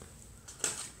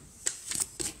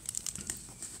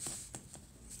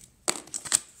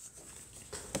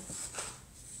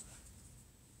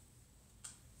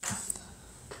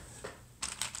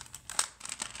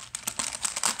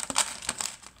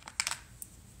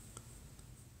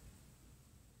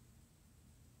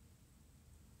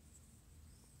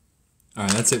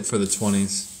 Alright, that's it for the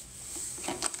 20s.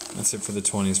 That's it for the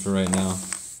 20s for right now.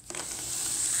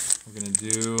 We're going to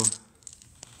do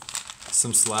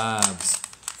some slabs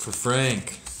for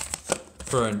Frank.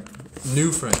 For a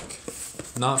new Frank.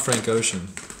 Not Frank Ocean.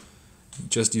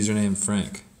 Just username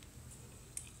Frank.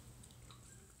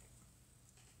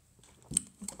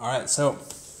 Alright, so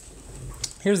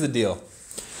here's the deal.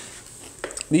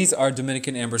 These are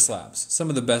Dominican amber slabs. Some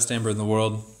of the best amber in the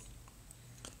world.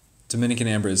 Dominican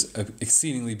amber is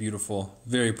exceedingly beautiful,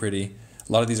 very pretty.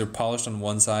 A lot of these are polished on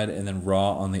one side and then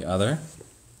raw on the other.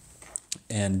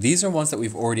 And these are ones that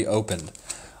we've already opened.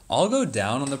 I'll go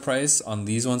down on the price on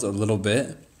these ones a little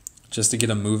bit just to get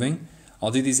them moving.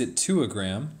 I'll do these at $2 a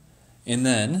gram. And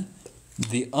then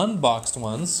the unboxed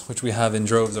ones, which we have in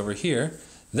droves over here,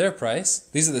 their price,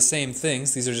 these are the same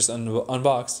things. These are just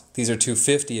unboxed. These are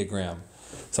 $2.50 a gram.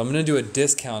 So I'm going to do a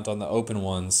discount on the open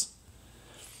ones.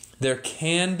 There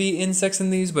can be insects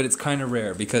in these, but it's kind of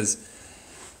rare because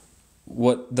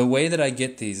the way that I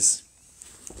get these,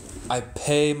 I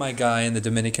pay my guy in the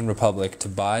Dominican Republic to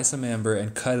buy some amber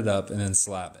and cut it up and then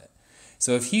slab it.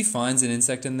 So if he finds an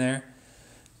insect in there,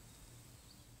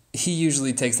 he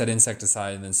usually takes that insect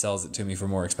aside and then sells it to me for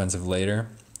more expensive later.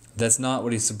 That's not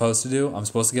what he's supposed to do. I'm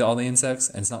supposed to get all the insects,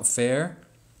 and it's not fair,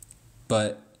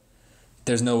 but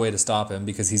there's no way to stop him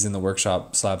because he's in the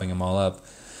workshop slabbing them all up.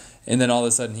 And then all of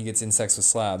a sudden he gets insects with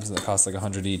slabs that cost like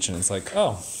 $100 each, and it's like,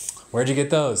 oh, where'd you get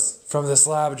those? From the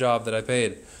slab job that I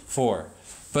paid for.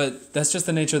 But that's just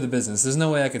the nature of the business. There's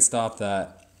no way I could stop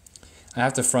that. I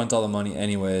have to front all the money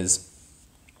anyways.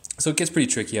 So it gets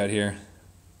pretty tricky out here.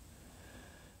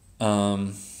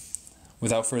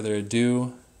 Without further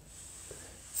ado,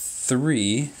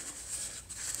 3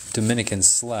 Dominican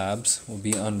slabs will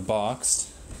be unboxed.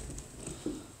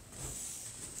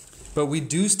 But we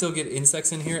do still get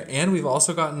insects in here, and we've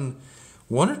also gotten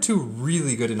 1 or 2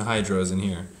 really good anhydros in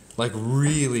here. Like,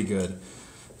 really good.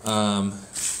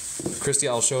 Christy,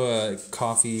 I'll show a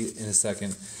coffee in a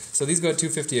second. So these go at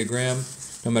 $2.50 a gram,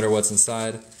 no matter what's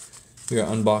inside. We are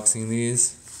unboxing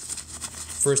these.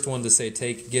 First one to say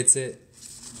take gets it.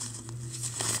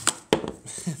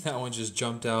 That one just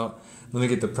jumped out. Let me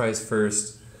get the price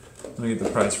first. Let me get the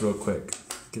price real quick.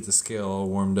 Get the scale all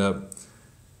warmed up.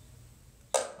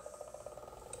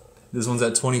 This one's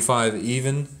at 25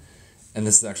 even, and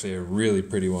this is actually a really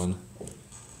pretty one.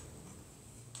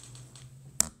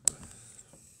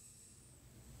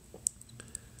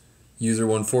 User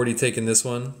 140 taking this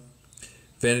one.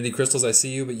 Vanity Crystals, I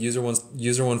see you, but user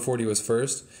 140 was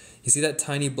first. You see that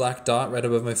tiny black dot right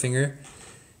above my finger?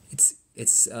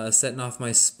 It's setting off my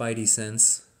spidey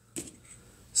sense.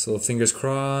 So fingers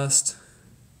crossed.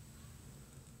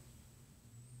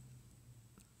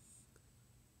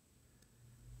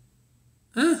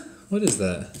 What is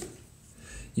that?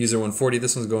 User 140,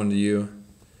 this one's going to you.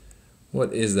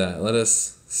 What is that? Let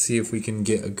us see if we can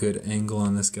get a good angle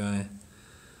on this guy.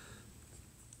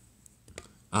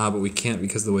 But we can't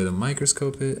because of the way the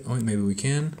microscope is. Oh, maybe we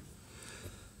can.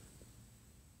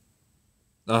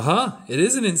 It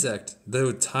is an insect.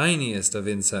 The tiniest of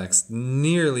insects.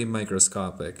 Nearly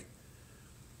microscopic.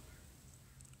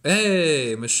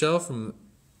 Hey, Michelle from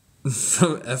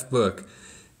F-Book.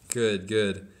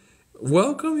 Good.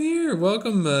 Welcome here.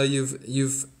 Welcome.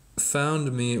 You've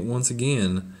found me once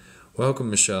again. Welcome,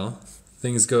 Michelle.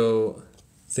 Things go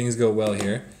well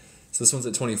here. So this one's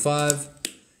at 25.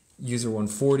 User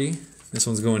 140. This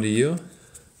one's going to you.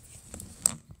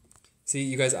 See,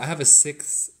 you guys, I have a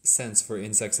 6th sense for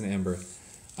insects and amber.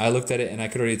 I looked at it and I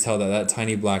could already tell that that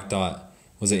tiny black dot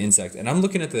was an insect. And I'm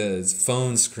looking at the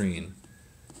phone screen.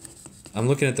 I'm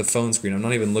looking at the phone screen. I'm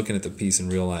not even looking at the piece in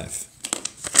real life.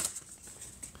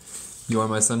 You are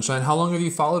my sunshine. How long have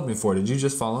you followed me for? Did you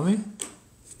just follow me?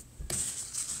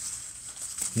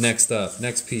 Next up,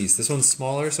 next piece. This one's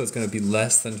smaller, so it's going to be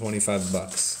less than 25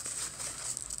 bucks.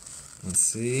 Let's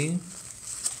see.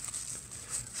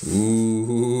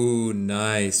 Ooh,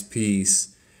 nice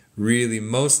piece. Really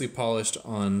mostly polished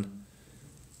on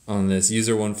this.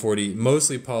 User 140,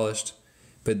 mostly polished,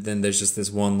 but then there's just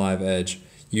this one live edge.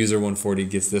 User 140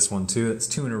 gets this one too. That's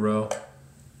 2 in a row.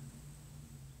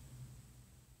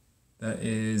 That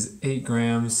is 8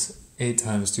 grams. 8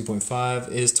 times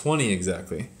 2.5 is 20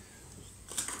 exactly.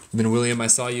 And then William, I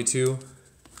saw you too.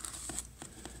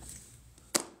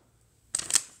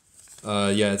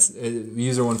 Yeah,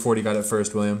 user 140 got it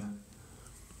first, William.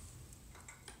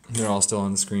 They're all still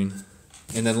on the screen.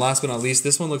 And then last but not least,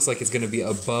 this one looks like it's going to be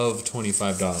above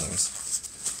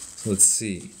 $25. Let's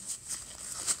see.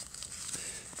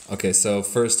 Okay, so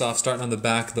first off, starting on the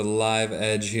back, the live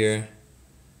edge here.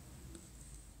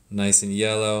 Nice and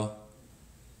yellow.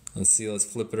 Let's see, let's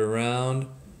flip it around.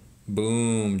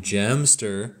 Boom,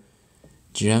 Gemster.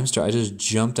 Gemster, I just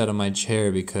jumped out of my chair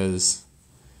because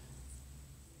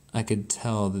I could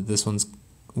tell that this one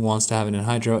wants to have it in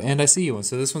hydro, and I see one.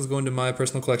 So this one's going to my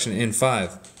personal collection in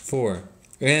 5, 4,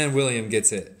 and William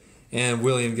gets it. And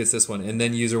William gets this one, and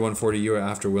then user 140, you are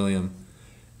after William.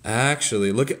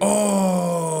 Actually, look at,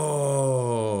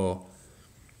 oh!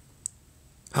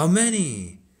 How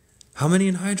many? How many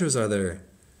in hydros are there?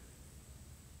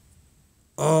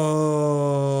 Oh,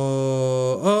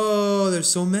 there's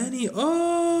so many.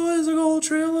 Oh, there's like a whole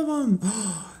trail of them.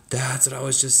 That's what I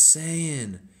was just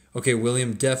saying. Okay,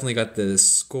 William definitely got the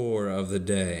score of the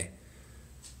day.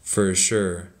 For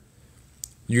sure.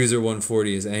 User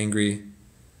 140 is angry.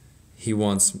 He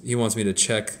wants me to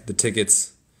check the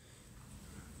tickets.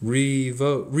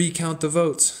 Recount the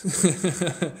votes.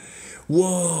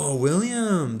 Whoa,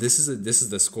 William. This is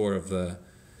the score of a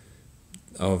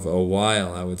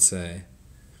while, I would say.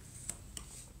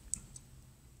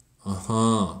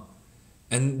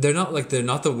 And they're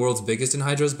not the world's biggest in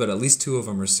hydros, but at least 2 of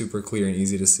them are super clear and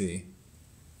easy to see.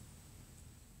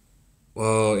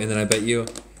 Whoa, and then I bet you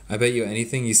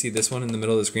anything, you see this one in the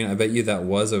middle of the screen, I bet you that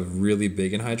was a really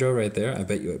big in hydro right there. I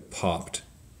bet you it popped.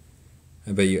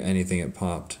 I bet you anything it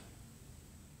popped.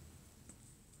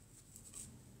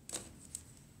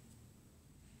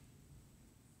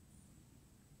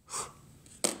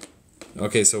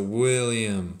 Okay, so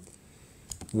William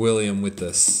with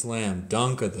the slam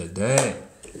dunk of the day.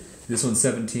 This one's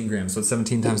 17 grams, so it's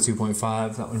 17 times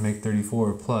 2.5. That would make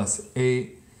 34 plus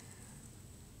 8,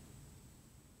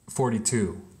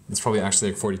 42. It's probably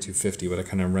actually like 42.50, but I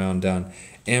kind of round down.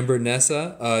 Amber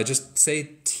Nessa, just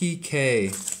say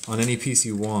TK on any piece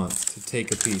you want to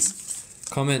take a piece.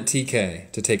 Comment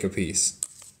TK to take a piece.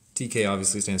 TK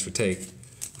obviously stands for take.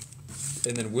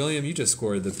 And then William, you just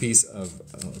scored the piece of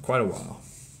quite a while.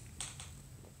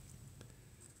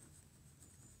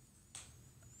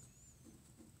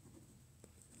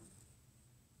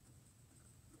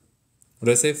 What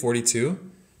did I say? 42?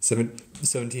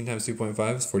 17 times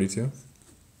 2.5 is 42.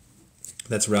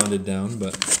 That's rounded down,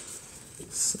 but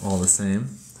it's all the same.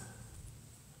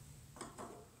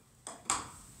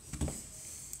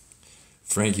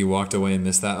 Frankie walked away and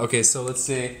missed that. Okay, so let's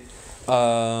see.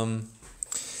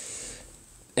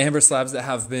 Amber slabs that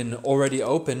have been already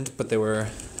opened, but they were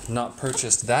not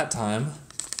purchased that time.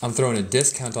 I'm throwing a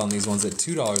discount on these ones at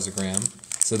 $2 a gram.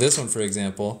 So this one, for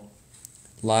example,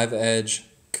 live edge,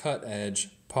 cut edge,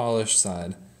 polished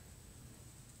side.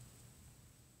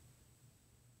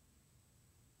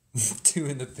 2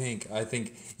 in the pink. I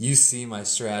think you see my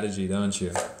strategy, don't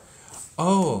you?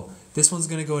 Oh, this one's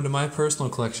going to go into my personal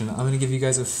collection. I'm going to give you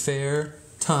guys a fair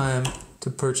time to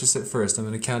purchase it first. I'm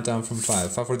going to count down from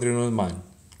 5. 5, 4, 3, 2, 1, mine.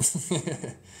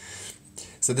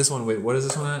 So this one, wait, what is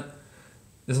this one at?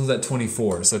 This one's at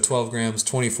 24. So 12 grams,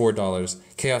 $24.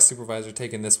 Chaos Supervisor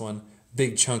taking this one.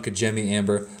 Big chunk of Gemmy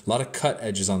Amber. A lot of cut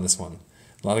edges on this one.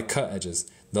 A lot of cut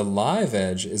edges. The live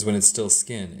edge is when it's still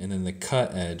skin, and then the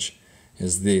cut edge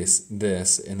is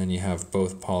this, and then you have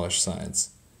both polished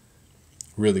sides.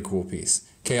 Really cool piece.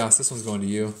 Chaos, this one's going to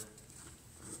you.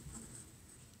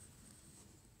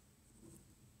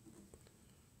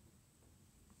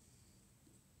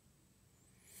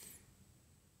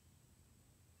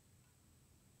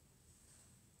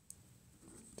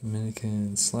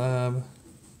 Dominican slab.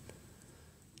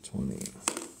 20.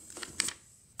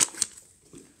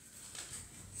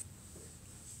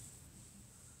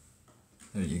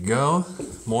 There you go.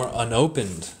 More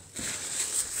unopened.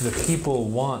 The people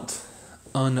want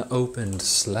unopened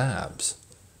slabs.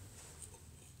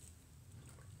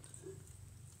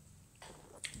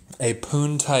 A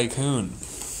Poon Tycoon.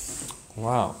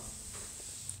 Wow.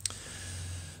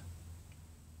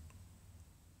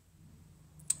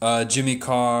 Jimmy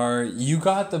Carr, you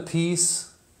got the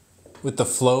piece with the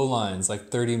flow lines like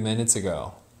 30 minutes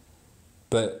ago.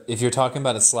 But if you're talking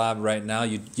about a slab right now,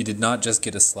 you did not just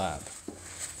get a slab.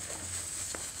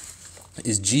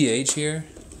 Is GH here?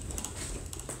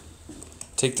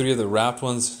 Take 3 of the wrapped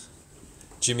ones.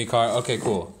 Jimmy Carr. Okay,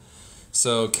 cool.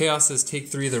 So Chaos says take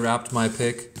 3, the wrapped my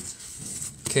pick.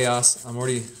 Chaos, I'm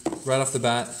already, right off the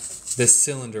bat, this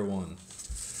cylinder one.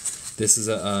 This is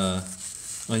a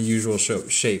unusual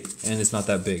shape, and it's not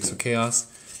that big. So Chaos,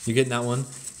 you're getting that one.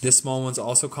 This small one's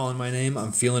also calling my name.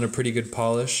 I'm feeling a pretty good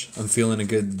polish. I'm feeling a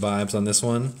good vibes on this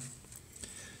one.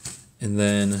 And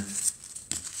then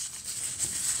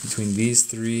between these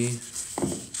 3,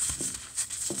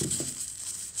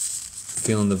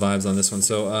 feeling the vibes on this one.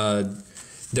 So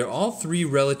they're all 3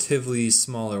 relatively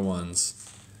smaller ones.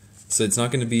 So it's not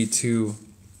going to be too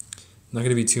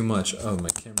much. Oh, my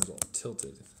camera's all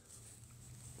tilted.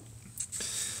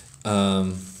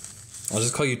 I'll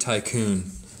just call you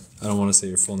Tycoon. I don't want to say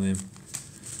your full name.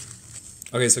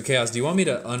 Okay, so Chaos, do you want me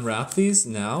to unwrap these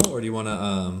now, or do you want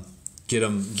to get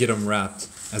them wrapped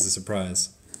as a surprise?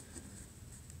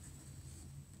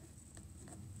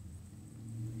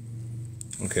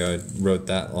 Okay, I wrote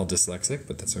that all dyslexic,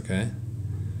 but that's okay.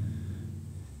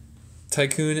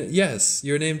 Tycoon, yes,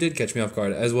 your name did catch me off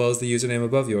guard, as well as the username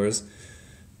above yours,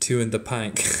 2 in the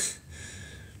pank.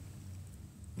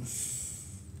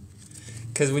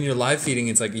 Because when you're live feeding,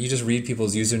 it's like you just read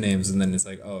people's usernames and then it's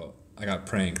like, oh, I got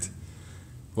pranked.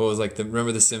 What was like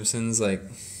remember The Simpsons? Like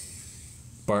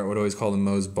Bart would always call him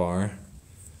Moe's Bar.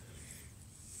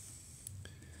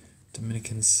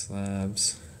 Dominican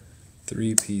slabs,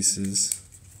 3 pieces.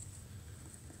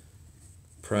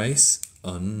 Price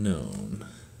unknown.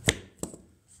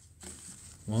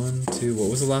 1, 2. What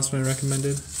was the last one I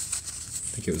recommended?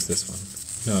 I think it was this one.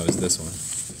 No, it was this one.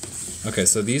 Okay,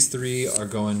 so these 3 are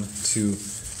going to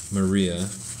Maria.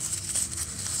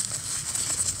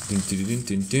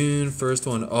 First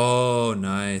one, oh,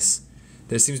 nice.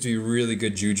 There seems to be really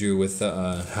good juju with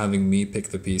having me pick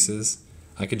the pieces.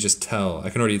 I can just tell.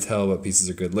 I can already tell what pieces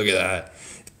are good. Look at that.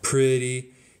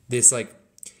 Pretty. This, like,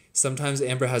 sometimes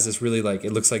Amber has this really, like,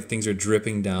 it looks like things are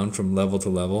dripping down from level to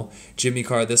level. Jimmy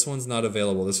Carr, this one's not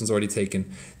available. This one's already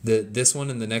taken. This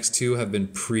one and the next 2 have been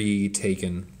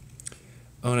pre-taken.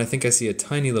 Oh, and I think I see a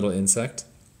tiny little insect.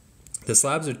 The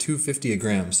slabs are $2.50 a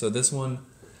gram, so this one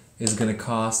is going to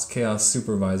cost Chaos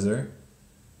Supervisor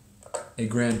a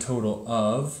grand total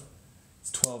of,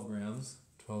 it's 12 grams,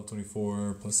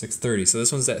 12.24 plus 6.30. So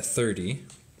this one's at 30.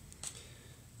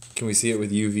 Can we see it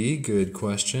with UV? Good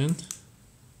question.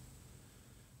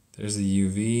 There's the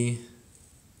UV.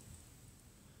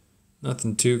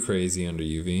 Nothing too crazy under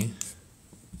UV.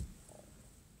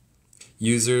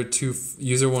 User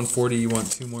 140, you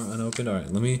want 2 more unopened? All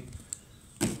right, let me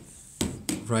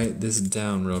write this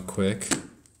down real quick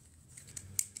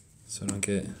so I don't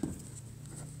get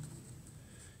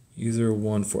user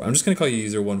 140. I'm just going to call you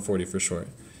user 140 for short.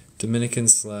 Dominican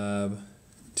slab,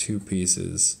 2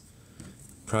 pieces.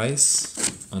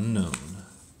 Price unknown.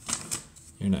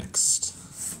 You're next.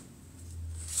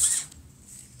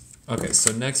 Okay,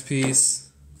 so next piece.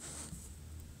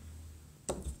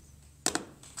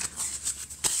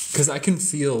 Because I can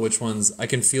feel which ones, I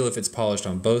can feel if it's polished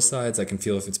on both sides, I can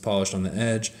feel if it's polished on the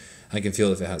edge, I can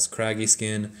feel if it has craggy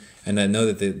skin, and I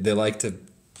know that they like to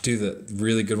do the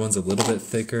really good ones a little bit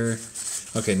thicker.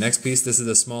 Okay, next piece, this is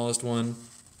the smallest one.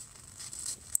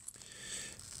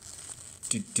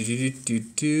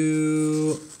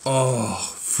 Oh,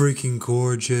 freaking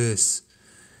gorgeous.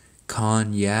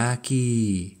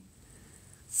 Cognac-y.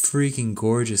 Freaking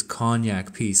gorgeous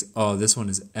cognac piece. Oh, this one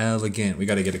is elegant. We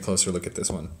got to get a closer look at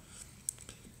this one.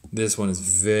 This one is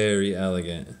very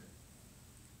elegant.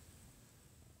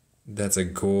 That's a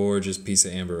gorgeous piece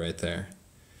of amber right there.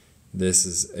 This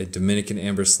is a Dominican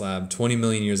amber slab, 20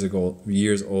 million years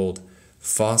old,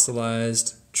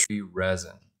 fossilized tree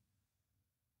resin.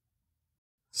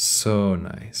 So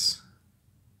nice.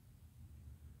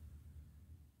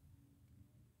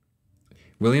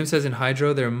 William says in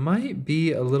hydro, there might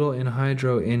be a little in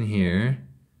hydro in here.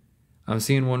 I'm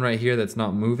seeing one right here that's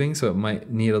not moving, so it might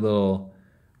need a little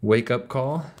wake-up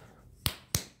call.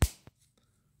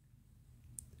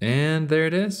 And there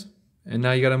it is. And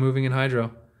now you got a moving in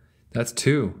hydro. That's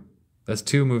 2. That's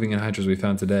 2 moving in hydros we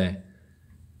found today.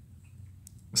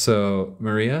 So,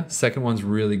 Maria, second one's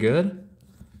really good.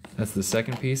 That's the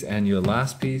second piece. And your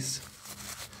last piece.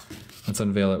 Let's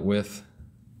unveil it with...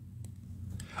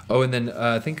 Oh, and then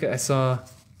I think I saw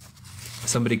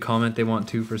somebody comment they want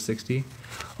 2 for 60.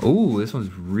 Oh, this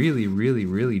one's really, really,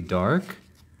 really dark,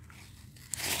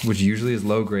 which usually is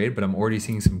low grade, but I'm already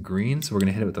seeing some green, so we're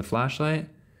gonna hit it with the flashlight.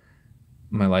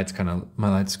 My light's kind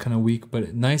of weak,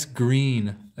 but nice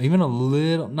green, even a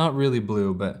little, not really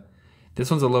blue, but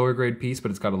this one's a lower grade piece,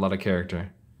 but it's got a lot of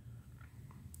character.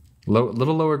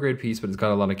 Little lower grade piece, but it's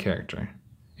got a lot of character.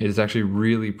 It is actually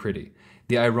really pretty.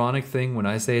 The ironic thing when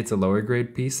I say it's a lower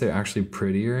grade piece, they're actually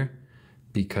prettier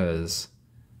because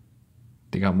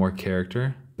they got more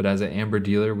character. But as an amber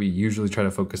dealer, we usually try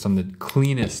to focus on the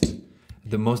cleanest,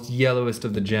 the most yellowest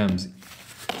of the gems.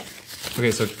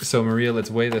 Okay, so Maria, let's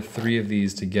weigh the 3 of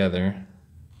these together.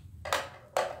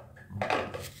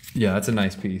 Yeah, that's a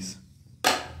nice piece.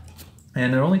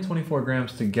 And they're only 24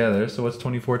 grams together, so what's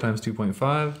 24 times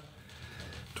 2.5?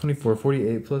 24,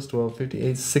 48 plus 12,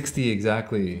 58, 60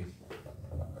 exactly.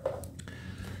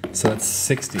 So that's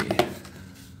 60.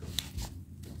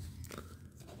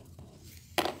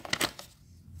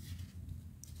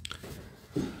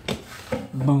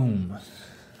 Boom.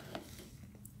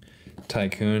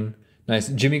 Tycoon. Nice.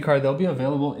 Jimmy card, they'll be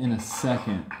available in a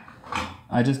second.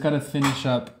 I just gotta finish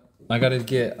up. I gotta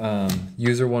get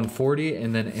user 140,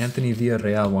 and then Anthony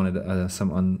Villarreal wanted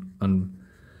some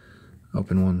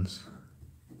unopened ones.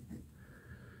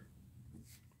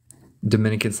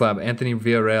 Dominican slab. Anthony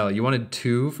Villarreal, you wanted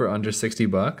 2 for under 60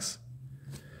 bucks?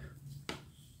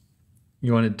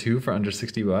 You wanted 2 for under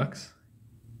 60 bucks?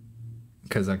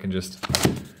 Because I can just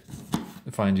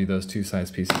find you those 2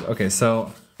 size pieces. Okay,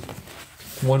 so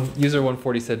user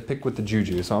 140 said pick with the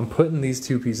Juju. So I'm putting these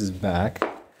 2 pieces back.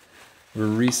 We're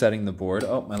resetting the board.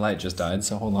 Oh, my light just died,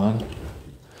 so hold on.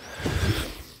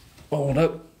 Hold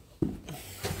up.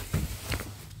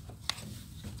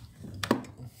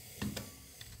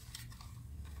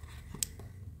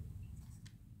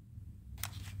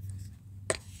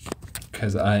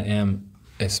 Because I am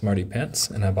a smarty pants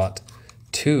and I bought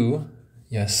 2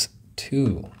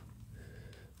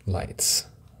 lights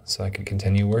so I could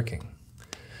continue working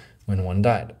when one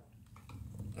died.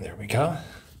 There we go.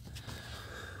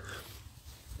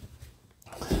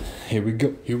 Here we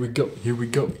go, here we go, here we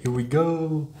go, here we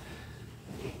go.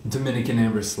 Dominican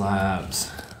amber slabs.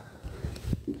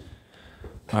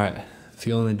 All right,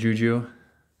 feeling the Juju.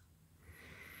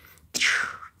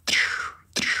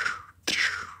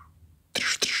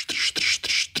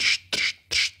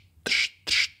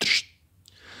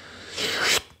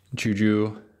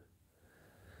 Juju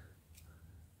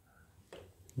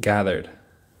gathered.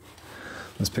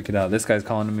 Let's pick it out. This guy's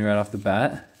calling to me right off the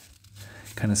bat.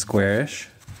 Kind of squarish.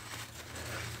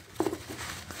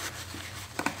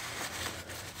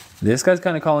 This guy's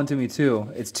kind of calling to me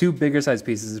too. It's 2 bigger size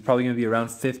pieces. It's probably going to be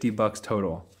around 50 bucks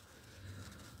total.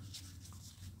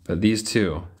 But these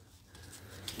 2.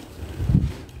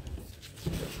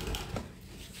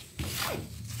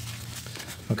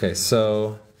 Okay,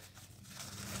 so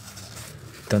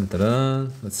dun, dun,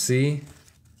 dun. Let's see.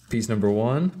 Piece number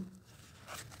 1.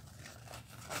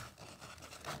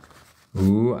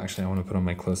 Ooh, actually I want to put on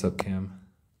my close-up cam.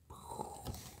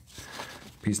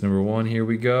 Piece number 1, here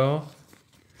we go.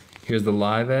 Here's the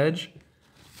live edge.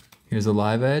 Here's the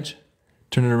live edge.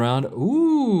 Turn it around.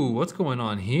 Ooh, what's going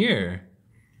on here?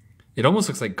 It almost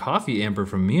looks like coffee amber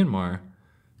from Myanmar.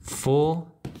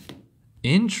 Full,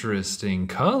 interesting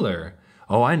color.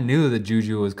 Oh, I knew the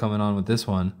Juju was coming on with this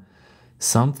one.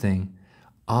 Something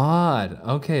odd.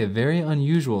 Okay, very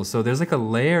unusual. So there's like a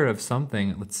layer of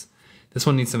something. This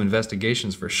one needs some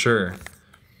investigations for sure.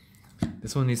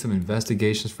 This one needs some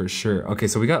investigations for sure. Okay,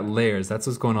 so we got layers. That's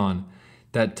what's going on.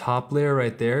 That top layer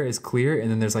right there is clear,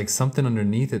 and then there's like something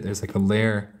underneath it. There's like a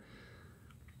layer.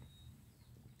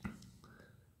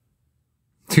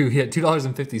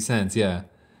 $2.50, yeah.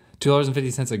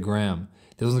 $2.50 a gram.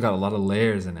 This one's got a lot of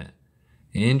layers in it.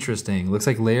 Interesting. Looks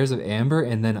like layers of amber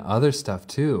and then other stuff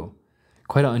too.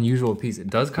 Quite an unusual piece. It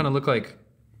does kind of look like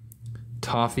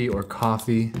toffee or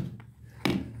coffee.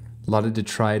 A lot of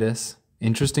detritus.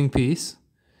 Interesting piece.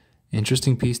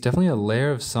 Interesting piece. Definitely a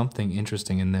layer of something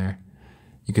interesting in there.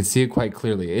 You can see it quite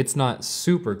clearly. It's not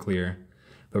super clear,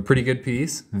 but pretty good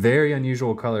piece. Very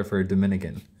unusual color for a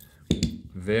Dominican.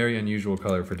 Very unusual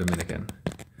color for Dominican.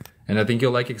 And I think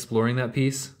you'll like exploring that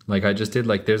piece like I just did.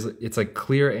 Like it's like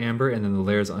clear amber and then the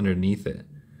layers underneath it.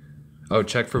 Oh,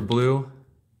 check for blue.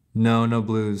 No, no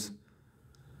blues.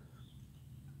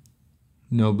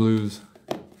 No blues.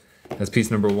 That's piece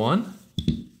number 1.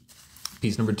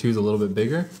 Piece number 2 is a little bit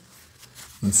bigger.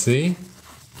 Let's see.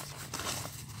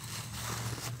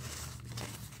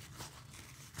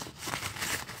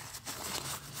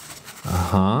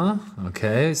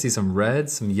 Okay, I see some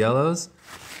reds, some yellows.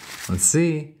 Let's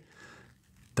see.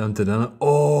 Dun, dun, dun.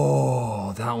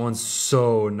 Oh, that one's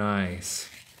so nice.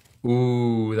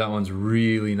 Ooh, that one's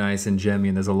really nice and gemmy,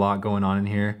 and there's a lot going on in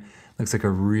here. Looks like a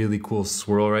really cool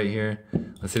swirl right here.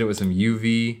 Let's hit it with some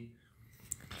UV.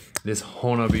 This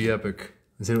Honabi epic.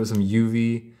 Let's hit it with some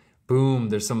UV. Boom,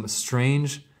 there's some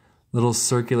strange little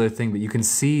circular thing, but you can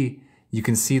see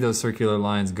those circular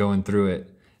lines going through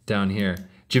it down here.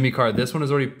 Jimmy Card, this one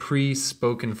is already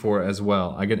pre-spoken for as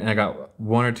well. I got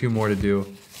 1 or 2 more to do.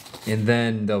 and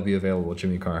then they'll be available,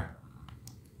 Jimmy Carr.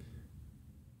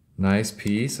 Nice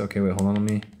piece. Okay, wait, hold on. Let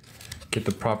me get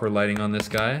the proper lighting on this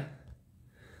guy.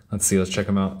 Let's see, let's check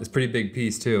him out. It's a pretty big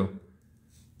piece too.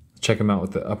 Check him out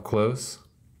with the up close.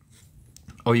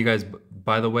 Oh, you guys,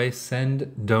 by the way,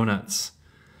 send donuts.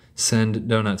 Send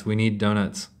donuts. We need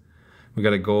donuts. We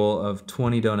got a goal of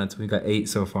 20 donuts. We've got 8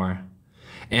 so far.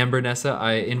 Amber Nessa,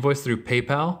 I invoiced through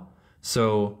PayPal.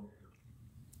 So,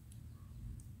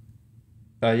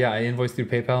 yeah, I invoice through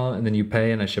PayPal and then you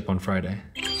pay and I ship on Friday.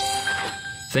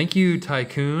 Thank you,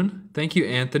 Tycoon. Thank you,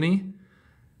 Anthony.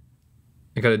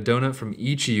 I got a donut from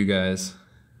each of you guys.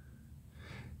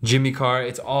 Jimmy Carr,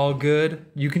 it's all good.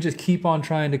 You can just keep on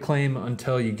trying to claim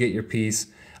until you get your piece.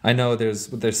 I know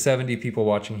there's 70 people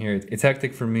watching here. It's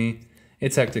hectic for me.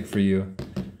 It's hectic for you.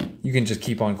 You can just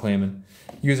keep on claiming.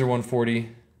 User 140.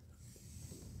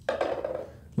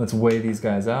 Let's weigh these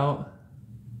guys out.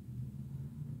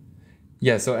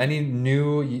 Yeah, so any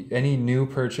new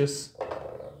purchase,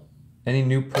 any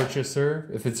new purchaser,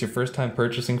 if it's your first time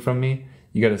purchasing from me,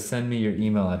 you gotta send me your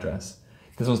email address.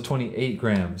 This one's 28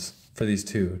 grams for these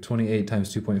two. 28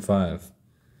 times 2.5.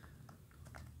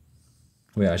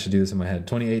 Wait, I should do this in my head.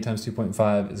 28 times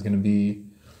 2.5 is gonna be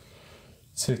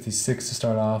 56 to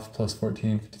start off, plus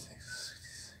 14, 56,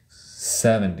 66,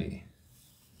 70.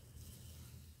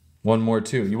 One more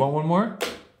too. You want one more?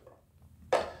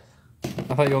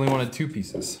 I thought you only wanted 2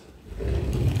 pieces.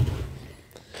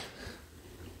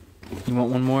 You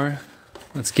want one more?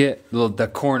 Let's get the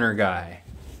corner guy.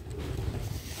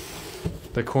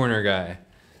 The corner guy.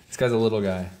 This guy's a little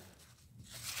guy.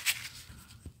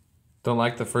 Don't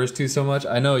like the first 2 so much?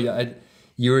 I know,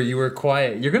 you were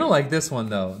quiet. You're gonna like this one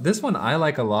though. This one I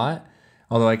like a lot,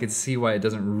 although I could see why it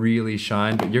doesn't really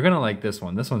shine, but you're gonna like this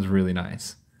one. This one's really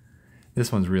nice.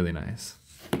 This one's really nice.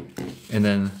 And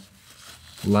then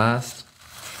last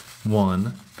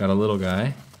one, got a little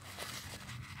guy.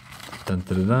 Dun,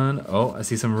 dun, dun, dun. Oh, I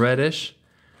see some reddish.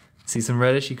 See some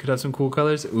reddish? You could have some cool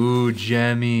colors. Ooh,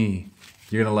 Jemmy.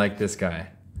 You're gonna like this guy.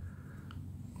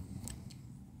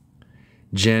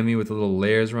 Jammy with the little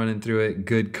layers running through it.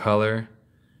 Good color.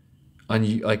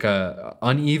 Like a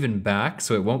uneven back,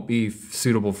 so it won't be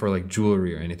suitable for like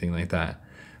jewelry or anything like that.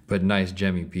 But nice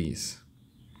Jemmy piece.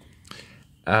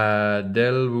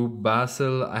 Del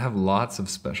Basil. I have lots of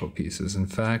special pieces. In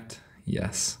fact,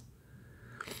 yes.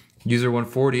 User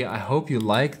 140. I hope you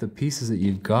like the pieces that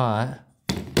you've got.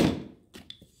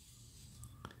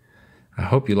 I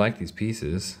hope you like these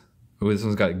pieces. Oh, this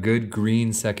one's got good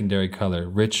green secondary color.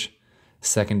 Rich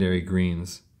secondary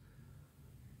greens.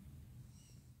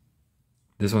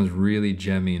 This one's really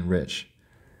gemmy and rich.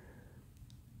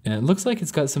 And it looks like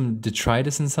it's got some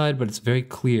detritus inside, but it's very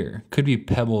clear. Could be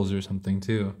pebbles or something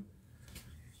too.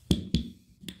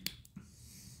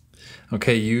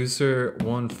 Okay, user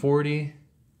 140.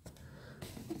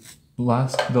 The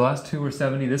last 2 were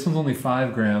 70. This one's only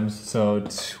 5 grams, so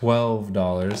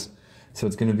 $12. So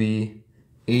it's gonna be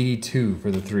 82 for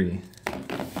the 3.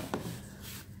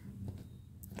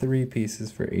 3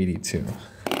 pieces for 82.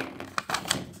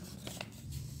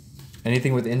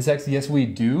 Anything with insects? Yes, we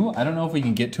do. I don't know if we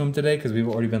can get to them today because we've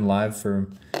already been live for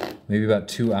maybe about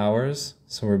 2 hours.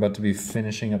 So we're about to be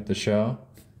finishing up the show.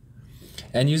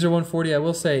 And user 140, I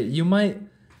will say, you might,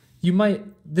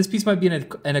 this piece might be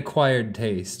an acquired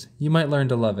taste. You might learn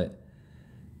to love it.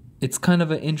 It's kind of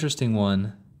an interesting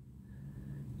one,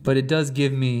 but it does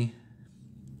give me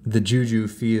the juju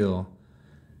feel.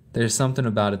 There's something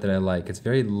about it that I like. It's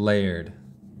very layered.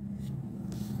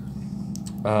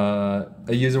 A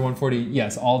user 140,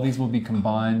 yes, all these will be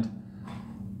combined.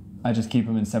 I just keep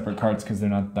them in separate carts because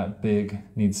they're not that big,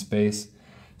 need space.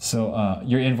 So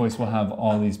your invoice will have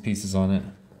all these pieces on it.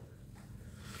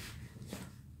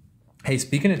 Hey,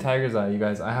 speaking of Tiger's Eye, you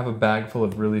guys, I have a bag full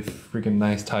of really freaking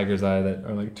nice Tiger's Eye that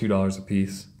are like $2 a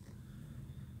piece.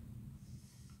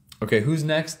 Okay, who's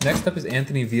next? Next up is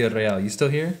Anthony Villarreal. You still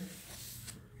here?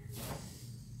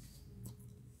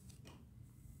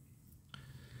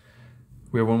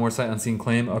 We have one more sight unseen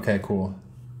claim. Okay, cool.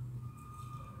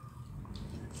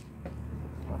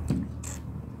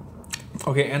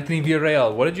 Okay, Anthony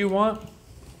Villarreal, what did you want?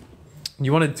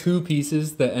 You wanted 2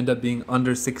 pieces that end up being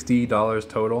under $60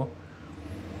 total.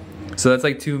 So that's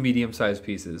like 2 medium-sized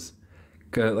pieces.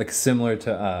 Like similar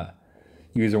to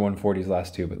user 140's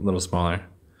last 2, but a little smaller.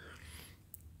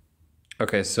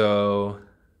 Okay, so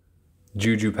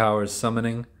Juju Powers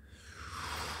summoning.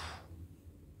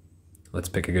 Let's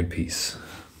pick a good piece.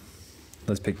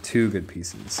 Let's pick 2 good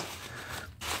pieces.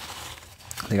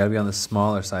 They gotta be on the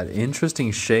smaller side.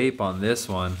 Interesting shape on this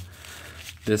one.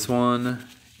 This one,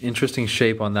 interesting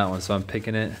shape on that one. So I'm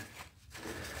picking it.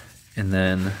 And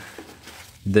then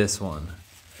this one.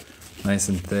 Nice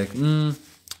and thick.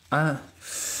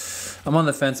 I'm on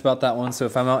the fence about that one. So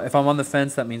if I'm on the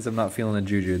fence, that means I'm not feeling the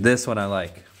juju. This one I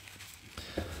like.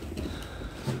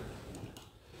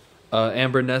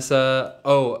 Amber Nessa.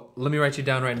 Oh, let me write you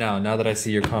down right now that I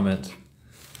see your comment.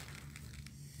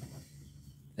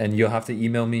 And you'll have to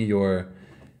email me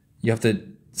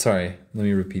sorry, let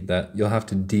me repeat that. You'll have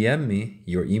to DM me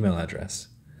your email address.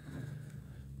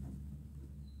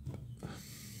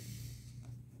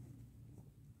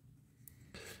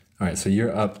 All right, so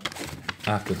you're up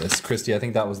after this. Christy, I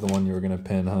think that was the one you were gonna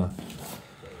pin, huh?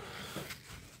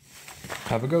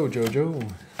 Have a go, Jojo.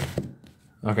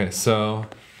 Okay, so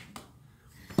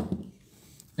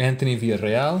Anthony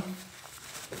Villarreal.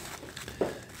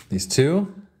 These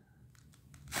two.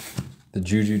 The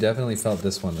juju, definitely felt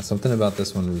this one. Something about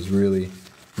this one was really,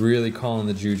 really calling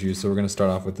the juju, so we're gonna start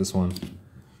off with this one.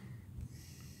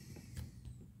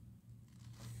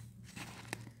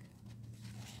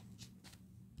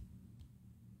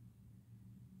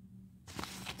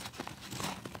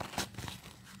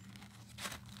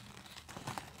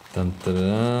 Dun, dun,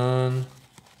 dun.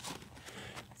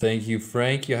 Thank you,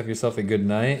 Frank. You have yourself a good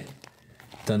night.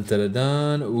 Dun, dun, dun,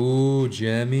 dun. Ooh,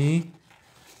 gemmy.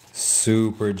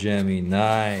 Super gemmy.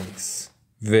 Nice.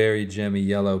 Very gemmy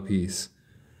yellow piece.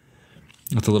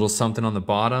 With a little something on the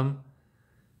bottom.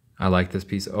 I like this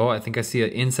piece. Oh, I think I see an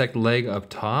insect leg up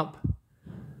top.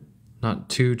 Not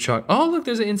too chalk. Oh, look,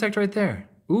 there's an insect right there.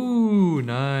 Ooh,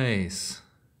 nice.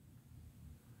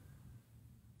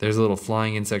 There's a little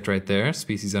flying insect right there.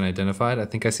 Species unidentified. I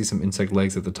think I see some insect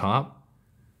legs at the top.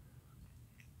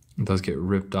 It does get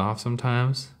ripped off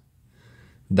sometimes.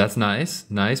 That's nice.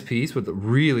 Nice piece with a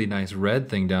really nice red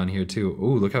thing down here too.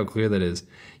 Ooh, look how clear that is.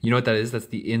 You know what that is? That's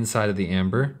the inside of the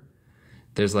amber.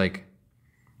 There's like,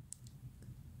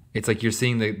 it's like you're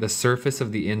seeing the surface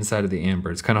of the inside of the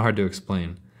amber. It's kind of hard to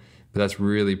explain, but that's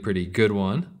really pretty. Good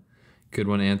one. Good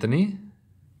one, Anthony.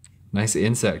 Nice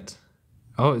insect.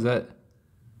 Oh, is that?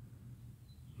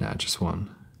 Nah, just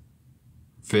one.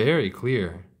 Very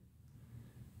clear.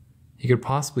 He could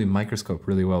possibly microscope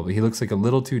really well, but he looks like a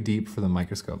little too deep for the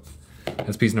microscope.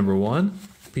 That's piece number one.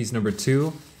 Piece number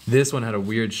two. This one had a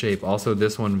weird shape. Also,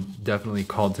 this one definitely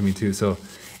called to me too. So,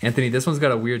 Anthony, this one's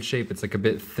got a weird shape. It's like a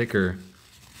bit thicker.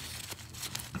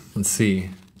 Let's see.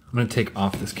 I'm gonna take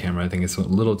off this camera. I think it's a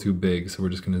little too big, so we're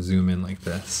just gonna zoom in like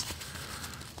this.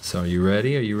 So, are you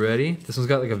ready? Are you ready? This one's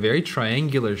got like a very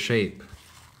triangular shape.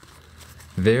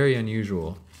 Very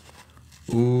unusual.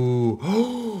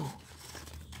 Ooh.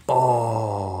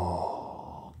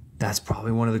 Oh, that's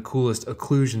probably one of the coolest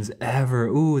occlusions ever.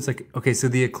 Ooh, it's like, okay, so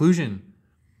the occlusion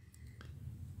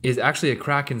is actually a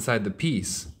crack inside the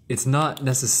piece. It's not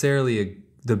necessarily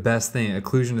the best thing.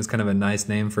 Occlusion is kind of a nice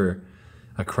name for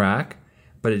a crack,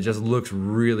 but it just looks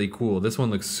really cool. This one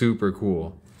looks super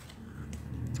cool.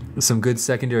 There's some good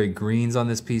secondary greens on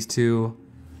this piece too.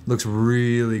 Looks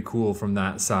really cool from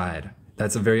that side.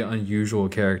 That's a very unusual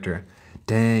character.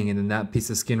 Dang, and then that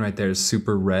piece of skin right there is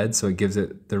super red, so it gives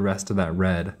it the rest of that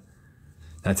red.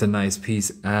 That's a nice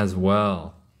piece as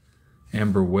well.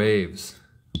 Amber waves.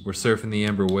 We're surfing the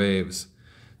amber waves.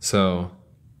 So,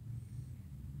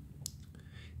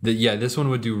 yeah, this one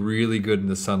would do really good in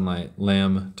the sunlight.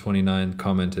 Lamb29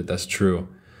 commented, that's true.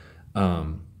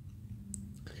 Let's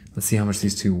see how much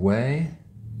these two weigh.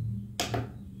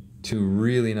 Two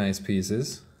really nice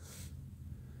pieces.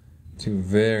 Two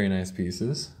very nice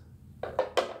pieces.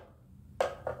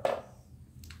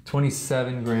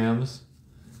 27 grams.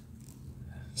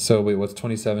 So wait, what's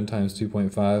 27 times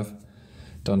 2.5?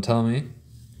 Don't tell me.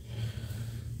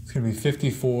 It's gonna be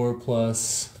 54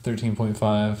 plus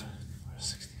 13.5.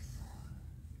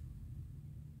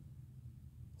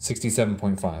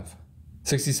 67.5.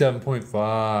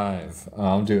 67.5.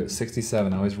 I'll do it.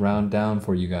 67. I always round down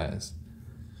for you guys.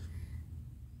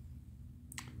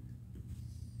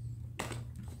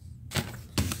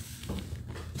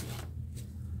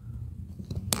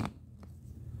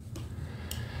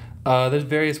 There's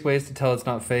various ways to tell it's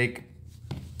not fake.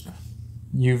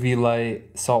 UV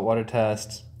light, saltwater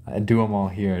test. I do them all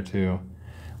here too.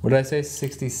 What did I say?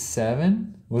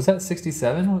 67? Was that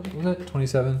 67? Was that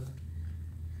 27?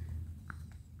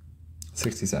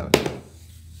 67.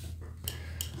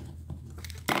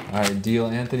 Alright, deal,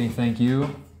 Anthony. Thank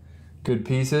you. Good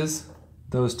pieces.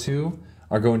 Those two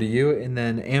are going to you. And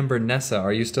then Amber Nessa,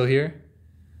 are you still here?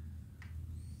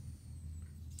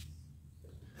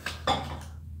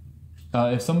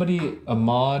 If somebody, a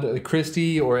mod,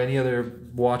 Christy, or any other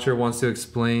watcher wants to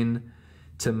explain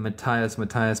to Matthias,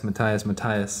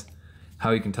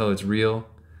 how you can tell it's real,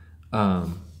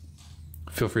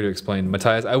 feel free to explain.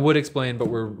 Matthias, I would explain, but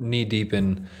we're knee deep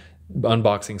in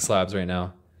unboxing slabs right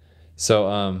now.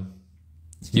 So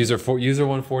user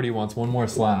 140 wants one more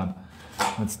slab.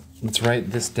 Let's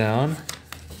write this down.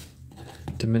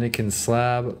 Dominican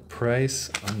slab,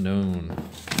 price unknown.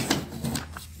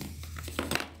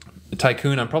 The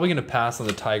Tycoon, I'm probably gonna pass on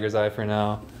the Tiger's Eye for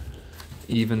now,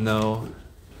 even though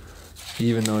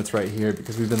it's right here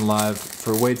because we've been live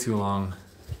for way too long.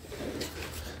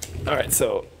 All right,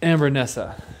 so Amber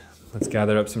Nessa. Let's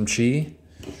gather up some chi.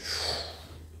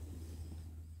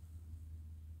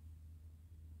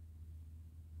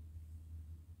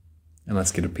 And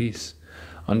let's get a piece.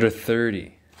 Under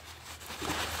 30.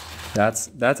 That's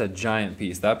a giant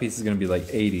piece. That piece is gonna be like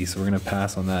 80, so we're gonna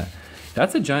pass on that.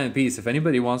 That's a giant piece. If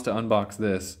anybody wants to unbox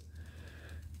this,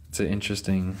 it's an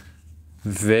interesting,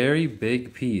 very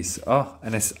big piece. Oh,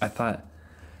 and I thought,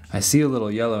 I see a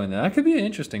little yellow in there. That could be an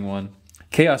interesting one.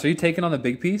 Chaos, are you taking on the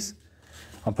big piece?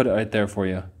 I'll put it right there for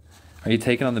you. Are you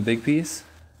taking on the big piece?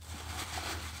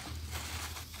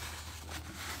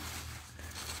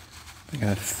 I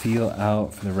gotta feel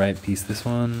out for the right piece. This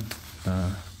one.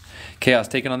 Chaos,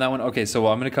 taking on that one? Okay, so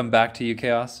I'm gonna come back to you,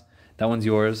 Chaos. That one's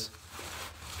yours.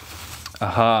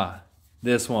 Aha.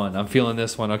 This one. I'm feeling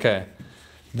this one. Okay.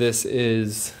 This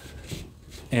is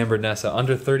Amber Nessa.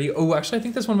 Under 30. Oh, actually, I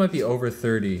think this one might be over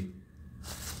 30.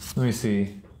 Let me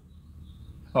see.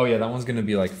 Oh, yeah, that one's gonna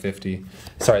be like 50.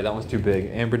 Sorry, that one's too big.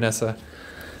 Amber Nessa.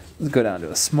 Let's go down to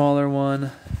a smaller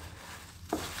one.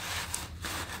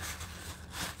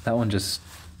 That one just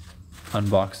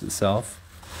unboxed itself.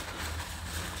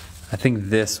 I think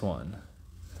this one.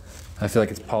 I feel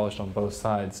like it's polished on both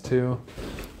sides too.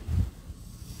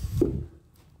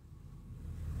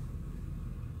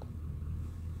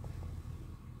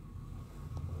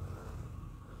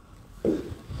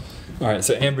 All right,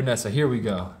 so Amber Nessa, here we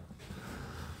go.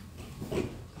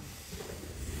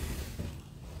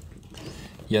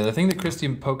 Yeah, the thing that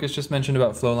Christy Pocus just mentioned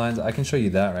about flow lines, I can show you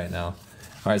that right now.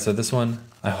 All right, so this one,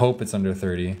 I hope it's under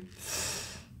 30.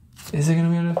 Is it gonna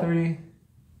be under 30?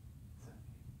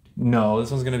 No, this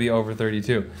one's gonna be over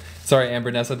 32. Sorry,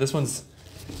 Amber Nessa, this one's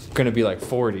gonna be like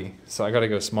 40, so I gotta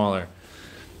go smaller.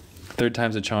 Third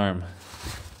time's a charm.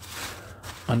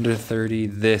 Under 30,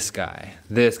 this guy,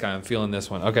 I'm feeling this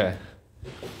one. Okay,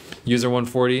 user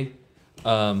 140.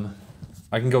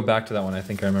 I can go back to that one. I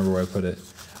think I remember where I put it.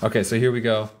 Okay, so here we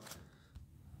go.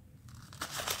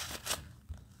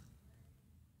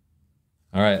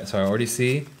 All right, so I already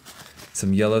see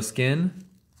some yellow skin.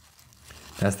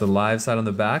 That's the live side on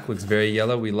the back. Looks very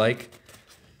yellow. We like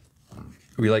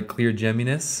clear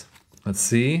gemminess. Let's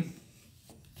see.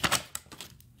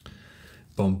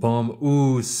 Boom, boom.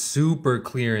 Ooh, super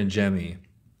clear and gemmy.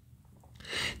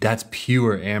 That's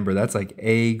pure amber. That's like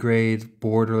A grade,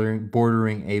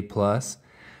 bordering A plus.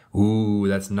 Ooh,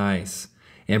 that's nice.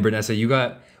 Amber Nessa, you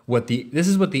got this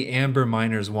is what the amber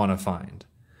miners want to find.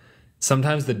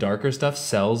 Sometimes the darker stuff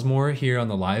sells more here on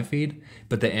the live feed,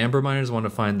 but the amber miners want to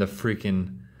find the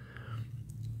freaking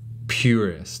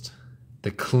purest,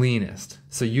 the cleanest.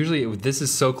 So usually this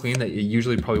is so clean that it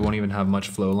usually probably won't even have much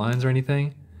flow lines or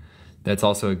anything. That's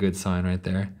also a good sign right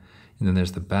there. And then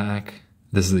there's the back.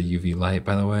 This is a UV light,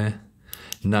 by the way.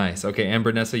 Nice. Okay,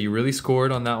 Amber Nessa, you really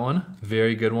scored on that one.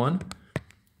 Very good one.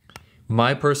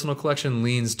 My personal collection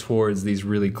leans towards these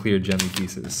really clear gemmy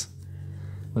pieces.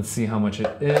 Let's see how much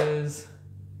it is.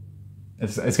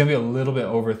 It's gonna be a little bit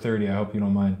over 30, I hope you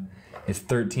don't mind. It's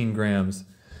 13 grams.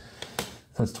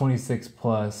 So it's 26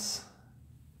 plus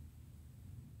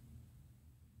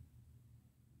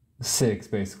 6,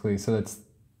 basically. So that's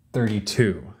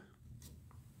 32.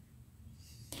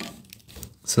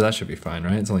 So that should be fine,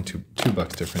 right? It's only two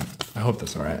bucks different. I hope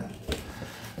that's all right.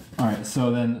 All right,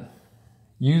 so then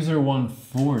user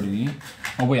 140.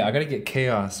 Oh wait, I gotta get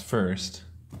Chaos first.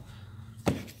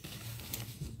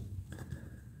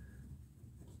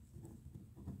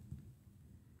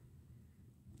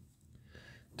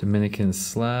 Dominican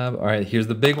slab. All right, here's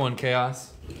the big one,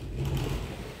 Chaos.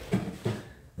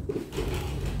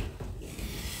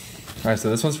 All right, so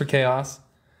this one's for Chaos.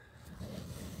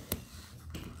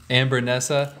 Amber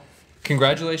Nessa,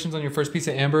 congratulations on your first piece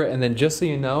of amber. And then just so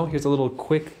you know, here's a little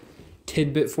quick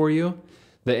tidbit for you.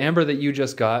 The amber that you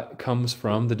just got comes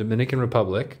from the Dominican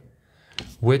Republic,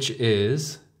 which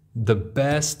is the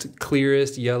best,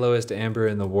 clearest, yellowest amber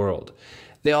in the world.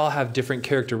 They all have different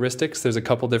characteristics. There's a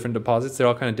couple different deposits. They're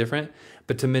all kind of different.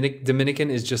 But Dominican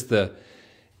is just the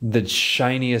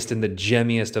shiniest and the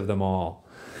gemmiest of them all.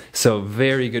 So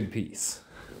very good piece.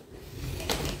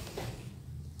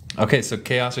 Okay, so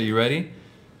Chaos, are you ready?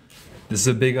 This is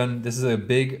a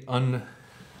big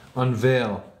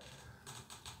unveil.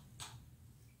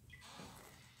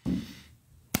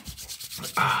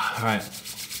 All right.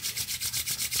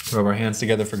 Rub our hands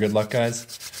together for good luck, guys.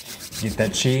 Get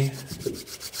that chi.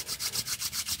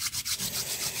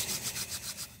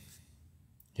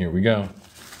 Here we go.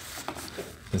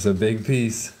 It's a big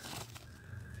piece.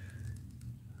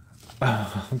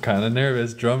 Oh, I'm kind of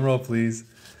nervous. Drum roll, please.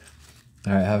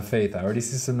 All right, have faith. I already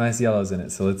see some nice yellows in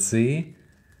it, so let's see.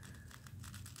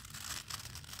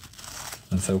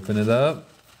 Let's open it up.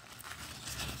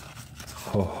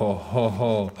 Ho, ho,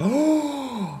 ho,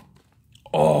 ho.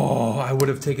 Oh, I would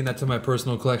have taken that to my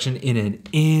personal collection in an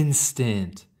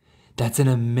instant. That's an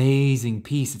amazing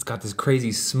piece. It's got this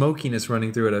crazy smokiness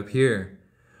running through it up here.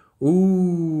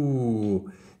 Ooh,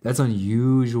 that's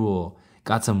unusual.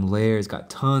 Got some layers, got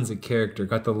tons of character,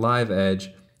 got the live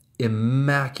edge.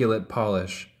 Immaculate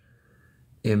polish.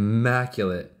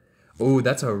 Immaculate. Ooh,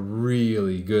 that's a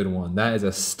really good one. That is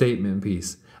a statement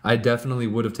piece. I definitely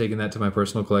would have taken that to my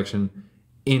personal collection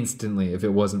instantly if it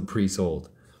wasn't pre-sold.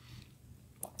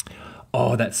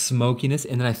 Oh, that smokiness.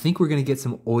 And then I think we're going to get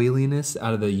some oiliness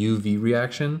out of the UV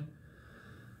reaction.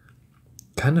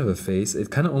 Kind of a face.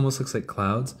 It kind of almost looks like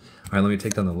clouds. All right, let me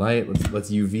take down the light. Let's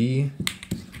UV.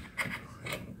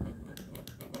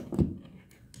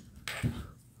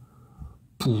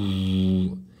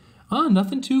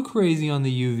 Nothing too crazy on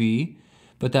the UV,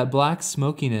 but that black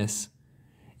smokiness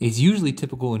is usually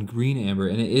typical in green amber,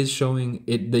 and it is showing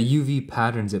it. The UV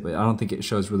patterns it, but I don't think it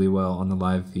shows really well on the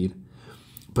live feed.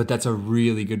 But that's a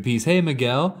really good piece. Hey,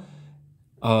 Miguel,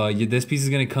 this piece is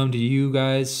gonna come to you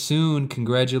guys soon.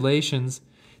 Congratulations.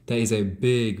 That is a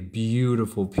big,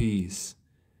 beautiful piece.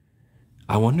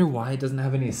 I wonder why it doesn't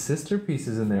have any sister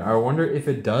pieces in there. I wonder if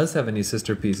it does have any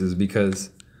sister pieces,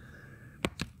 because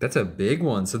that's a big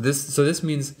one. So this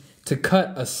means to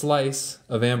cut a slice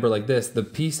of amber like this, the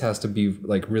piece has to be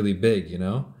like really big, you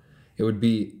know? It would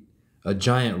be a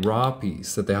giant raw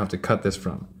piece that they have to cut this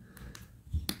from.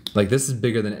 Like this is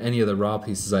bigger than any of the raw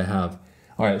pieces I have.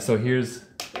 All right, so here's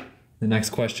the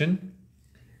next question.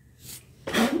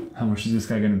 How much is this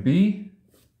guy gonna be?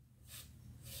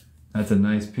 That's a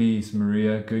nice piece,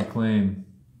 Maria, good claim.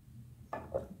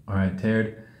 All right,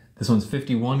 Tared, this one's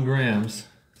 51 grams.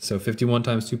 So 51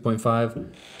 times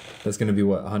 2.5, that's gonna be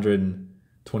what,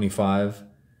 125?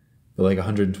 But like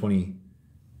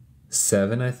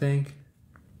 127, I think.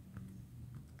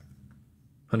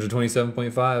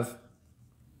 127.5.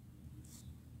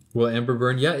 Will amber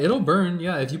burn? Yeah, it'll burn.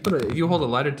 Yeah, if you hold a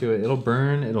lighter to it, it'll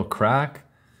burn, it'll crack.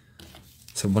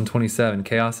 So 127.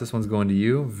 Chaos, this one's going to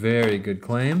you. Very good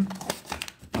claim.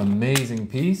 Amazing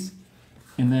piece.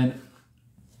 And then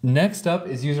next up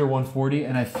is user 140,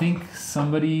 and I think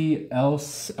somebody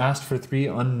else asked for 3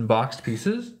 unboxed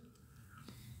pieces.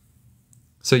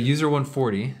 So user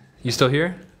 140, you still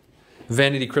here?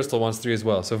 Vanity Crystal wants 3 as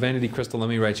well. So Vanity Crystal, let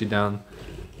me write you down.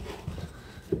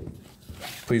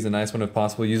 Please, a nice one if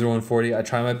possible. User 140, I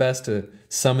try my best to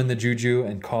summon the juju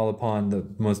and call upon the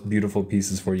most beautiful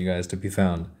pieces for you guys to be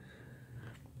found.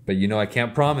 But you know I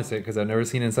can't promise it because I've never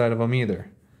seen inside of them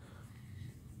either.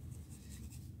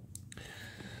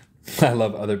 I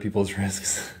love other people's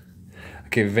risks.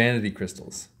 Okay, Vanity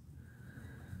Crystals.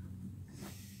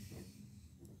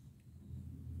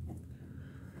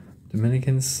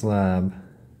 Dominican slab,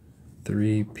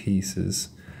 3 pieces.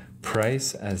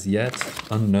 Price as yet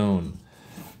unknown.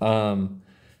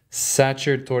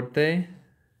 Sacerdote,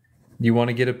 you want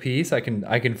to get a piece? I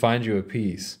can find you a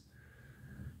piece.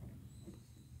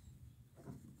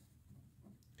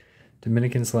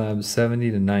 Dominican slab 70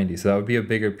 to 90, so that would be a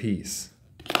bigger piece.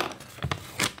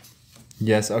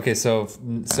 Yes, okay, so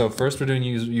first we're doing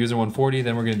user 140,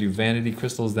 then we're going to do Vanity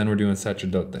Crystals, then we're doing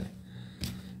Sacerdote.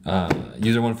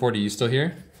 User 140, you still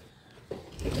here?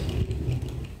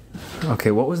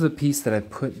 Okay, what was the piece that I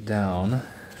put down?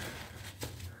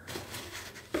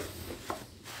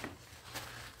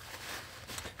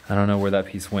 I don't know where that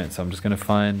piece went, so I'm just going to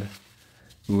find...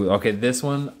 Ooh, okay, this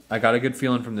one, I got a good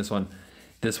feeling from this one.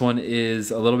 This one is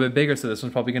a little bit bigger, so this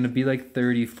one's probably going to be like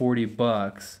 30, 40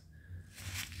 bucks.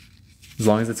 As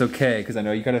long as it's okay, because I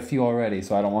know you got a few already,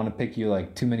 so I don't want to pick you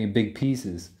like too many big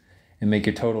pieces and make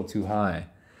your total too high.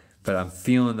 But I'm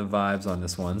feeling the vibes on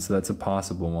this one, so that's a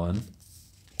possible one.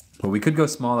 But we could go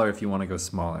smaller if you want to go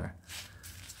smaller.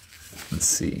 Let's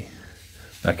see.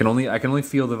 I can only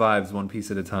feel the vibes one piece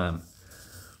at a time.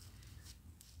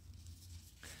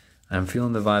 I'm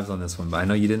feeling the vibes on this one, but I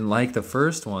know you didn't like the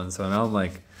first one, so now I'm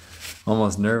like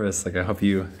almost nervous. Like I hope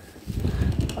you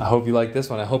like this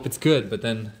one. I hope it's good, but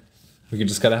then we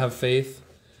just gotta have faith.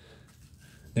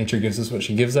 Nature gives us what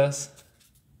she gives us.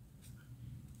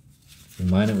 We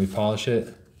mine it, we polish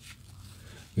it,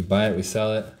 we buy it, we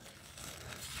sell it,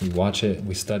 we watch it,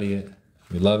 we study it,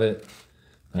 we love it.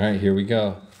 All right, here we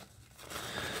go.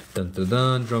 Dun dun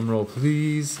dun. Drum roll,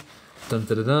 please. Dun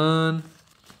dun dun dun.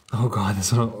 Oh god,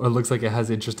 this one it looks like it has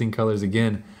interesting colors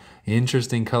again.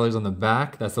 Interesting colors on the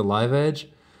back. That's the live edge.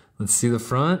 Let's see the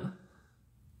front.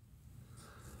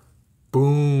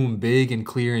 Boom, big and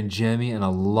clear and gemmy, and a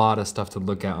lot of stuff to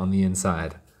look at on the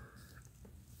inside.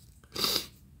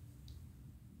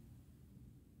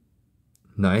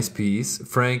 Nice piece.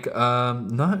 Frank,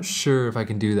 not sure if I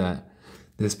can do that.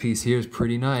 This piece here is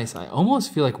pretty nice. I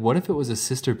almost feel like, what if it was a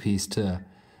sister piece to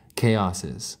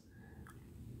Chaos's?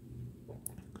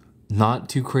 Not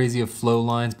too crazy of flow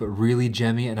lines, but really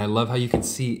gemmy, and I love how you can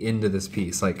see into this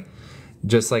piece. Like,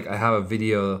 just like I have a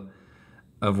video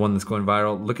of one that's going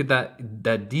viral. Look at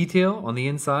that detail on the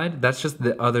inside. That's just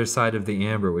the other side of the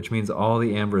amber, which means all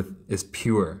the amber is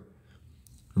pure.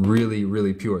 Really,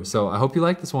 really pure. So I hope you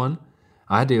like this one.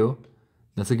 I do.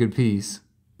 That's a good piece.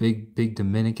 Big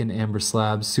Dominican amber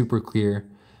slab, super clear,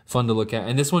 fun to look at.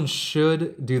 And this one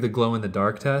should do the glow in the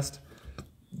dark test.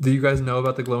 Do you guys know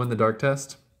about the glow in the dark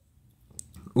test?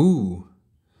 Ooh,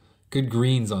 good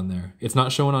greens on there. It's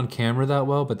not showing on camera that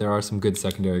well, but there are some good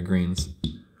secondary greens.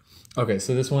 Okay,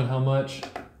 so this one, how much?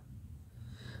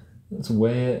 Let's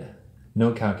weigh it.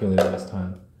 No calculator this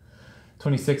time.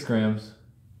 26 grams.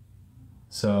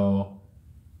 So,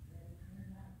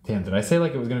 damn, did I say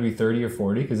like it was gonna be 30 or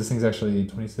 40? Because this thing's actually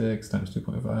 26 times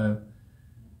 2.5.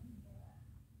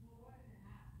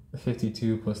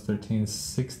 52 plus 13,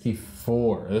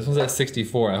 64. This one's at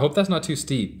 64. I hope that's not too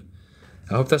steep.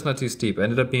 I hope that's not too steep. It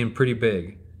ended up being pretty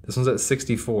big. This one's at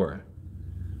 64.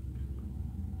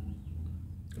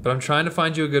 But I'm trying to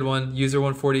find you a good one. User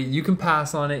 140. You can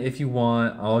pass on it if you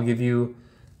want. I'll give you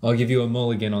a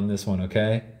mulligan on this one,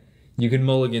 okay? You can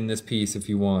mulligan this piece if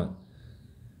you want.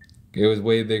 It was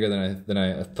way bigger than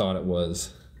I thought it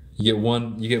was. You get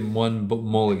one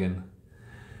mulligan.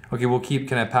 Okay, we'll keep.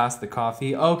 Can I pass the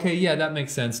coffee? Okay, yeah, that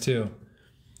makes sense too.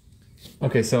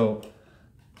 Okay, so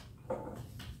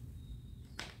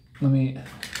let me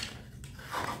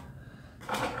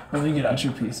get out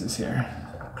your pieces here.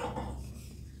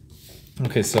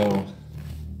 Okay, so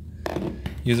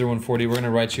user 140, we're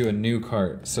gonna write you a new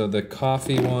cart. So the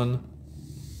coffee one,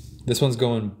 this one's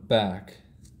going back.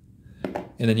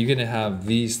 And then you're gonna have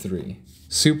these three.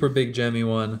 Super big gemmy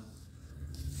one,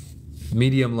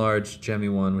 medium large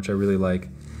gemmy one, which I really like,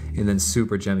 and then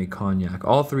super gemmy cognac.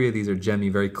 All three of these are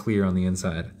gemmy, very clear on the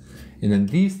inside. And then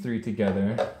these three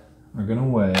together are gonna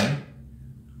weigh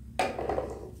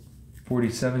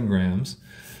 47 grams.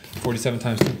 47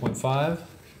 times 2.5.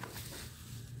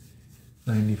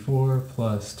 94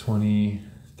 plus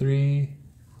 23.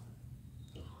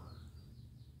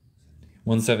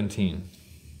 117.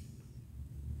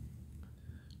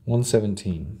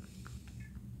 117.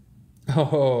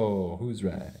 Oh, who's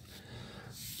right?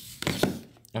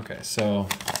 Okay, so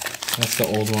that's the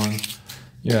old one.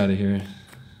 You're out of here.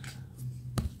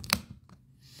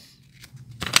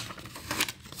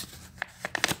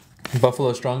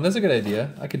 Buffalo Strong, that's a good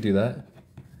idea. I could do that.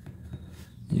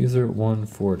 User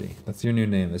 140. That's your new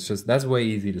name. That's way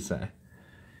easy to say.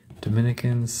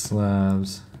 Dominican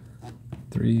slabs,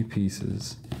 3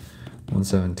 pieces,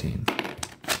 117.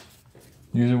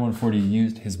 User 140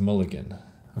 used his mulligan.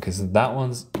 Okay, so that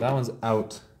one's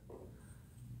out.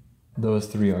 Those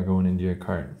 3 are going into your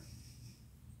cart.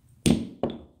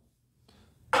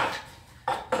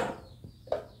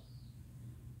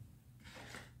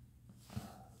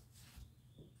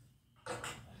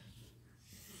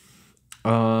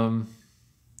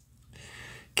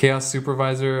 Chaos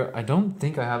Supervisor, I don't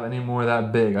think I have any more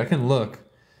that big. I can look.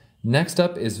 Next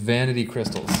up is Vanity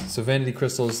Crystals. So Vanity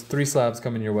Crystals, 3 slabs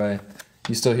coming your way.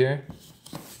 You still here?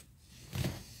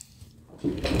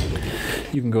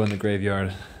 You can go in the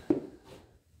graveyard.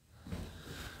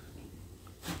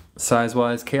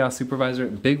 Size-wise, Chaos Supervisor,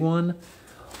 big one.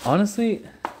 Honestly,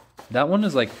 that one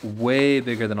is like way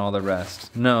bigger than all the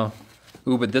rest. No.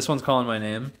 Ooh, but this one's calling my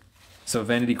name. So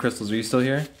Vanity Crystals, are you still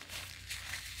here?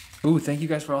 Ooh, thank you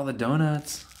guys for all the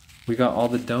donuts. We got all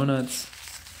the donuts.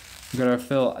 We got our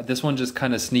fill. This one just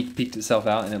kind of sneak peeked itself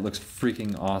out and it looks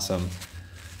freaking awesome.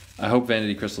 I hope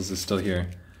Vanity Crystals is still here.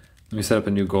 Let me set up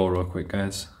a new goal real quick,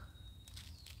 guys.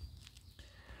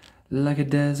 Like a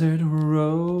desert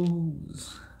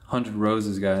rose. 100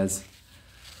 roses, guys.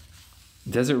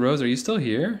 Desert Rose, are you still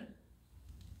here?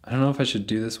 I don't know if I should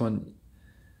do this one.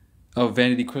 Oh,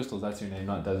 Vanity Crystals, that's your name,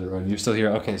 not Desert Rose. You're still here.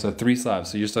 Okay, so 3 slabs,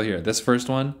 so you're still here. This first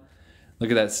one, look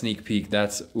at that sneak peek.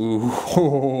 That's,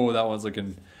 ooh, that one's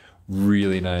looking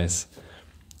really nice.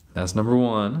 That's number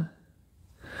 1.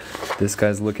 This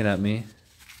guy's looking at me.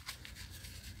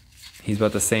 He's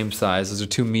about the same size. Those are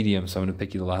 2 mediums, so I'm gonna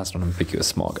pick you the last one. I'm gonna pick you a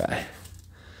small guy.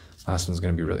 Last one's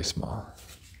gonna be really small.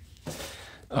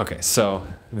 Okay, so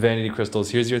Vanity Crystals,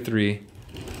 here's your 3.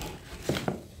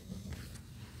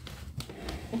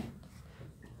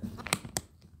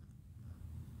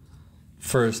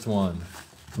 First one.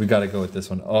 We gotta go with this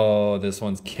one. Oh, this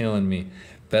one's killing me.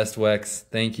 Best Wex,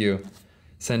 thank you.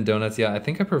 Send donuts. Yeah, I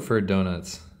think I prefer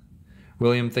donuts.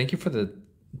 William, thank you for the...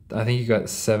 I think you got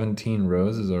 17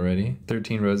 roses already.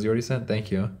 13 roses you already sent.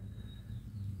 Thank you.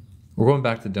 We're going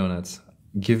back to donuts.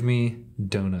 Give me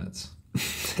donuts.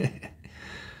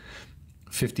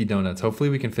 50 donuts. Hopefully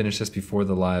we can finish this before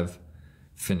the live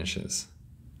finishes.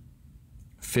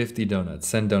 50 donuts.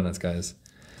 Send donuts, guys.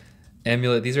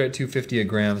 Amulet, these are at $2.50 a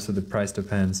gram, so the price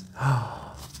depends.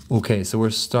 Okay, so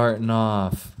we're starting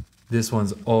off. This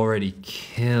one's already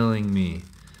killing me.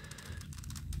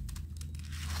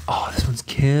 Oh, this one's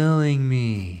killing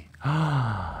me.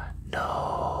 No.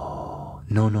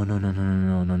 No, no, no, no, no,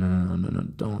 no, no, no, no, no, no, no.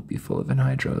 Don't be full of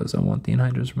anhydrous. I want the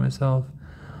anhydrous for myself.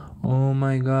 Oh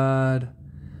my god.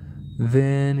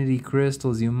 Vanity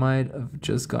Crystals, you might have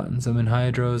just gotten some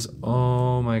anhydrous.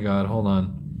 Oh my god, hold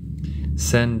on.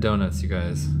 Send donuts, you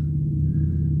guys.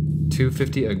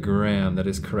 $2.50 a gram. That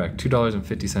is correct.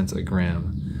 $2.50 a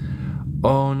gram.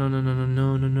 Oh no no no no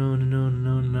no no no no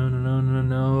no no no no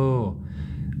no.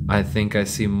 I think I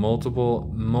see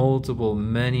multiple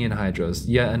many anhydrous.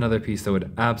 Yet another piece that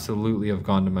would absolutely have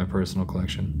gone to my personal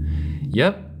collection.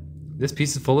 Yep, this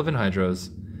piece is full of anhydrous.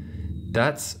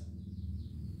 That's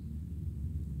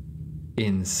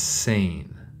insane.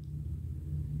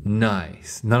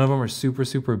 Nice. None of them are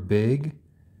super big,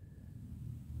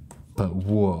 but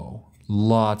whoa,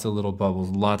 lots of little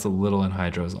bubbles, lots of little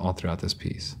anhydrous all throughout this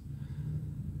piece,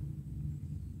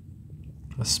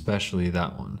 especially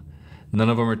that one. None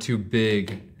of them are too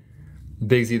big.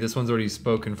 Bigsy, this one's already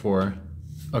spoken for.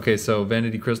 Okay, so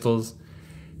Vanity Crystals,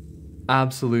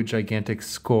 absolute gigantic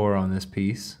score on this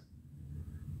piece.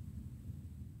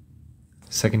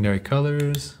 Secondary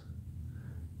colors,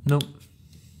 nope.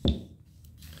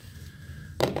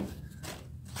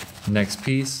 Next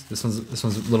piece, this one's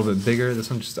a little bit bigger. This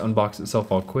one just unboxed itself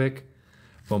all quick.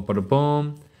 Boom, bada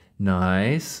boom.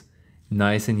 Nice.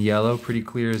 Nice and yellow, pretty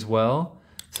clear as well.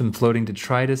 Some floating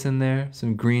detritus in there.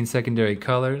 Some green secondary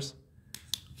colors.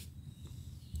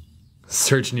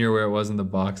 Search near where it was in the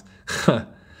box.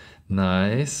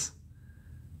 Nice.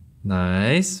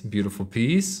 Nice. Beautiful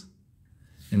piece.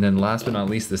 And then last but not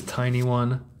least, this tiny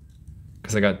one.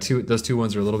 Because I got those two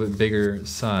ones are a little bit bigger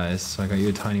size, so I got you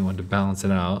a tiny one to balance it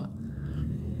out.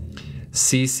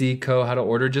 CC Co. How to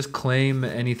order? Just claim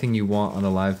anything you want on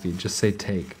the live feed. Just say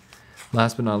take.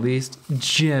 Last but not least,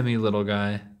 Jemmy little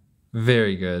guy.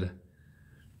 Very good.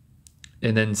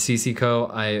 And then CC Co.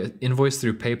 I invoice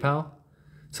through PayPal.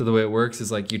 So the way it works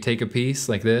is like you take a piece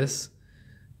like this.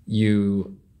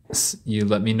 You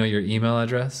let me know your email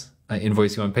address. I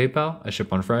invoice you on PayPal. I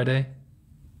ship on Friday.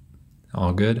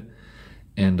 All good.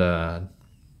 And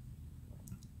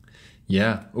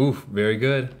yeah, ooh, very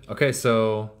good. Okay,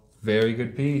 so very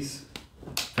good piece.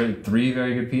 Three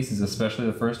very good pieces, especially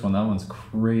the first one. That one's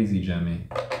crazy Jemmy.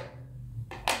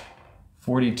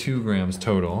 42 grams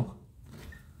total.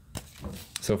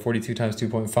 So 42 times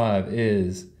 2.5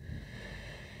 is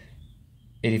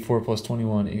 84 plus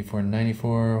 21, 84,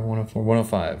 94, 104,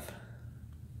 105.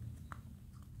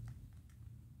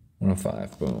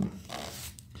 105, boom.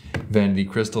 Vanity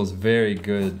Crystals, very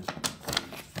good.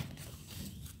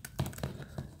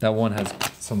 That one has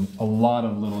a lot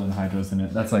of little anhydrous in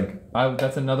it. That's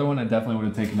that's another one I definitely would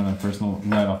have taken on my personal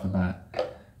right off the bat.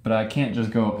 But I can't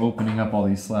just go opening up all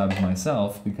these slabs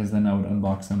myself because then I would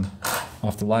unbox them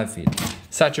off the live feed.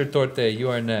 Sacerdote, you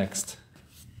are next.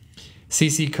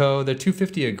 CC Co, they're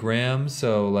 $2.50 a gram,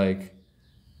 so like,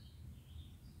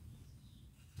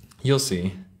 you'll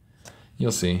see.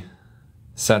 You'll see.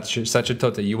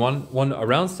 Sacerdote, you want one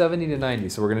around 70 to 90,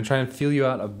 so we're gonna try and feel you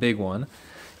out a big one.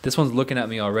 This one's looking at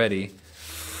me already.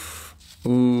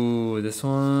 Ooh, this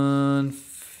one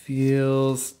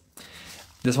feels...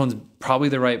 This one's probably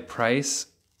the right price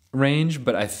range,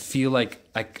 but I feel like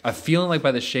I feel like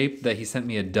by the shape that he sent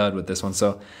me a dud with this one.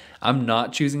 So I'm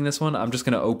not choosing this one. I'm just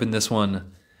gonna open this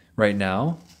one right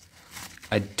now.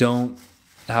 I don't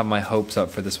have my hopes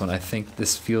up for this one. I think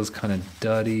this feels kind of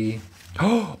duddy.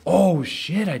 Oh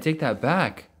shit, I take that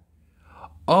back.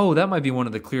 Oh, that might be one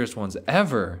of the clearest ones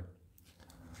ever.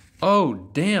 Oh,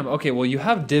 damn. Okay, well, you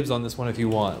have dibs on this one if you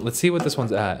want. Let's see what this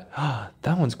one's at.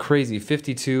 That one's crazy.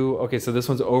 52. Okay, so this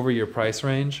one's over your price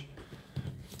range.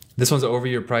 This one's over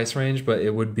your price range, but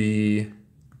it would be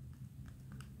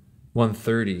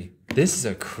 130. This is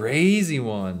a crazy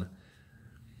one.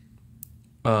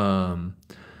 I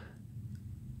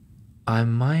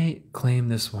might claim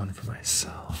this one for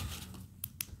myself.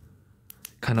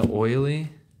 kind of oily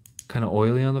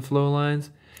on the flow lines.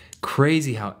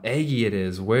 Crazy how eggy it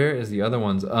is. Where is the other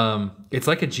ones? It's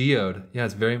like a geode. Yeah,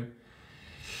 it's very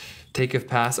take if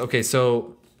pass. Okay,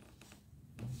 so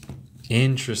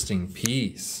interesting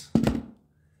piece.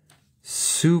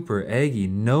 Super eggy,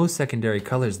 no secondary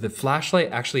colors. The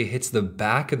flashlight actually hits the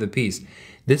back of the piece.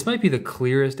 This might be the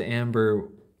clearest amber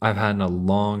I've had in a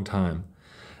long time.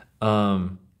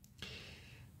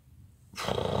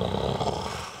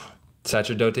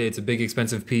 Sacerdote, it's a big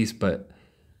expensive piece, but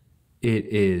it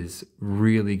is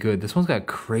really good. This one's got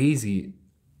crazy,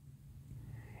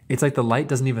 it's like the light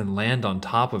doesn't even land on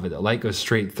top of it. The light goes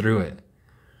straight through it.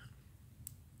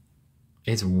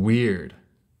 It's weird.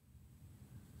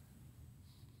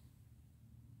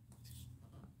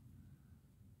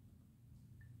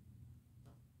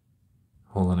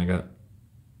 Hold on, I got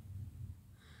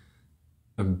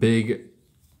a big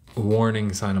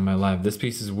warning sign on my live. This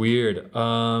piece is weird.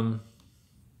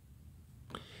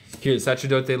 Here,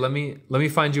 Sacerdote, let me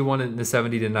find you one in the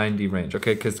 70 to 90 range,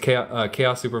 okay? Because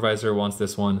Chaos Supervisor wants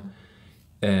this one,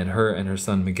 and her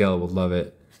son Miguel would love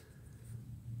it.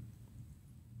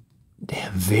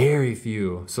 Damn, very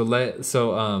few. So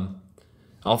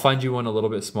I'll find you one a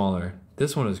little bit smaller.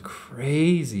 This one is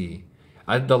crazy.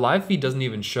 The live feed does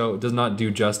not do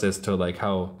justice to like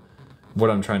what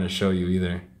I'm trying to show you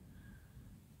either.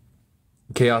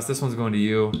 Chaos, this one's going to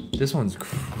you. This one's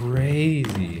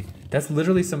crazy. That's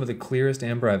literally some of the clearest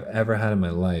amber I've ever had in my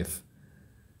life.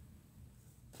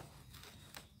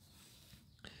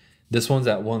 This one's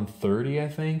at 130, I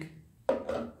think.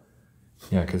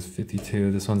 Yeah, because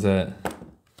 52. This one's at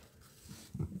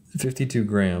 52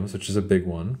 grams, which is a big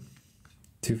one.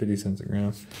 250 cents a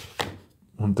gram.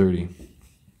 130.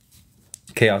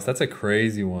 Chaos, that's a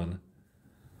crazy one.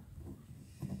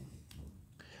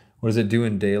 What does it do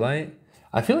in daylight?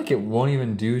 I feel like it won't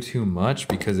even do too much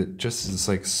because it just is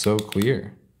like so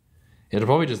clear. It'll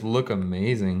probably just look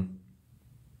amazing.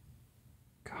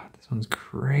 God, this one's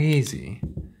crazy.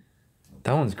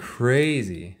 That one's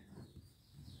crazy.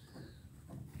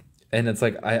 And it's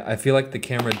like, I feel like the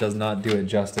camera does not do it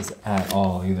justice at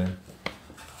all either.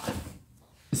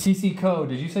 CC Co,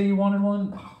 did you say you wanted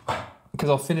one? Because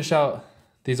I'll finish out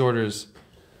these orders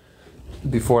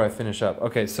before I finish up.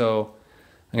 Okay, so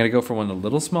I'm gonna go for one a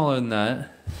little smaller than that.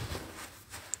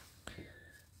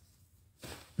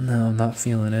 No, I'm not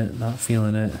feeling it, not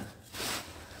feeling it.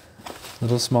 A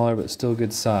little smaller, but still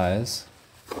good size.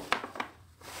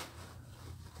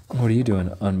 What are you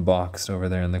doing unboxed over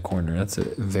there in the corner? That's a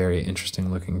very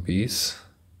interesting looking piece.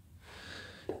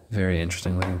 Very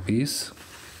interesting looking piece.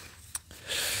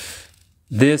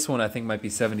 This one I think might be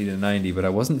 70 to 90, but I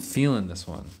wasn't feeling this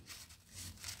one.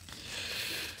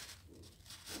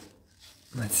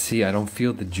 Let's see, I don't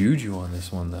feel the juju on this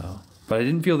one though. But I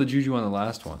didn't feel the juju on the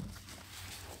last one.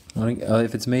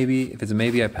 If it's a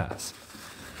maybe, I pass.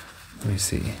 Let me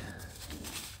see.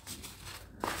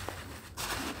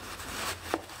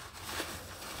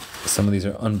 Some of these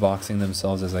are unboxing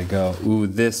themselves as I go. Ooh,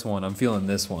 this one, I'm feeling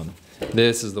this one.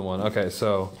 This is the one. Okay,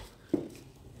 so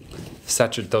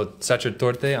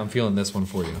Sacerdote, I'm feeling this one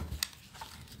for you.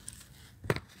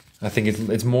 I think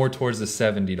it's more towards the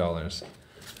 $70.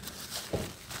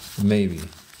 Maybe.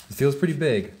 It feels pretty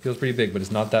big. But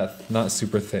it's not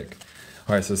super thick.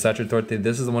 All right, so Sacerdote,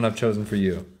 this is the one I've chosen for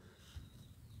you.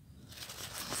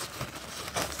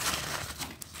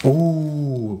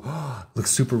 Ooh, looks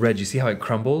super red. You see how it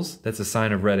crumbles? That's a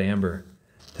sign of red amber.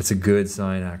 That's a good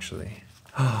sign, actually.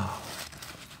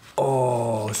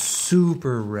 Oh,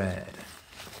 super red.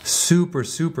 Super,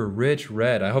 super rich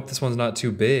red. I hope this one's not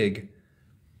too big.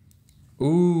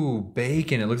 Ooh,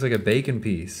 bacon. It looks like a bacon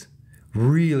piece.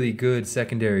 Really good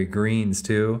secondary greens,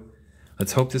 too.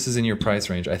 Let's hope this is in your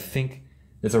price range. I think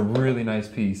it's a really nice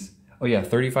piece. Oh, yeah,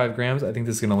 35 grams. I think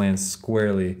this is going to land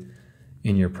squarely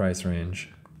in your price range.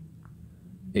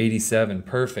 87,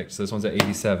 perfect. So this one's at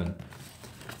 87.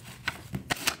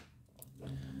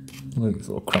 Look at these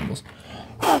little crumbles.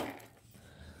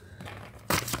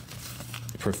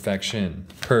 Perfection,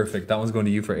 perfect. That one's going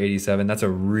to you for 87. That's a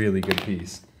really good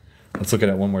piece. Let's look at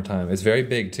it one more time. It's very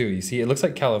big too. You see, it looks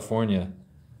like California.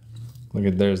 Look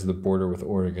at, there's the border with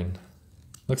Oregon.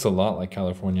 Looks a lot like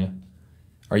California.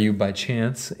 Are you by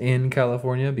chance in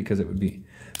California? Because it would be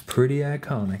pretty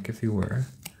iconic if you were.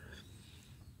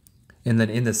 And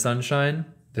then in the sunshine,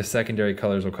 the secondary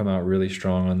colors will come out really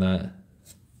strong on that.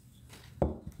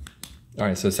 All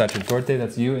right, so Sacerdote,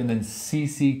 that's you. And then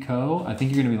CC Co, I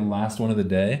think you're gonna be the last one of the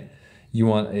day. You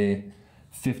want a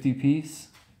 50 piece.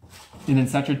 And then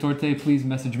Sacerdote, please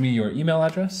message me your email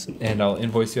address and I'll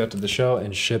invoice you after the show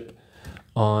and ship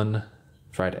on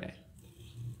Friday.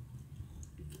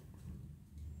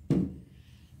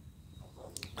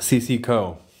 CC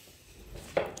Co.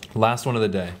 Last one of the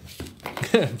day.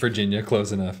 Virginia,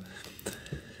 close enough.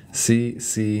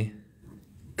 CC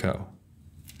Co.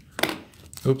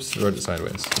 Oops, wrote it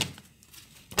sideways.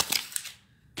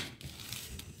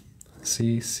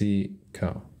 CC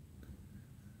Co.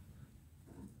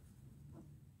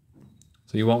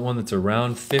 So you want one that's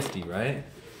around 50, right?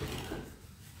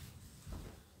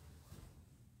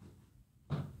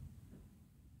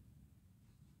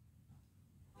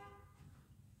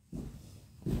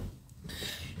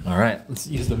 All right, let's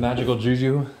use the magical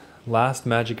juju. Last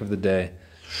magic of the day.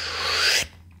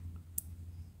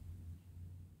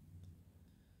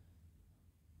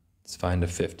 Let's find a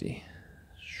 50.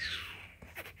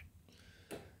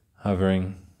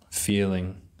 Hovering,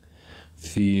 feeling.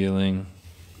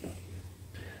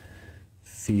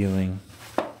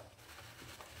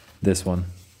 This one.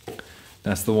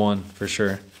 That's the one for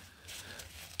sure.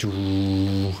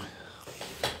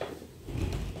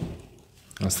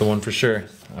 That's the one for sure.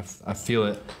 I feel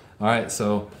it. All right,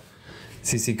 so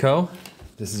CC Co,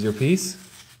 this is your piece.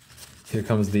 Here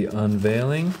comes the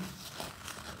unveiling.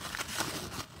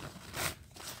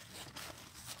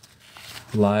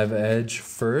 Live edge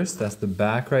first, that's the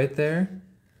back right there.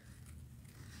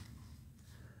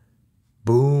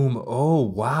 Boom, oh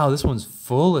wow, this one's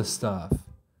full of stuff.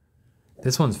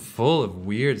 This one's full of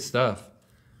weird stuff.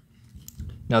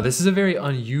 Now this is a very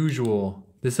unusual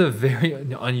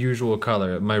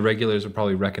color. My regulars will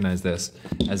probably recognize this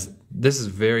as this is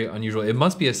very unusual. It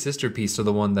must be a sister piece to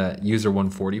the one that user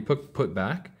 140 put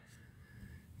back.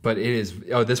 But it is,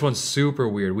 oh, this one's super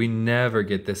weird. We never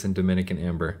get this in Dominican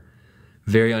amber.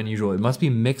 Very unusual. It must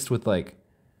be mixed with like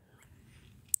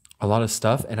a lot of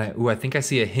stuff. And I think I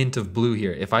see a hint of blue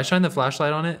here. If I shine the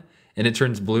flashlight on it and it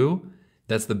turns blue,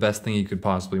 that's the best thing you could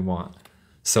possibly want.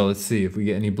 So let's see if we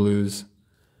get any blues.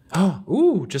 Oh,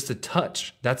 ooh, just a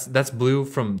touch. That's blue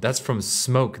from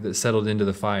smoke that settled into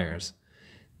the fires.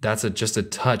 That's just a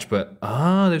touch, but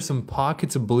there's some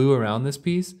pockets of blue around this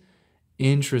piece.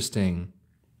 Interesting.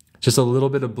 Just a little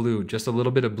bit of blue,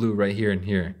 right here and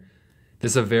here.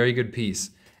 This is a very good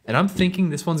piece. And I'm thinking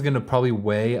this one's gonna probably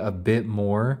weigh a bit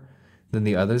more than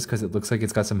the others because it looks like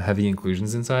it's got some heavy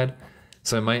inclusions inside.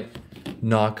 So I might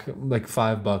knock like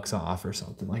 $5 off or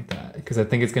something like that because I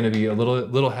think it's gonna be a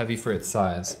little heavy for its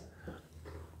size.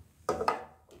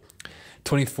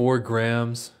 24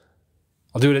 grams.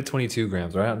 I'll do it at 22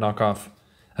 grams, all right? I'll knock off,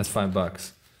 that's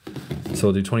 $5. So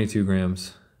we'll do 22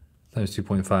 grams times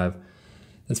 2.5.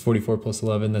 That's 44 plus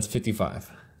 11, that's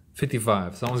 55.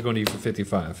 55, someone's going to you for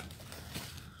 55.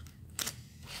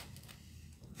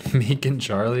 Meek and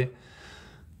Charlie.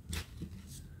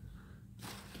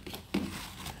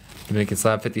 Dominican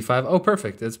slab 55. Oh,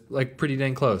 perfect. It's like pretty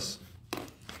dang close.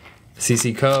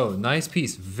 CC Co. Nice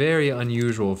piece. Very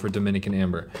unusual for Dominican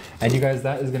amber. And you guys,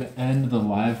 that is going to end the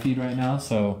live feed right now.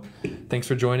 So thanks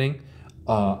for joining.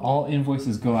 All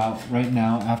invoices go out right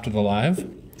now after the live.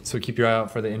 So keep your eye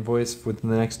out for the invoice within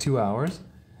the next 2 hours.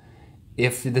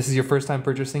 If this is your first time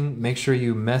purchasing, make sure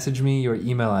you message me your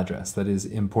email address. That is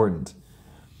important.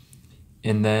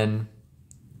 And then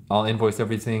I'll invoice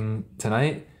everything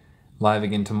tonight, live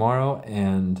again tomorrow,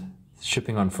 and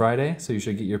shipping on Friday. So you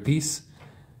should get your piece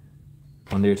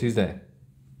Monday or Tuesday.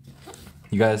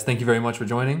 You guys, thank you very much for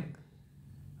joining.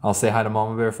 I'll say hi to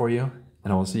Mama Bear for you,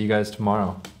 and I will see you guys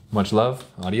tomorrow. Much love.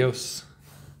 Adios.